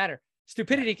 it doesn't matter.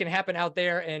 Stupidity can happen out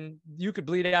there, and you could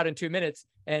bleed out in 2 minutes,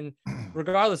 and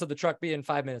regardless of the truck being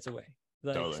 5 minutes away.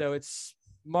 Like, totally. So it's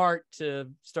smart to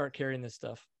start carrying this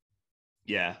stuff.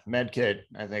 Yeah, med kit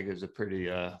I think is a pretty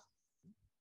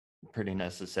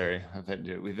necessary.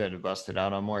 We've had to bust it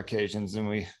out on more occasions than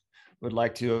we would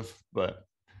like to have, but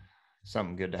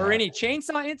something good to have. Any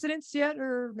chainsaw incidents yet,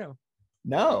 or no?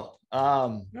 No.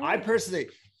 I personally,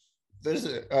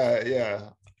 I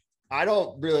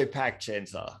don't really pack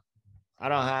chainsaw. I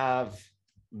don't have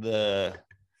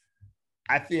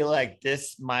I feel like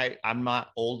I'm not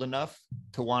old enough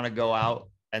to want to go out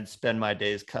and spend my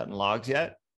days cutting logs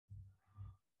yet.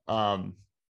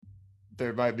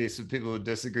 There might be some people who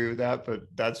disagree with that, but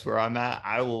that's where I'm at.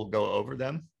 I will go over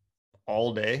them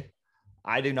all day.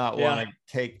 I do not want to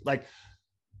take, like,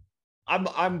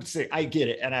 I'm sick. I get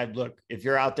it. And if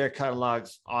you're out there cutting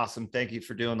logs, awesome. Thank you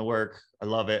for doing the work. I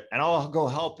love it. And I'll go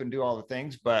help and do all the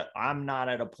things, but I'm not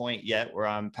at a point yet where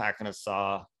I'm packing a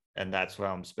saw and that's where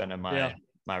I'm spending my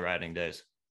riding days.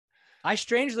 I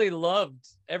strangely loved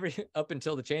up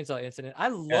until the chainsaw incident. I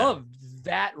loved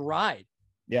that ride.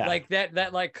 Yeah. Like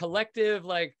that like collective,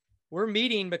 like, we're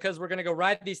meeting because we're going to go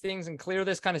ride these things and clear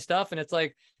this kind of stuff. And it's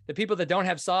like the people that don't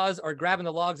have saws are grabbing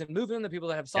the logs and moving them. The people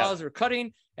that have saws are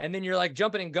cutting, and then you're like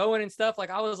jumping and going and stuff. Like,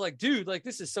 I was like, dude, like,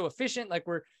 this is so efficient. Like,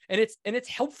 and it's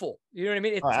helpful. You know what I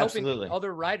mean? It's helping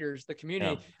other riders, the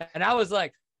community. Yeah. And I was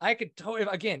like, I could totally,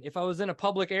 again, if I was in a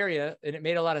public area and it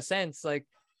made a lot of sense, like,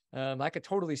 I could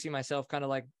totally see myself kind of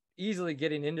like easily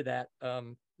getting into that.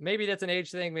 Maybe that's an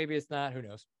age thing. Maybe it's not, who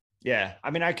knows? Yeah. I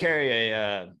mean, I carry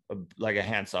a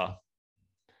handsaw.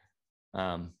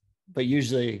 But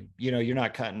usually, you're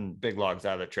not cutting big logs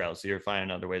out of the trail. So you're finding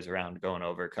other ways around, going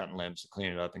over, cutting limbs,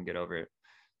 clean it up and get over it.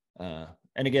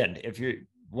 And again, if you're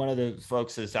one of the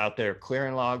folks that's out there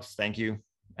clearing logs, thank you.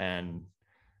 And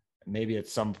maybe at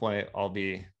some point I'll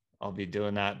be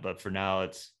doing that. But for now,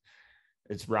 it's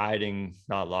riding,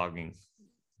 not logging.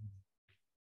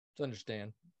 It's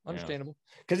understandable.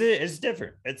 Because it's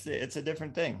different. It's a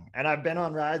different thing. And I've been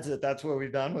on rides that's what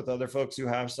we've done with other folks who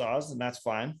have saws, and that's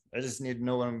fine. I just need to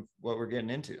know what we're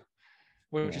getting into.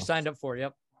 What you signed up for.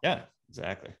 Yep. Yeah,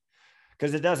 exactly.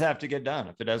 Because it does have to get done.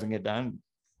 If it doesn't get done,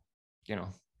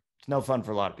 it's no fun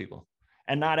for a lot of people.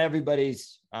 And not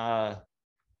everybody's,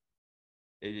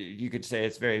 you could say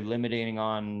it's very limiting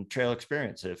on trail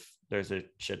experience if there's a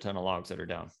shit ton of logs that are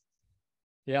down.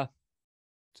 Yeah.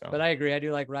 So. But I agree. I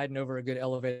do like riding over a good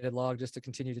elevated log just to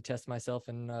continue to test myself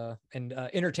and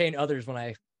entertain others when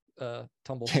I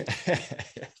tumble.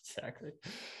 Exactly.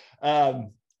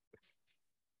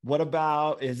 What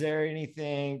about, is there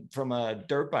anything from a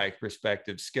dirt bike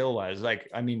perspective, skill wise? Like,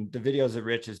 I mean, the videos that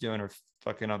Rich is doing are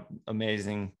fucking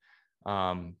amazing.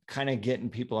 Kind of getting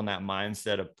people in that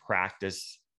mindset of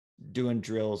practice, doing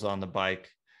drills on the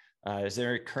bike. Is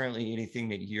there currently anything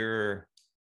that you're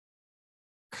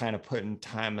kind of putting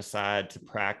time aside to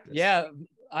practice? Yeah.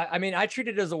 I mean, I treat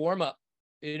it as a warm up.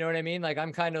 You know what I mean? Like,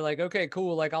 I'm kind of like, okay,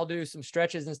 cool. Like, I'll do some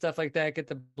stretches and stuff like that, get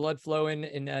the blood flowing,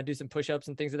 and do some push-ups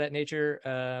and things of that nature.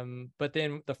 But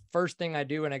then the first thing I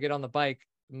do when I get on the bike,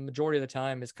 majority of the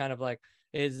time is kind of like,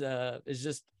 is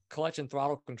just clutch and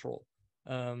throttle control.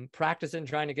 Practicing,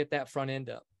 trying to get that front end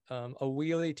up. A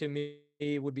wheelie to me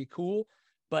would be cool,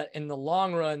 but in the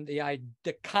long run,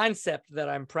 the concept that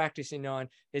I'm practicing on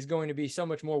is going to be so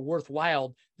much more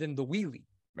worthwhile than the wheelie,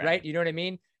 right? You know what I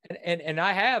mean? And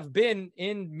I have been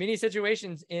in many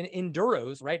situations in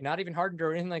enduros, right? Not even hard enduro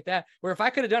or anything like that, where if I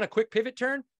could have done a quick pivot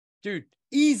turn, dude,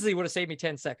 easily would have saved me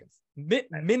 10 seconds,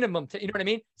 minimum. You know what I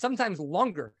mean? Sometimes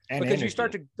longer, and because energy. You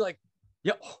start to like,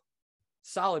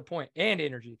 solid point, and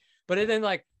energy. But then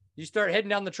like you start heading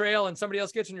down the trail and somebody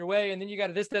else gets in your way, and then you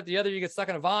got this, that, the other, you get stuck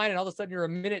in a vine, and all of a sudden you're a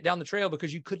minute down the trail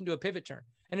because you couldn't do a pivot turn.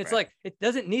 And it's like, it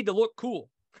doesn't need to look cool.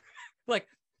 Like,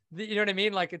 you know what I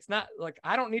mean? Like, it's not like,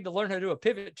 I don't need to learn how to do a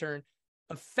pivot turn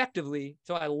effectively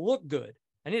so I look good.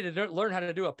 I need to learn how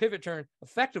to do a pivot turn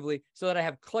effectively so that I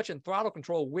have clutch and throttle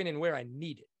control when and where I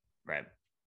need it. Right.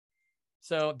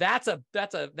 So that's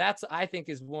I think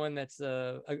is one that's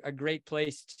a great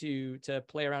place to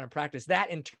play around and practice that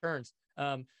in turns.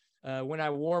 When I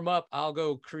warm up, I'll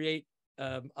go create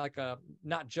like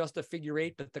not just a figure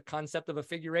eight, but the concept of a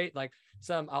figure eight. Like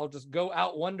I'll just go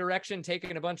out one direction,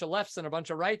 taking a bunch of lefts and a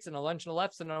bunch of rights and a bunch of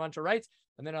lefts and a bunch of rights.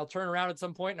 And then I'll turn around at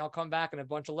some point and I'll come back and a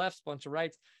bunch of lefts, bunch of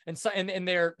rights. And so, and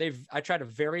I try to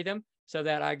vary them so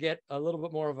that I get a little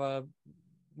bit more of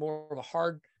a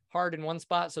hard in one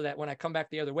spot, so that when I come back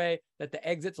the other way, that the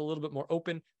exit's a little bit more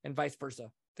open, and vice versa,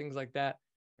 things like that.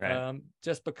 Right.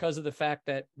 Just because of the fact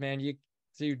that, man,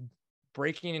 dude,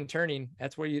 braking and turning,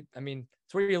 it's where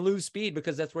you lose speed,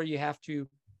 because that's where you have to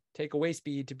take away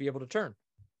speed to be able to turn.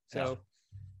 So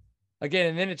again,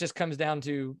 and then it just comes down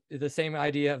to the same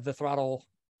idea of the throttle,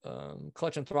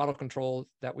 clutch and throttle control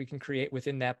that we can create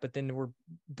within that, but then we're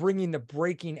bringing the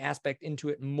braking aspect into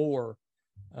it more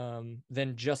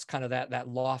than just kind of that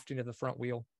lofting of the front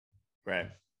wheel. Right.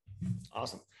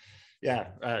 Awesome.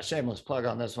 Yeah. Shameless plug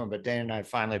on this one, but Dane and I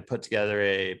finally put together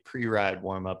a pre-ride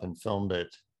warm up and filmed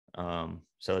it.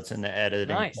 So it's in the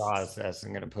editing process.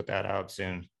 I'm going to put that out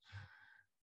soon.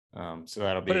 So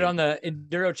that'll be, put it on the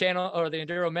Enduro channel or the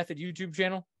Enduro Method YouTube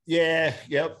channel. Yeah.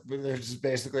 Yep. There's just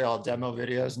basically all demo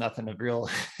videos, nothing of real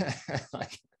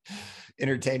like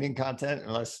entertaining content,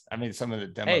 unless, I mean, some of the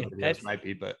demo videos might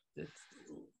be, but it's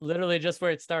literally just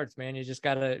where it starts, man. You just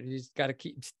gotta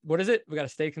keep, what is it? We got to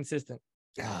stay consistent.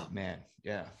 Oh man.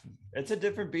 Yeah. It's a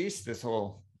different beast, this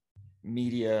whole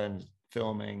media and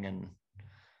filming and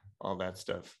all that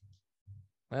stuff.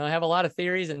 Well, I have a lot of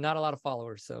theories and not a lot of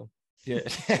followers, so yeah.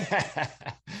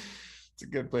 It's a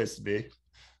good place to be.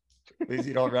 At least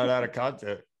you don't run out of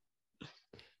content.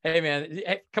 Hey man,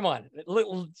 come on.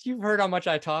 You've heard how much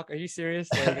I talk. Are you serious?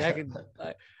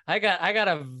 Like I got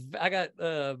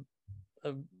a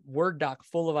Word doc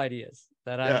full of ideas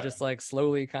that I'm just like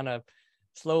slowly kind of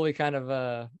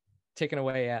taking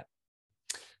away at.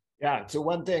 Yeah. So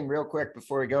one thing real quick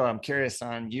before we go, I'm curious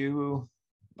on you,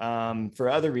 for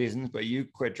other reasons, but you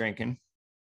quit drinking.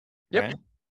 Yep. Right?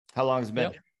 How long has it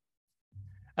been?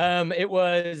 Yep. It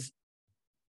was,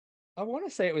 I want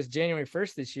to say it was January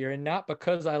 1st this year, and not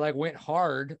because I like went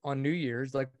hard on New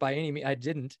Year's, like by any means, I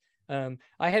didn't. I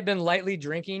had been lightly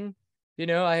drinking. You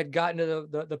know, I had gotten to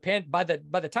by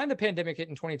the time the pandemic hit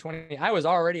in 2020, I was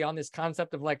already on this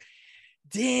concept of like,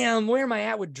 damn, where am I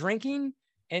at with drinking?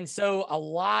 And so a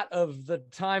lot of the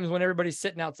times when everybody's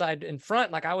sitting outside in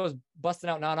front, like I was busting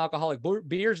out non-alcoholic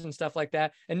beers and stuff like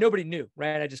that, and nobody knew,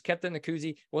 right? I just kept it in the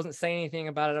koozie, wasn't saying anything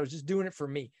about it. I was just doing it for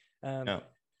me. And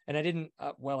I didn't,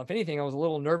 well, if anything, I was a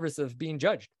little nervous of being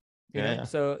judged, you know?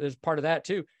 So there's part of that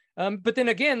too. But then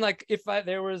again, like if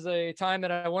there was a time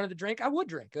that I wanted to drink, I would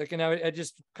drink. Like, and I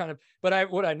just kind of,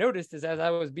 but what I noticed is as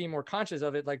I was being more conscious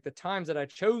of it, like the times that I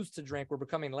chose to drink were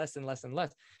becoming less and less and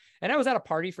less. And I was at a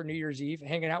party for New Year's Eve,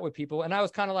 hanging out with people. And I was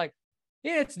kind of like,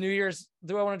 yeah, it's New Year's.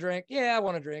 Do I want to drink? Yeah, I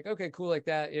want to drink. Okay, cool. Like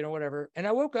that, you know, whatever. And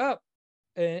I woke up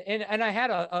and I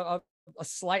had a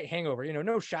slight hangover, you know,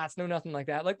 no shots, no nothing like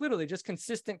that. Like literally just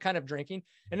consistent kind of drinking.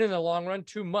 And in the long run,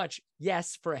 too much,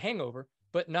 yes, for a hangover,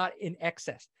 but not in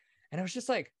excess. And I was just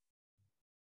like,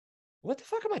 what the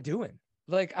fuck am I doing?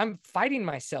 Like, I'm fighting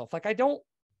myself. Like, I don't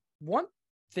want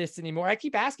this anymore. I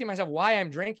keep asking myself why I'm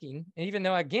drinking. And even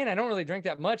though, again, I don't really drink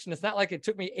that much. And it's not like it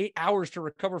took me 8 hours to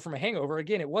recover from a hangover.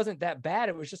 Again, it wasn't that bad.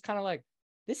 It was just kind of like,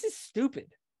 this is stupid.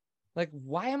 Like,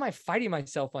 why am I fighting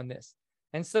myself on this?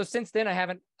 And so since then, I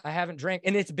haven't drank.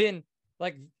 And it's been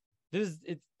like,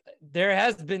 there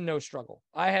has been no struggle.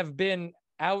 I have been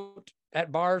out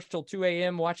at bars till 2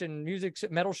 a.m. watching music,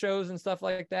 metal shows and stuff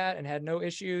like that, and had no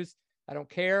issues. I don't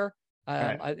care.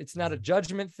 It's not a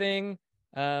judgment thing.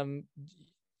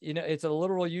 You know, it's a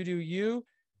literal you do you.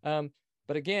 But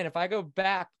again, if I go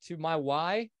back to my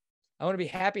why, I want to be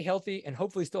happy, healthy, and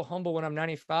hopefully still humble when I'm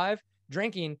 95.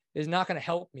 Drinking is not going to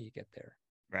help me get there.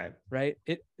 Right. Right.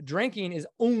 Drinking is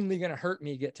only going to hurt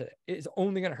me get to it. It's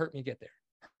only going to hurt me get there.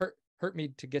 Hurt me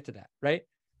to get to that. Right.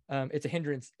 It's a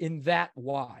hindrance in that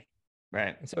why.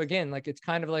 Right. And so again, like, it's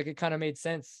kind of like, it kind of made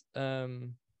sense.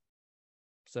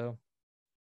 So.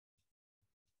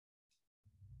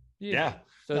 Yeah.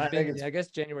 So it's been, I guess,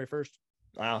 January 1st.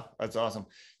 Wow. That's awesome.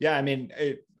 Yeah. I mean,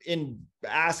 in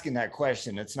asking that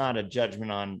question, it's not a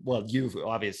judgment on, well, you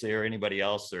obviously, or anybody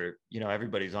else, or, you know,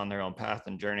 everybody's on their own path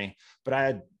and journey, but I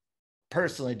had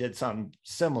personally did something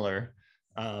similar.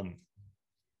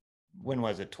 When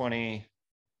was it?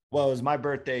 Well, it was my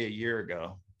birthday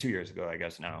 2 years ago, I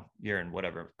guess now, year and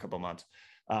whatever, couple months,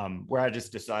 where I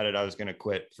just decided I was going to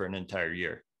quit for an entire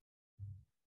year.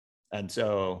 And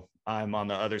so I'm on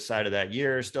the other side of that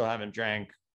year, still haven't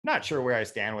drank, not sure where I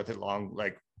stand with it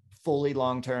fully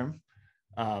long term.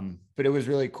 But it was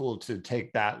really cool to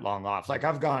take that long off. Like,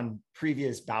 I've gone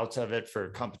previous bouts of it for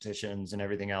competitions and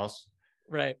everything else.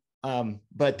 Right.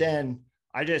 But then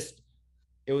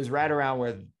it was right around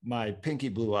where my pinky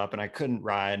blew up and I couldn't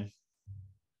ride.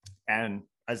 And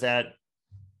I was it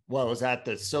was at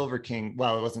the Silver King.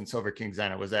 Well, it wasn't Silver Kings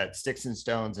then. It was at Sticks and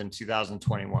Stones in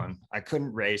 2021. I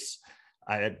couldn't race.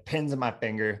 I had pins in my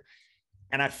finger.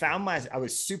 And I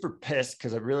was super pissed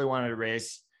because I really wanted to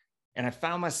race. And I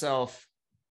found myself,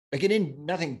 like,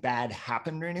 nothing bad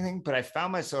happened or anything, but I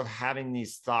found myself having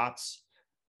these thoughts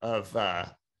of,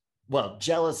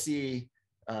 jealousy,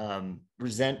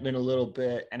 resentment a little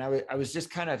bit. And I was just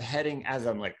kind of heading, as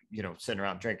I'm like, you know, sitting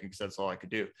around drinking, because that's all I could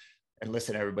do, and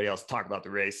listen to everybody else talk about the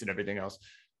race and everything else.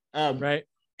 Right.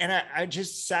 And I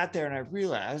just sat there and I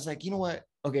realized, I was like, you know what?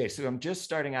 Okay, so I'm just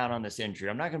starting out on this injury.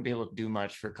 I'm not going to be able to do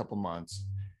much for a couple months.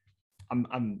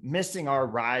 I'm missing our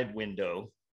ride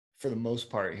window for the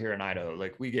most part here in Idaho.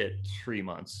 Like, we get 3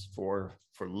 months for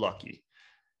lucky.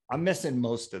 I'm missing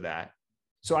most of that.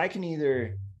 So I can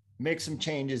either make some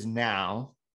changes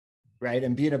now, right,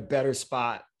 and be in a better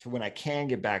spot for when I can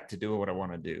get back to doing what I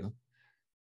want to do.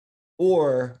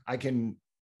 Or I can,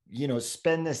 you know,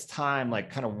 spend this time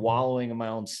like kind of wallowing in my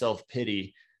own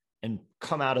self-pity and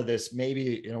come out of this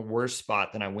maybe in a worse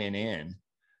spot than I went in.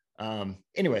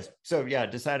 Anyways, so yeah,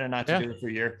 decided not to do it for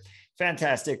a year.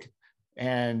 Fantastic.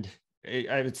 And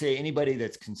I would say anybody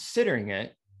that's considering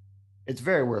it, it's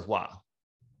very worthwhile.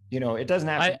 You know, it doesn't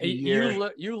have to be a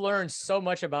year. You learn so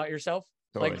much about yourself.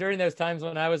 Totally. Like, during those times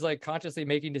when I was like consciously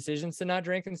making decisions to not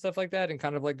drink and stuff like that, and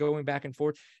kind of like going back and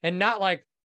forth, and not like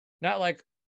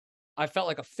I felt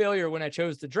like a failure when I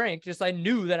chose to drink. Just, I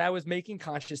knew that I was making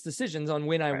conscious decisions on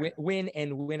when I win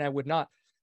and when I would not.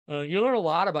 You learn a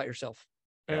lot about yourself,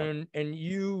 and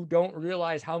you don't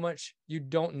realize how much you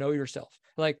don't know yourself.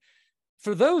 Like,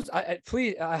 for those, I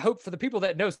hope for the people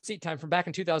that know Seat Time from back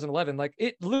in 2011, like,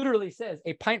 it literally says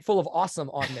a pint full of awesome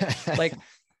on there.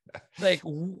 like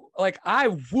I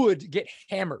would get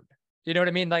hammered. You know what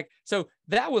I mean? Like, so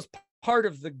that was part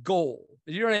of the goal.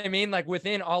 You know what I mean? Like,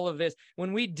 within all of this,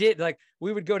 when we did, like,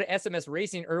 we would go to SMS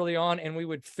Racing early on and we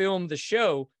would film the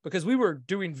show, because we were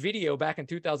doing video back in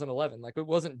 2011. Like, it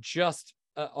wasn't just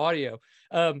audio.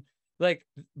 Like,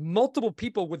 multiple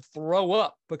people would throw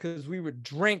up because we would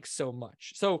drink so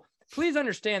much. So please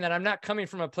understand that I'm not coming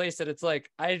from a place that it's like,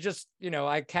 I just, you know,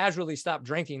 I casually stopped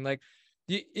drinking. Like,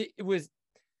 it was,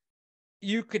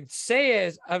 you could say,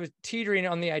 as I was teetering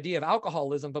on the idea of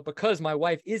alcoholism, but because my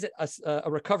wife is a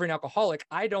recovering alcoholic,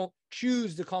 I don't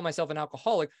choose to call myself an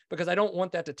alcoholic, because I don't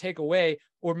want that to take away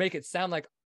or make it sound like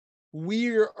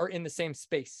we are in the same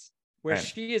space. Where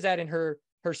she is at in her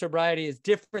sobriety is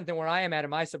different than where I am at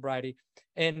in my sobriety.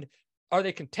 And are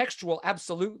they contextual?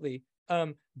 Absolutely.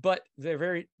 But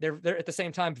they're at the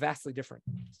same time vastly different.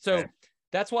 So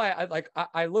that's why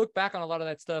I look back on a lot of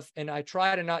that stuff, and I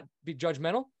try to not be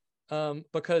judgmental.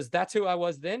 Because that's who I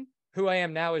was then. Who I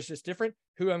am now is just different.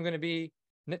 Who I'm going to be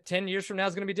 10 years from now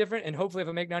is going to be different. And hopefully if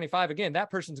I make 95 again, that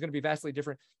person's going to be vastly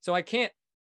different. So I can't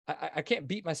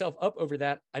beat myself up over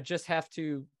that. I just have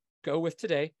to go with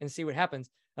today and see what happens.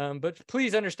 But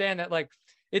please understand that, like,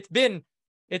 it's been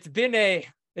a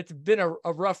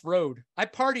rough road. I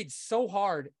partied so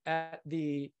hard at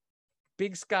the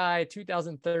Big Sky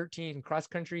 2013 cross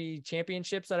country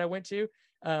championships that I went to,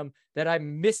 that I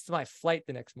missed my flight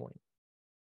the next morning.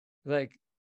 Like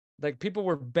people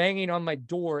were banging on my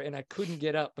door and I couldn't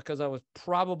get up because I was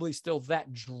probably still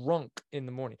that drunk in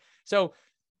the morning. So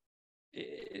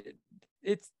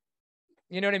it's,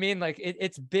 you know what I mean? Like,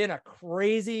 it's been a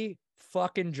crazy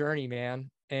fucking journey, man.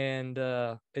 And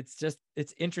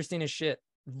it's interesting as shit.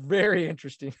 Very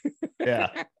interesting. Yeah.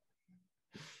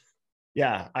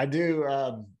 Yeah, I do.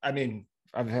 I mean,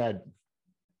 I've had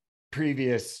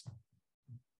previous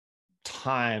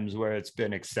times where it's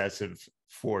been excessive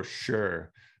for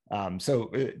sure.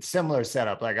 So similar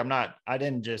setup. Like I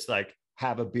didn't just like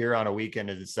have a beer on a weekend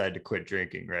and decide to quit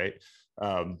drinking, right?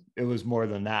 It was more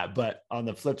than that. But on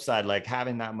the flip side, like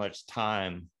having that much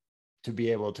time to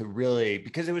be able to really,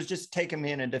 because it was just taking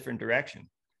me in a different direction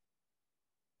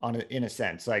in a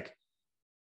sense, like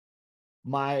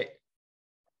my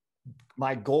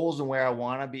goals and where I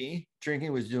want to be,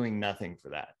 drinking was doing nothing for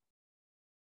that.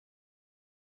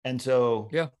 And so,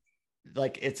 yeah,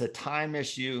 like it's a time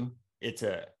issue. It's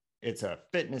a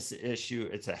fitness issue.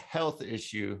 It's a health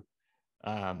issue.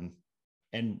 And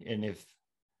if,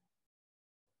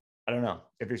 I don't know,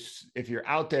 if you're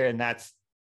out there and that's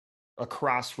a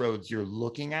crossroads you're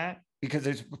looking at, because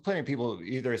there's plenty of people,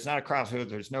 either it's not a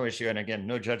crossroads, there's no issue. And again,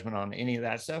 no judgment on any of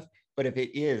that stuff. But if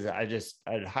it is,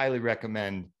 I'd highly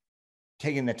recommend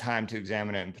taking the time to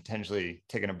examine it and potentially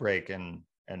taking a break and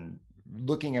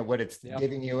looking at what it's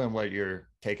giving you and what you're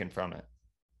taking from it.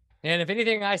 And if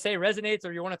anything I say resonates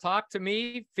or you want to talk to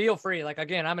me, feel free. Like,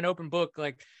 again, I'm an open book.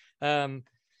 Like,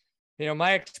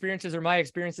 my experiences are my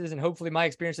experiences, and hopefully my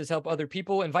experiences help other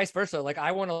people and vice versa. Like,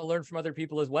 I want to learn from other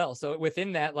people as well. So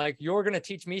within that, like, you're going to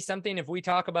teach me something if we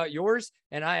talk about yours,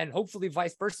 and hopefully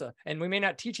vice versa. And we may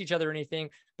not teach each other anything,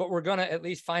 but we're going to at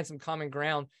least find some common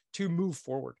ground to move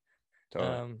forward.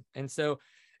 Totally. And so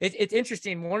it's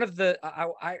interesting. One of the,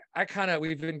 I kind of,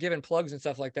 we've been given plugs and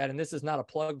stuff like that. And this is not a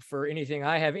plug for anything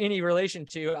I have any relation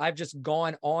to. I've just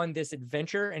gone on this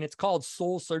adventure, and it's called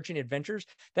Soul Searching Adventures.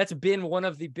 That's been one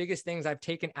of the biggest things I've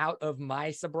taken out of my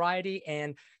sobriety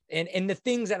and the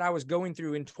things that I was going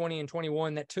through in 20 and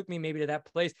 21 that took me maybe to that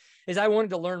place, is I wanted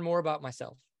to learn more about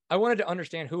myself. I wanted to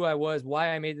understand who I was, why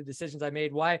I made the decisions I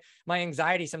made, why my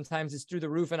anxiety sometimes is through the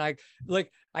roof. And I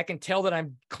can tell that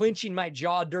I'm clenching my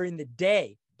jaw during the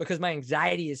day because my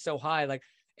anxiety is so high.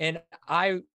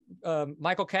 Michael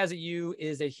Kazayu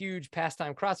is a huge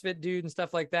pastime CrossFit dude and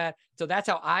stuff like that. So that's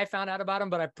how I found out about him.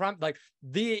 But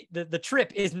the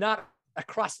trip is not a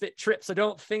CrossFit trip. So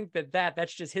don't think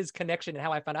that's just his connection and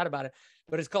how I found out about it.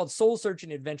 But it's called Soul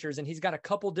Searching Adventures. And he's got a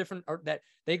couple different that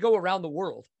they go around the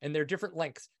world, and they're different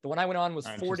lengths. The one I went on was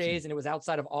 4 days, and it was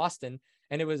outside of Austin.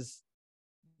 And it was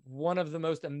one of the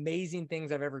most amazing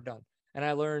things I've ever done. And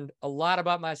I learned a lot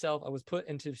about myself. I was put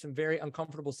into some very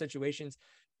uncomfortable situations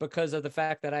because of the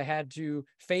fact that I had to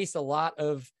face a lot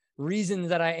of reasons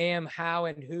that I am, how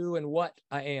and who and what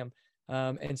I am.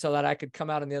 And so that I could come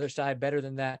out on the other side better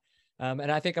than that.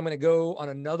 And I think I'm going to go on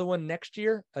another one next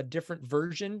year, a different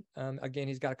version. Again,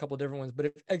 he's got a couple different ones.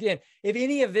 But if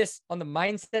any of this on the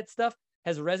mindset stuff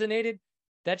has resonated,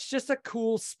 that's just a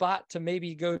cool spot to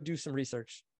maybe go do some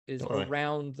research is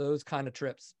around those kind of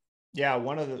trips. Yeah,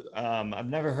 one of the I've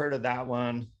never heard of that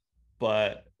one,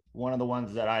 but one of the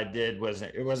ones that I did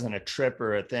wasn't a trip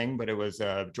or a thing, but it was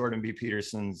Jordan B.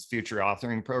 Peterson's future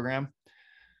authoring program,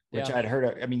 which I'd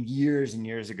heard of, years and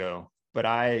years ago. But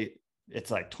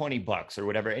it's like $20 or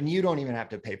whatever, and you don't even have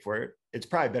to pay for it. It's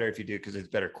probably better if you do because it's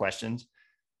better questions.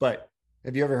 But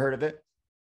have you ever heard of it?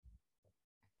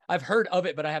 I've heard of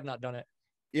it, but I have not done it.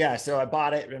 Yeah, so I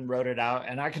bought it and wrote it out,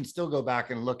 and I can still go back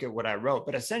and look at what I wrote.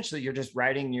 But essentially, you're just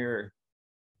writing your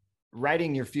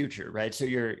future, right? So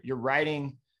you're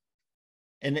writing,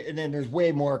 and then there's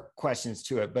way more questions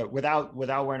to it. But without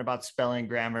worrying about spelling,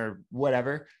 grammar,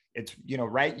 whatever, it's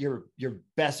write your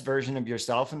best version of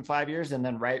yourself in 5 years, and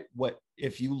then write what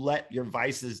if you let your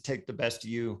vices take the best of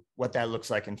you, what that looks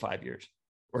like in 5 years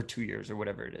or 2 years or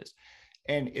whatever it is.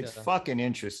 And it's fucking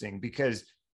interesting because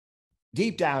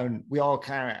deep down, we all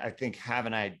kind of, I think, have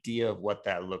an idea of what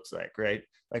that looks like, right?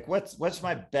 Like what's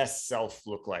my best self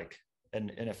look like?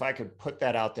 And if I could put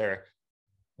that out there,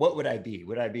 what would I be?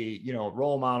 Would I be, a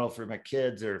role model for my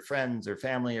kids or friends or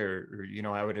family, or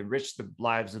I would enrich the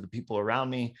lives of the people around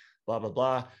me, blah, blah,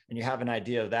 blah. And you have an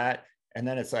idea of that. And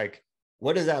then it's like,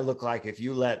 what does that look like if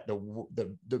you let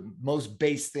the most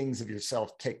base things of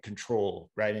yourself take control,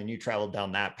 right? And you travel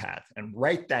down that path and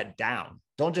write that down.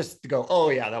 Don't just go, oh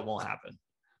yeah, that won't happen.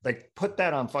 Like put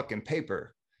that on fucking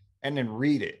paper and then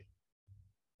read it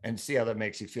and see how that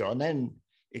makes you feel. And then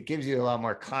it gives you a lot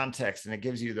more context, and it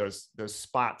gives you those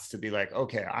spots to be like,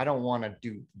 okay, I don't want to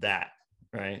do that,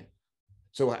 right?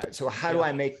 So how do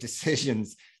I make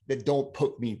decisions that don't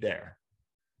put me there?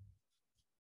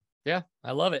 Yeah,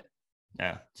 I love it.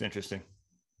 Yeah, it's interesting.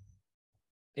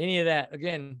 Any of that,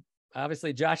 again,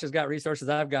 obviously Josh has got resources,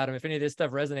 I've got them. If any of this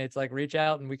stuff resonates, like reach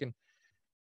out and we can,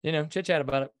 chit chat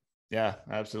about it. Yeah,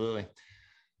 absolutely.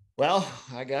 Well,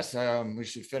 I guess we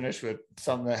should finish with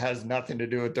something that has nothing to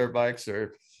do with dirt bikes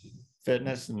or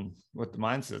fitness and with the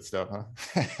mindset stuff, huh?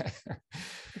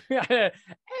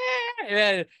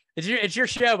 Yeah, It's your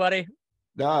show, buddy.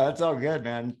 No, that's all good,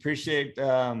 man. Appreciate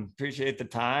the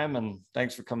time, and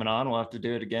thanks for coming on. We'll have to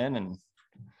do it again. And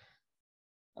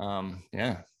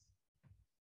yeah.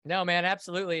 No, man,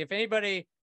 absolutely. If anybody,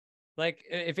 like,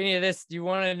 if any of this, you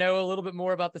want to know a little bit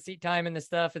more about the Seat Time and the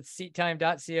stuff, it's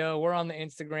seattime.co. We're on the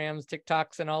Instagrams,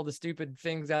 TikToks, and all the stupid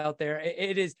things out there.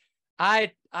 It is,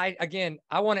 again,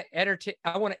 I want to entertain,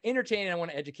 and I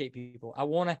want to educate people. I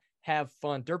want to have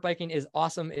fun. Dirt biking is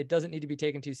awesome. It doesn't need to be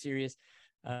taken too serious.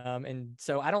 And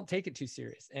so I don't take it too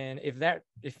serious. And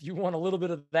if you want a little bit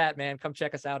of that, man, come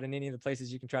check us out in any of the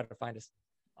places you can try to find us.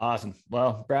 Awesome.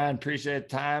 Well, Brian, appreciate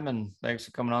the time, and thanks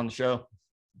for coming on the show.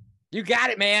 You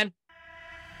got it, man.